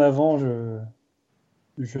 pique en avant, je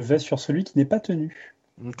vais sur celui qui n'est pas tenu.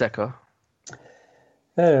 D'accord.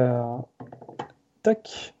 Alors,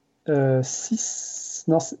 tac, 6,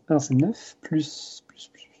 non, c'est 9, plus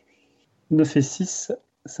 9 et 6,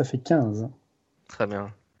 ça fait 15. Très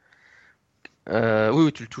bien.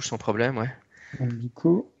 Oui, tu le touches sans problème, ouais. Donc, du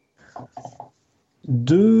coup,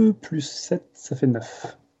 2 plus 7, ça fait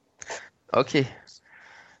 9. Ok.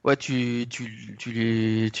 Ouais, tu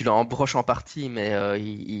l'embroches en partie, mais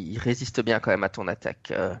il résiste bien quand même à ton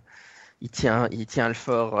attaque. Il tient le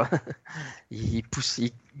fort. Il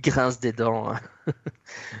grince des dents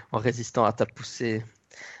en résistant à ta poussée.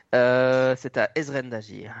 C'est à Ezren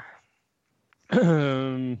d'agir.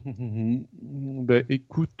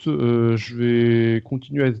 Écoute, je vais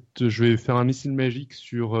continuer je vais faire un missile magique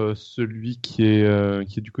sur celui qui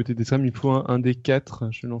est du côté des Sam. Il faut un D4.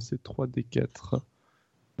 Je vais lancer 3 D4.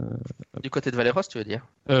 Du côté de Valéros, tu veux dire?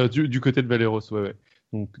 Du côté de Valéros, ouais.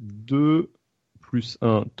 Donc 2 plus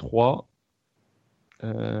 1, 3.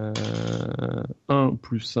 1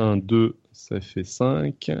 plus 1, 2, ça fait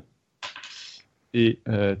 5. Et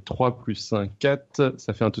 3 plus 5, 4,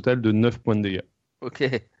 ça fait un total de 9 points de dégâts. Ok.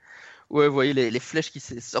 Ouais, vous voyez les flèches qui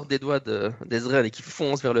sortent des doigts d'Ezren et qui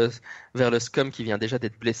foncent vers le scum qui vient déjà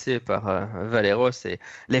d'être blessé par Valéros, et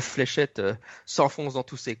les fléchettes s'enfoncent dans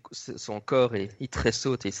tout son corps et il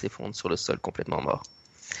tressaute et il s'effondre sur le sol complètement mort.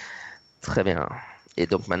 Très bien. Et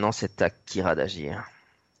donc maintenant, c'est à Kira d'agir.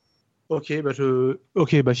 Ok,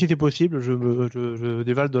 si c'est possible, je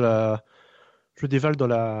dévale dans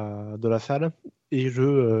la salle et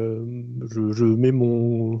je mets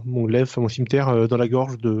mon lèvre, enfin, mon cimetière dans la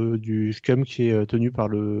gorge du scum qui est tenu par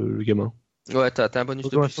le gamin. Ouais, t'as un bonus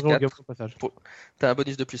de Dans un plus second gamin 4. au passage. T'as un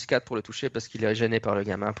bonus de plus 4 pour le toucher parce qu'il est gêné par le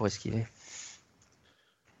gamin pour esquiver.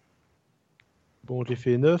 Bon, j'ai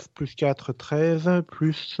fait 9, plus 4, 13,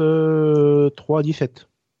 plus 3, 17.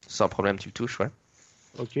 Sans problème, tu le touches, ouais.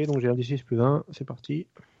 Ok, donc j'ai un D6 plus 1, c'est parti.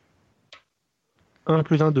 1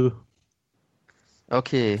 plus 1, 2.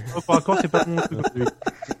 Ok. Pour accord, c'est pas bon.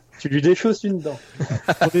 Tu lui déchausses une dent.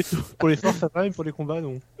 Pour les sorts, ça va, mais pour les combats,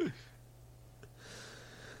 non.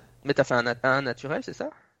 Mais t'as fait un naturel, c'est ça?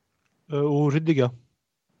 Au jet de dégâts.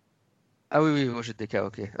 Ah oui, au jet de DK,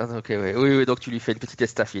 ok. Ah, ok, oui. Oui, donc tu lui fais une petite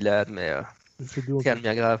estafilade, mais Je fais 2 en rien de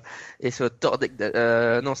bien grave. Et c'est au Tordek,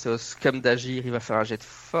 non, c'est au Scum d'agir, il va faire un jet de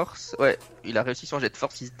force. Ouais, il a réussi son jet de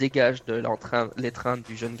force, il se dégage de l'étreinte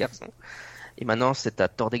du jeune garçon. Et maintenant, c'est à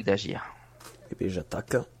Tordek d'agir. Et bien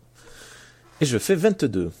j'attaque. Et je fais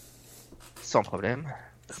 22. Sans problème.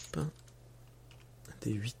 Hop. Un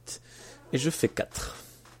des 8. Et je fais 4.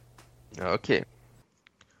 Ok.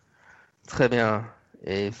 Très bien.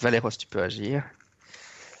 Et Valéros, tu peux agir.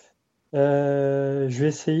 Je vais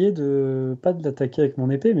essayer pas de l'attaquer avec mon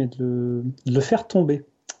épée, mais de le faire tomber.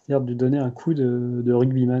 C'est-à-dire de lui donner un coup de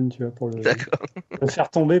rugbyman, tu vois, pour D'accord. le faire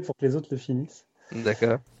tomber pour que les autres le finissent.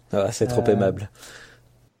 D'accord. Ah, c'est trop aimable.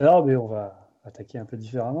 Alors, mais on va attaquer un peu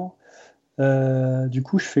différemment. Du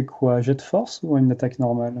coup, je fais quoi? Jet de force ou une attaque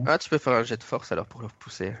normale? Ah, tu peux faire un jet de force alors pour le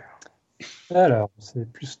repousser. Alors,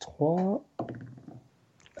 c'est plus 3.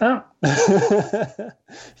 1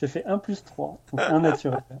 J'ai fait 1 plus 3, donc 1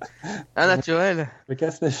 naturel. Un naturel. Je me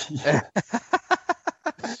casse la fille.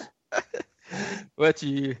 Ouais,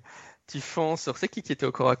 tu fonces sur... C'est qui était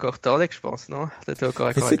au corps à corps? Tordek, je pense, non? T'étais au corps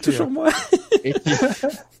à corps C'est avec lui, toujours hein. moi. Et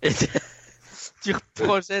tu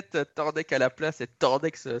projettes Tordek à la place et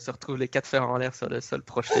Tordek se retrouve les 4 fers en l'air sur le sol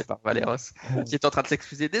projeté par Valéros qui est en train de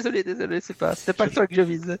s'excuser. Désolé, c'était pas toi que je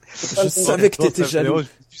visais. Je savais que t'étais jaloux.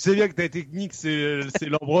 Tu sais bien que ta technique, c'est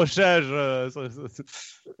l'embrochage.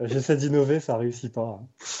 J'essaie d'innover, ça réussit pas.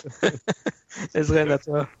 Ezreal, à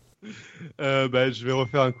toi. Je vais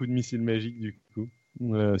refaire un coup de missile magique du coup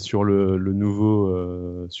sur le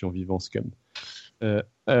nouveau survivant Scum.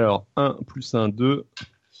 Alors 1 plus 1, 2.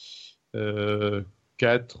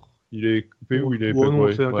 4, il est coupé ou il est pas non,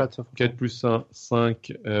 ouais, c'est un 4, ça, 4 plus 1,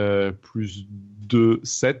 5, plus 2,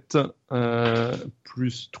 7,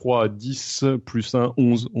 plus 3, 10, plus 1,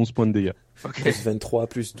 11 points de dégâts. Ok. Plus 23,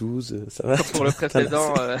 plus 12, ça va. Pour le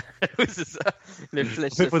précédent, oui, c'est ça. Les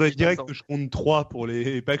flèches. Il faudrait direct que je compte 3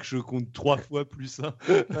 et pas que je compte 3 fois plus 1.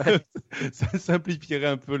 Ça simplifierait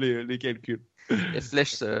un peu les calculs. Les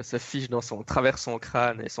flèches se fichent traversent son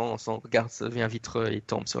crâne et son regard devient vitreux et il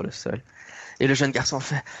tombe sur le sol. Et le jeune garçon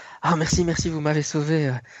fait: Ah, merci, vous m'avez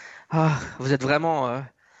sauvé. Ah, vous êtes vraiment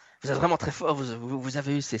très fort. Vous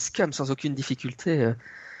avez eu ces scums sans aucune difficulté.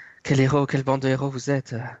 Quel héros, quelle bande de héros vous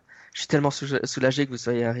êtes. Je suis tellement soulagé que vous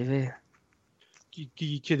soyez arrivés.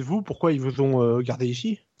 Qui êtes-vous? Pourquoi ils vous ont gardé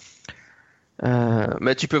ici?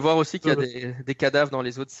 Mais tu peux voir aussi qu'il y a des cadavres dans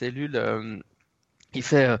les autres cellules. Il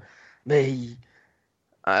fait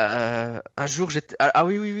un jour j'étais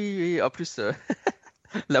oui. En plus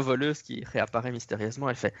la voleuse qui réapparaît mystérieusement,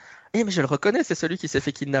 elle fait: mais je le reconnais, c'est celui qui s'est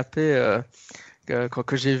fait kidnapper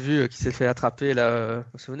que j'ai vu, qui s'est fait attraper là, vous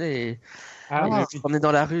vous souvenez? Il se promenait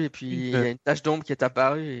dans la rue et puis il y a une tache d'ombre qui est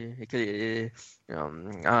apparue et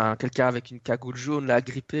quelqu'un avec une cagoule jaune l'a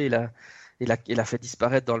agrippé, il a fait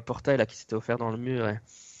disparaître dans le portail là qui s'était offert dans le mur.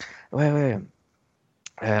 Ouais.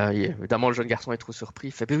 Évidemment, le jeune garçon est trop surpris.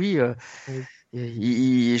 Il fait: oui.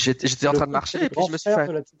 J'étais en train de marcher et puis je me suis fait.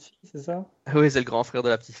 De la petite fille, c'est ça? Oui, c'est le grand frère de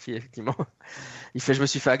la petite fille, effectivement. Il fait: je me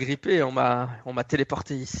suis fait agripper, on m'a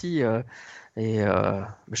téléporté ici mais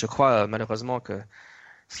je crois malheureusement que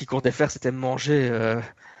ce qu'il comptait faire, c'était me manger.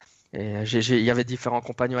 Il y avait différents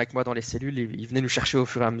compagnons avec moi dans les cellules. Ils venaient nous chercher au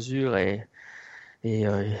fur et à mesure et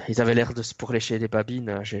ils avaient l'air de se pourlécher des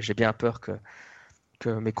babines. J'ai bien peur que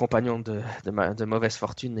mes compagnons de mauvaise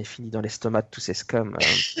fortune aient fini dans l'estomac de tous ces scums.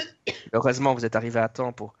 Heureusement, vous êtes arrivé à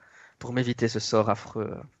temps pour m'éviter ce sort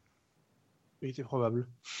affreux. Oui, c'est probable.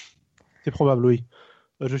 C'est probable, oui.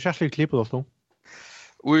 Je cherche les clés pendant ce temps.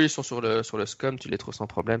 Oui, ils sont sur le scum, tu les trouves sans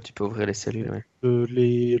problème, tu peux ouvrir les cellules.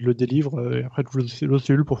 Oui. Le délivre, et après je l'autre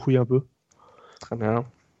cellule pour fouiller un peu. Très bien.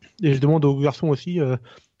 Et je demande aux garçons aussi,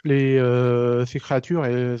 ces créatures,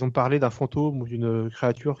 elles ont parlé d'un fantôme ou d'une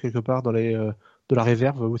créature quelque part dans de la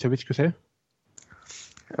réserve. Vous savez ce que c'est?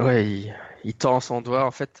 Ouais, il tend son doigt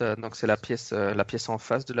en fait. Donc c'est la pièce en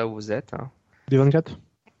face de là où vous êtes. Hein. Des 24.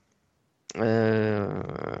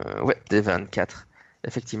 Ouais, des 24.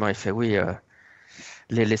 Effectivement, il fait oui.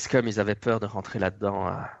 Les scums, ils avaient peur de rentrer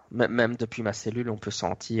là-dedans. Même depuis ma cellule, on peut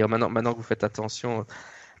sentir. Maintenant que vous faites attention,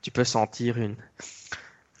 tu peux sentir une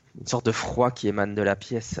sorte de froid qui émane de la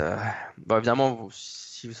pièce. Bon, évidemment,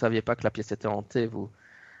 si vous saviez pas que la pièce était hantée, vous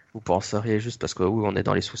penseriez juste parce que oui, on est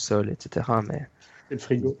dans les sous-sols, etc. Mais C'est le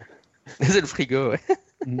frigo. c'est le frigo, ouais.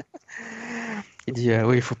 Mm. Il dit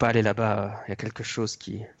oui, il faut pas aller là-bas. Il y a quelque chose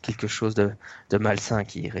de malsain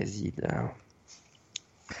qui y réside.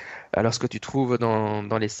 Alors, ce que tu trouves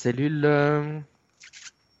dans les cellules.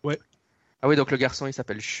 Ouais. Ah oui, donc le garçon, il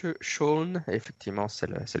s'appelle Sean. Et effectivement, c'est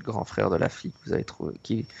le grand frère de la fille que vous avez trouvé,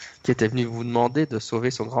 qui était venu vous demander de sauver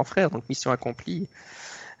son grand frère. Donc, mission accomplie.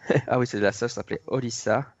 Ah oui, c'est la sœur, s'appelait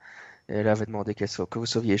Olissa. Et elle avait demandé que vous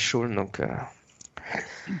sauviez Sean. Donc,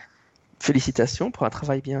 félicitations pour un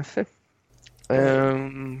travail bien fait.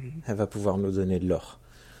 Elle va pouvoir nous donner de l'or.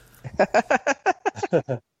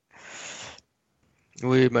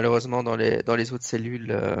 Oui, malheureusement, dans les autres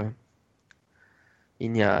cellules,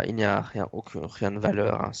 il n'y a rien de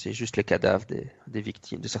valeur. Hein. C'est juste les cadavres des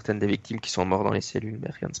victimes, de certaines des victimes qui sont mortes dans les cellules, mais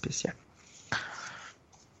rien de spécial.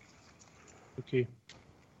 Ok.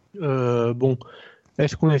 Bon.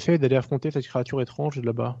 Est-ce qu'on essaie d'aller affronter cette créature étrange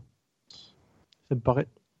là-bas? Ça me paraît.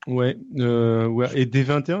 Ouais. Et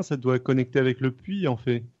D21, ça doit connecter avec le puits, en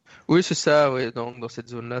fait. Oui, c'est ça. Oui, dans cette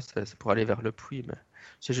zone-là, c'est pour aller vers le puits, mais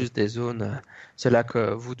c'est juste des zones. C'est là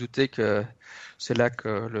que vous doutez que c'est là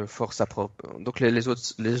que le fort s'approche. Donc les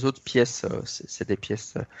autres pièces, c'est des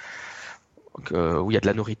pièces où il y a de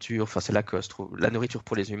la nourriture. Enfin, c'est là que se trouve la nourriture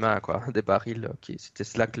pour les humains, quoi. Des barils. C'était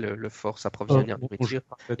là que le fort s'approvisionnait en nourriture.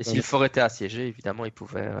 Et si le fort était assiégé, évidemment, ils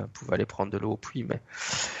pouvaient aller prendre de l'eau au puits, mais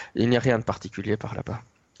il n'y a rien de particulier par là-bas.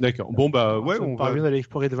 D'accord. Bon, bah, ouais, on on parvient va. d'aller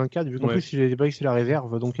explorer des 24, vu qu'en Ouais. plus, si j'ai pas que c'est la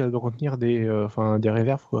réserve, donc elle doit contenir des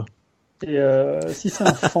réserves, quoi. Et si c'est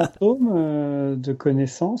un fantôme de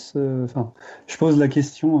connaissance, je pose la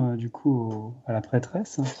question du coup à la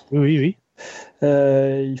prêtresse. Hein. Oui.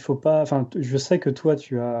 Il faut pas. Enfin, je sais que toi,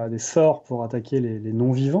 tu as des sorts pour attaquer les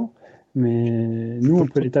non-vivants, mais nous, on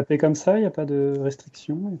peut les taper comme ça. Il n'y a pas de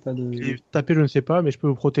restriction, il y a pas de. Et taper, je ne sais pas, mais je peux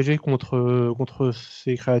vous protéger contre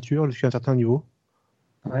ces créatures jusqu'à un certain niveau.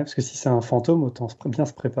 Ouais, parce que si c'est un fantôme, autant bien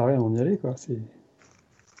se préparer avant d'y aller, quoi.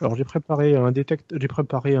 Alors j'ai préparé un alors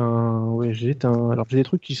j'ai des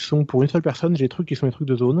trucs qui sont pour une seule personne, j'ai des trucs qui sont des trucs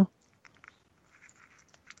de zone.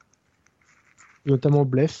 Notamment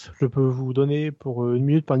Bless, je peux vous donner pour 1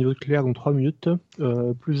 minute par niveau de clair, donc 3 minutes,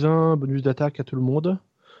 plus un bonus d'attaque à tout le monde,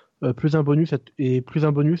 plus un bonus à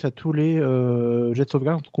tous les jets de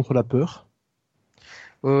sauvegarde contre la peur.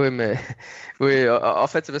 Oui, mais oui, en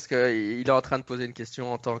fait, c'est parce qu'il est en train de poser une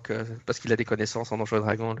question parce qu'il a des connaissances en Donjons et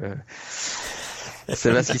Dragons.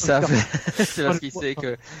 C'est parce qu'il savent, c'est parce qu'il sait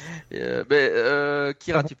que.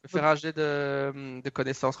 Kira, tu peux faire un jet de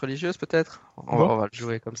connaissances religieuses peut-être? On va le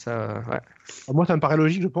jouer comme ça. Ouais. Moi, ça me paraît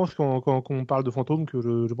logique, je pense, quand on parle de fantômes, que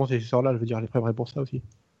je pense que ces sorts-là, je veux dire, les préparer pour ça aussi.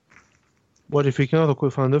 Moi, j'ai fait 15, donc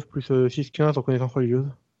 9 plus 6, 15 en connaissances religieuses.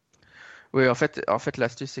 Oui, en fait,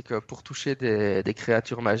 l'astuce, c'est que pour toucher des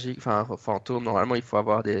créatures magiques, enfin, fantômes, normalement, il faut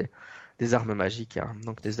avoir des armes magiques. Hein.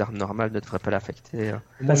 Donc, des armes normales ne devraient pas l'affecter. Hein.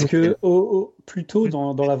 Parce que plus tôt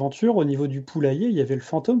dans l'aventure, au niveau du poulailler, il y avait le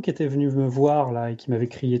fantôme qui était venu me voir là et qui m'avait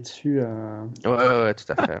crié dessus. Ouais, tout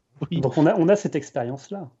à fait. Oui. Donc, on a cette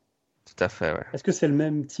expérience-là. Tout à fait, ouais. Est-ce que c'est le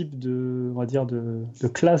même type on va dire, de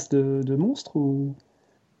classe de monstres ou...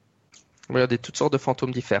 Il y a toutes sortes de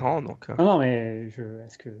fantômes différents. Donc, Non, mais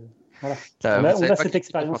est-ce que... Voilà. Là, on a cette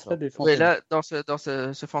expérience-là des fantômes. Oui, là, dans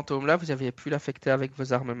ce fantôme-là, vous aviez pu l'affecter avec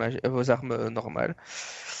vos armes normales.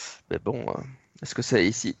 Mais bon, est-ce que c'est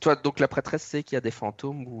ici? Toi, donc la prêtresse sait qu'il y a des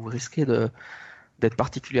fantômes où vous risquez d'être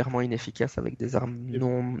particulièrement inefficace avec des armes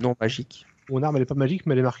non magiques. Mon arme, elle est pas magique,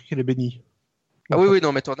 mais elle est marquée qu'elle est bénie. Ah oui,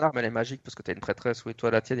 non, mais ton arme, elle est magique parce que t'es une prêtresse. Oui,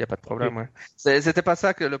 toi, la tienne, il n'y a pas de problème. Ouais. C'était pas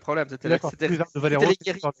ça que le problème. C'était les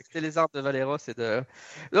armes de Valéros et de...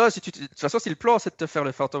 Non, de toute façon, si le plan, c'est de te faire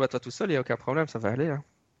le fantôme à toi tout seul, il n'y a aucun problème, ça va aller. Hein.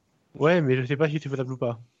 Ouais, mais je sais pas si c'est faisable ou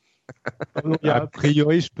pas. A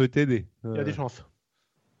priori, je peux t'aider. Il y a des chances.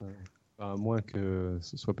 À moins que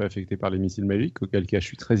ce soit pas affecté par les missiles magiques, auquel cas je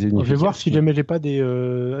suis très inefficace. Je vais voir si jamais j'ai pas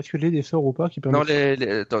est-ce que j'ai des sorts ou pas qui permettent. Non,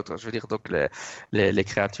 je veux dire, donc les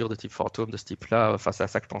créatures de type fantôme, de ce type-là, enfin, c'est à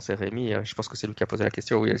ça que pensait Rémi. Je pense que c'est lui qui a posé la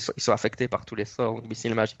question. Oui, ils sont affectés par tous les sorts. Donc, le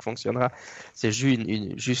missile magique fonctionnera. C'est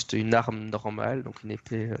juste une arme normale, donc une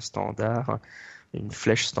épée standard, une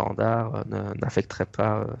flèche standard n'affecterait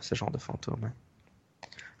pas ce genre de fantôme.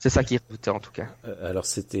 C'est ça qui est redouté en tout cas. Alors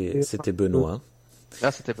c'était Benoît.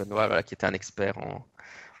 Là, c'était Benoît, voilà, qui était un expert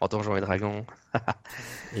en Donjons et Dragons.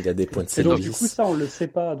 Il a des points de Et donc, du service. coup, ça, on le sait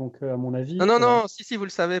pas. Donc, à mon avis. Non, si, vous le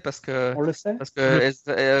savez, parce que On le sait.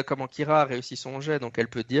 comment Kira a réussi son jet, donc elle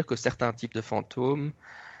peut dire que certains types de fantômes,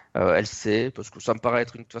 elle sait, parce que ça me paraît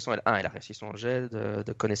être de toute façon, elle a réussi son jet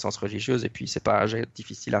de connaissances religieuses, et puis c'est pas un jet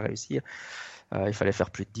difficile à réussir. Il fallait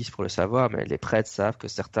faire plus de 10 pour le savoir, mais les prêtres savent que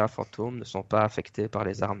certains fantômes ne sont pas affectés par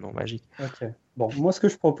les armes non magiques. Ok. Bon, moi, ce que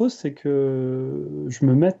je propose, c'est que je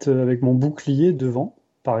me mette avec mon bouclier devant,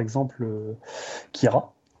 par exemple,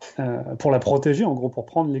 Kira, pour la protéger, en gros, pour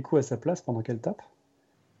prendre les coups à sa place pendant qu'elle tape.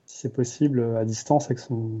 Si c'est possible, à distance avec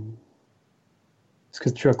son. Est-ce que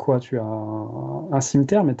tu as quoi? Tu as un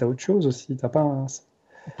cimetière, mais tu as autre chose aussi. T'as pas un.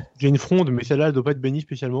 J'ai une fronde, mais celle-là, elle doit pas être bénie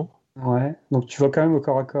spécialement. Ouais. Donc tu vas quand même au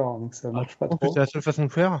corps à corps, donc ça marche pas Je pense trop. que c'est la seule façon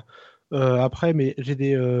de faire. Après, mais j'ai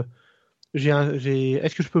des.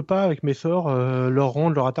 Est-ce que je peux pas, avec mes sorts, leur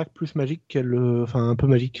rendre leur attaque plus magique enfin, un peu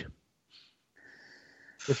magique?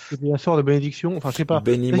 Est-ce que j'ai un sort de bénédiction? Enfin, je sais pas.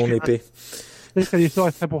 Bénis mon épée. Est-ce qu'il y a des sorts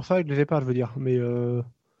extraits pour ça et que je les ai pas, je veux dire. Mais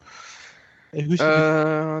est-ce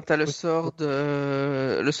que T'as le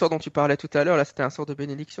sort dont tu parlais tout à l'heure, là c'était un sort de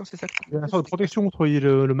bénédiction, c'est ça? j'ai un sort de protection contre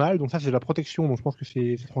le mal, donc ça c'est la protection, donc je pense que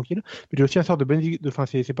c'est tranquille. Mais j'ai aussi un sort de bénédiction, enfin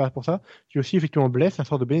c'est pas pour ça. J'ai aussi effectivement blesse, un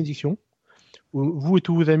sort de bénédiction. Où vous et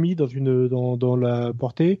tous vos amis dans la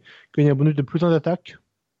portée gagnez un bonus de plus 1 d'attaque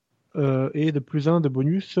et de plus 1 de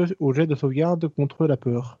bonus au jet de sauvegarde contre la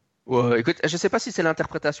peur. Ouais, écoute, je sais pas si c'est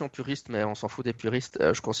l'interprétation puriste, mais on s'en fout des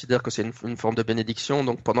puristes. Je considère que c'est une forme de bénédiction,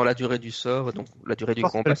 donc pendant la durée du sort, donc la durée du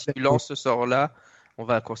combat, si tu lances ce sort-là, on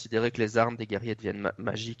va considérer que les armes des guerriers deviennent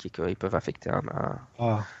magiques et qu'ils peuvent affecter un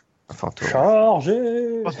fantôme.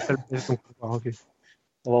 Chargé! Ok.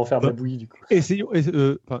 On va en faire de la bouillie du coup.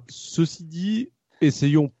 Ceci dit,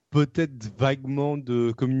 essayons peut-être vaguement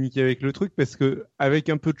de communiquer avec le truc, parce que avec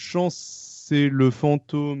un peu de chance, c'est le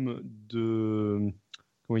fantôme de...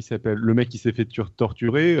 Comment il s'appelle? Le mec qui s'est fait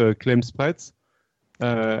torturer, Clem Spratz.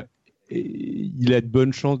 Il a de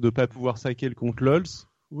bonnes chances de pas pouvoir saquer le compte LOLs.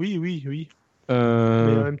 Oui. Mais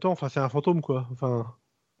en même temps, enfin, c'est un fantôme, quoi. Enfin...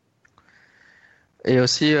 Et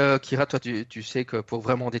aussi, Kira, toi, tu sais que pour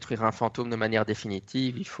vraiment détruire un fantôme de manière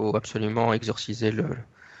définitive, il faut absolument exorciser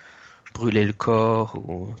brûler le corps,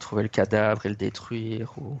 ou trouver le cadavre et le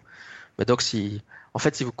détruire. Mais donc, si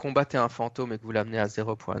vous combattez un fantôme et que vous l'amenez à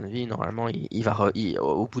 0 point de vie, normalement,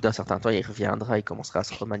 au bout d'un certain temps, il reviendra, il commencera à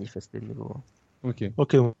se remanifester de nouveau. Ok,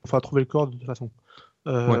 on va trouver le corps de toute façon.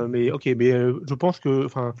 Ouais. Mais je pense que,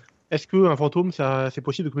 enfin, est-ce qu'un fantôme, c'est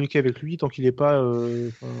possible de communiquer avec lui tant qu'il n'est pas,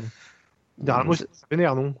 généralement, c'est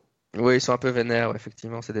vénère, non? Oui, ils sont un peu vénères, ouais,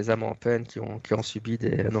 effectivement. C'est des âmes en peine qui ont subi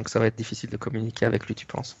donc ça va être difficile de communiquer avec lui, tu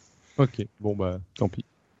penses? Ok, bon bah, tant pis.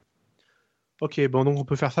 Ok, bon, donc on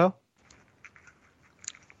peut faire ça?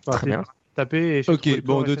 Enfin, Très bien. Taper et Ok,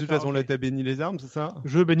 bon, de toute etc. façon, là, t'as béni les armes, c'est ça?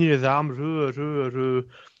 Je bénis les armes,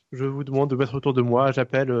 je vous demande de mettre autour de moi,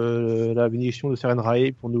 j'appelle la bénédiction de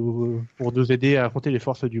Serenrae pour nous aider à affronter les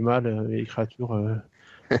forces du mal et les créatures.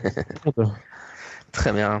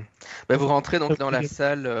 Très bien. Vous rentrez donc dans la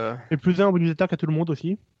salle. Et plus 1 bonus d'attaque à tout le monde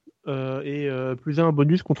aussi. Et plus 1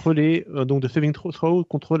 bonus contre donc de saving throw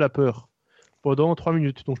contre la peur. Pendant 3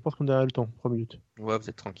 minutes. Donc je pense qu'on a le temps. 3 minutes. Ouais, vous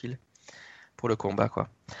êtes tranquille pour le combat, quoi.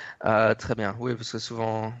 Très bien. Oui, parce que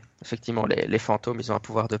souvent, effectivement, les fantômes, ils ont un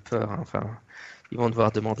pouvoir de peur. Hein. Enfin, ils vont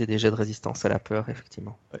devoir demander des jets de résistance à la peur,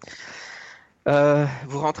 effectivement. Ouais.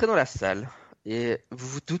 Vous rentrez dans la salle et vous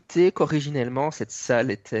vous doutez qu'originellement, cette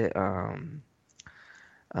salle était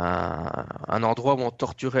un endroit où on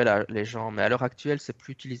torturait les gens, mais à l'heure actuelle, c'est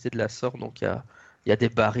plus utilisé de la sorte, donc il y a des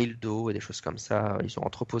barils d'eau et des choses comme ça, ils ont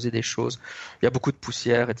entreposé des choses, il y a beaucoup de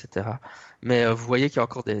poussière, etc. Mais vous voyez qu'il y a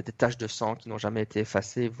encore des taches de sang qui n'ont jamais été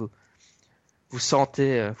effacées, vous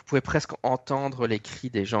sentez, vous pouvez presque entendre les cris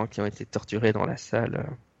des gens qui ont été torturés dans la salle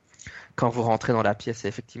quand vous rentrez dans la pièce, et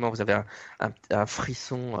effectivement vous avez un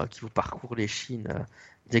frisson qui vous parcourt l'échine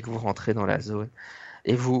dès que vous rentrez dans la zone.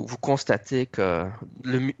 Et vous constatez que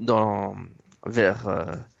donc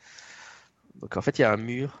en fait il y a un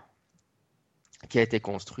mur qui a été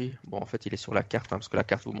construit. Bon, en fait il est sur la carte, hein, parce que la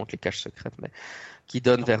carte vous montre les caches secrètes, mais qui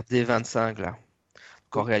donne vers D25 là.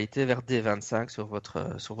 Donc en réalité vers D25 sur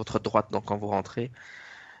votre droite. Donc quand vous rentrez,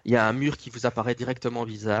 il y a un mur qui vous apparaît directement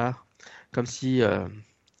bizarre, comme si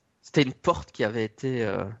c'était une porte qui avait été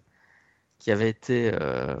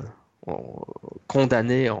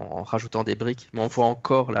condamné en rajoutant des briques, mais on voit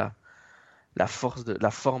encore la forme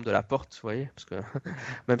de la porte, vous voyez, parce que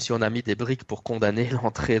même si on a mis des briques pour condamner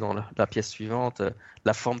l'entrée dans la pièce suivante,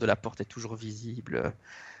 la forme de la porte est toujours visible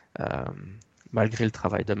malgré le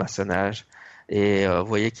travail de maçonnage. Et vous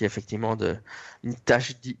voyez qu'il y a effectivement une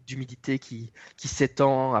tache d'humidité qui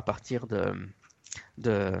s'étend à partir de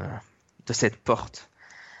cette porte.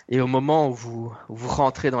 Et au moment où vous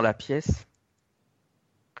rentrez dans la pièce,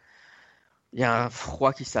 il y a un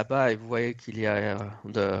froid qui s'abat et vous voyez qu'il y a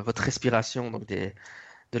de votre respiration, donc de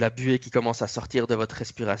la buée qui commence à sortir de votre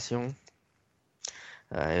respiration.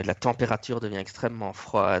 La température devient extrêmement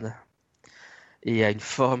froide. Et il y a une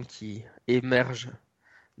forme qui émerge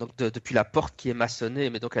donc depuis la porte qui est maçonnée,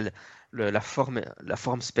 mais donc la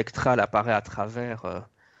forme spectrale apparaît à travers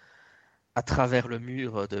le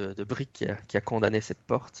mur de briques qui a condamné cette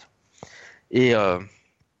porte. Et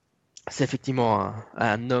c'est effectivement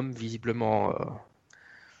un homme visiblement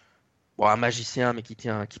un magicien, mais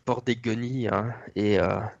qui porte des guenilles, hein, et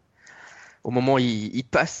au moment où il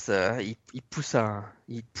passe,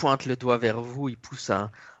 il pointe le doigt vers vous, il pousse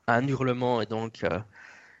un hurlement, et donc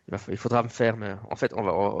il faudra me faire, mais en fait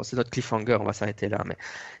c'est notre cliffhanger, on va s'arrêter là, mais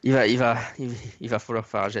il va falloir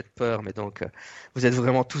faire un jet de peur, mais donc vous êtes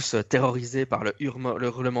vraiment tous terrorisés par le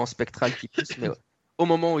hurlement spectral qui pousse, mais au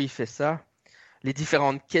moment où il fait ça, les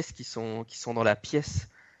différentes caisses qui sont dans la pièce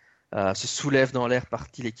se soulèvent dans l'air par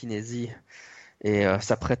télékinésie et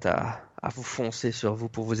s'apprêtent à vous foncer sur vous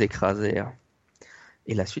pour vous écraser.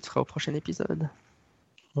 Et la suite sera au prochain épisode.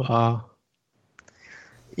 Wow.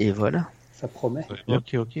 Et voilà. Ça promet.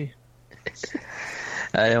 Ok.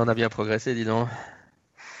 Allez, on a bien progressé, dis donc.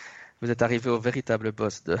 Vous êtes arrivé au véritable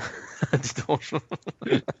boss du donjon.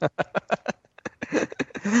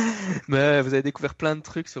 Mais vous avez découvert plein de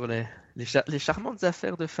trucs sur les charmantes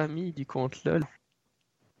affaires de famille du comte LOL.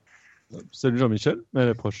 Salut Jean-Michel, à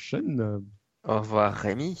la prochaine. Au revoir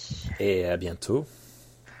Rémi. Et à bientôt.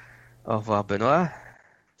 Au revoir Benoît.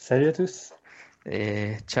 Salut à tous.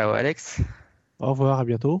 Et ciao Alex. Au revoir, à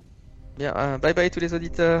bientôt. Bien, bye bye tous les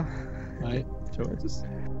auditeurs. Ouais. Ciao à tous.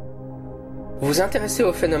 Vous vous intéressez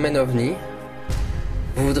au phénomène OVNI.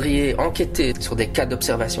 Vous voudriez enquêter sur des cas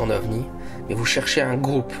d'observation d'OVNI, mais vous cherchez un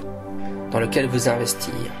groupe dans lequel vous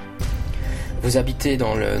investir. Vous habitez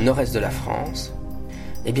dans le nord-est de la France.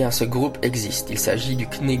 Eh bien, ce groupe existe. Il s'agit du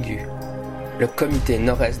CNEGU, le Comité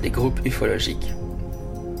Nord-Est des groupes ufologiques.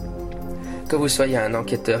 Que vous soyez un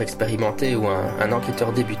enquêteur expérimenté ou un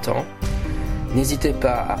enquêteur débutant, n'hésitez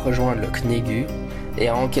pas à rejoindre le CNEGU et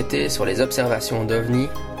à enquêter sur les observations d'OVNI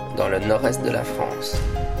dans le nord-est de la France.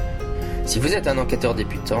 Si vous êtes un enquêteur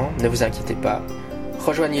débutant, ne vous inquiétez pas,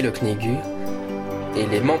 rejoignez le CNEGU et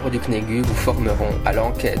les membres du CNEGU vous formeront à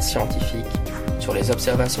l'enquête scientifique sur les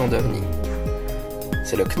observations d'OVNI.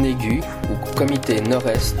 C'est le CNEGU, ou Comité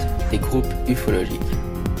Nord-Est des groupes ufologiques.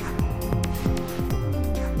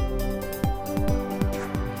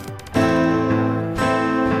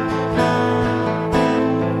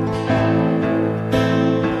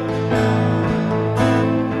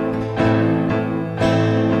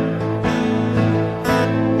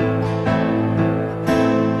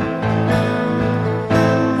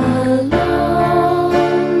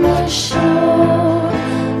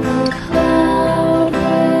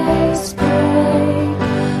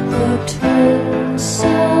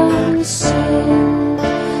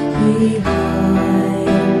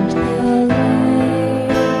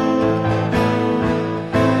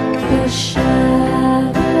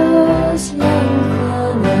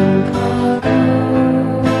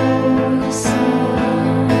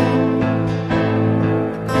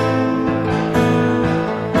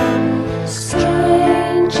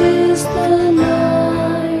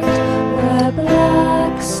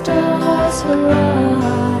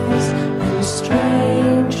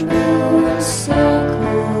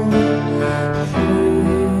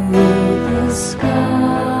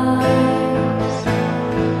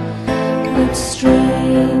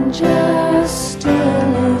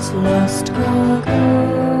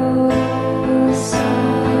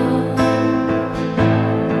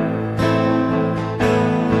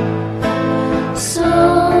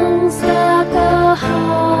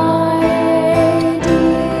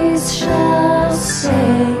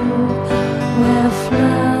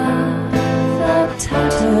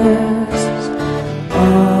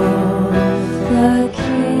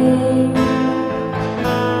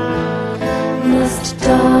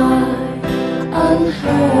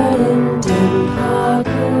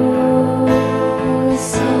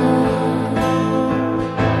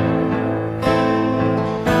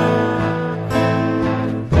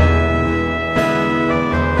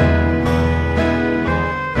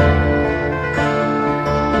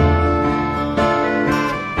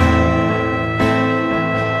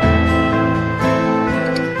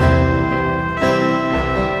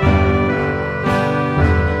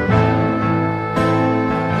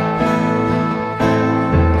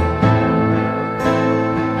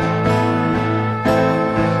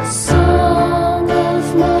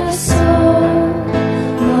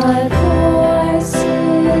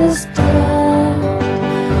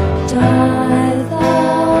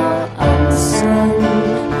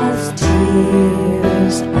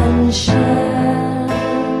 years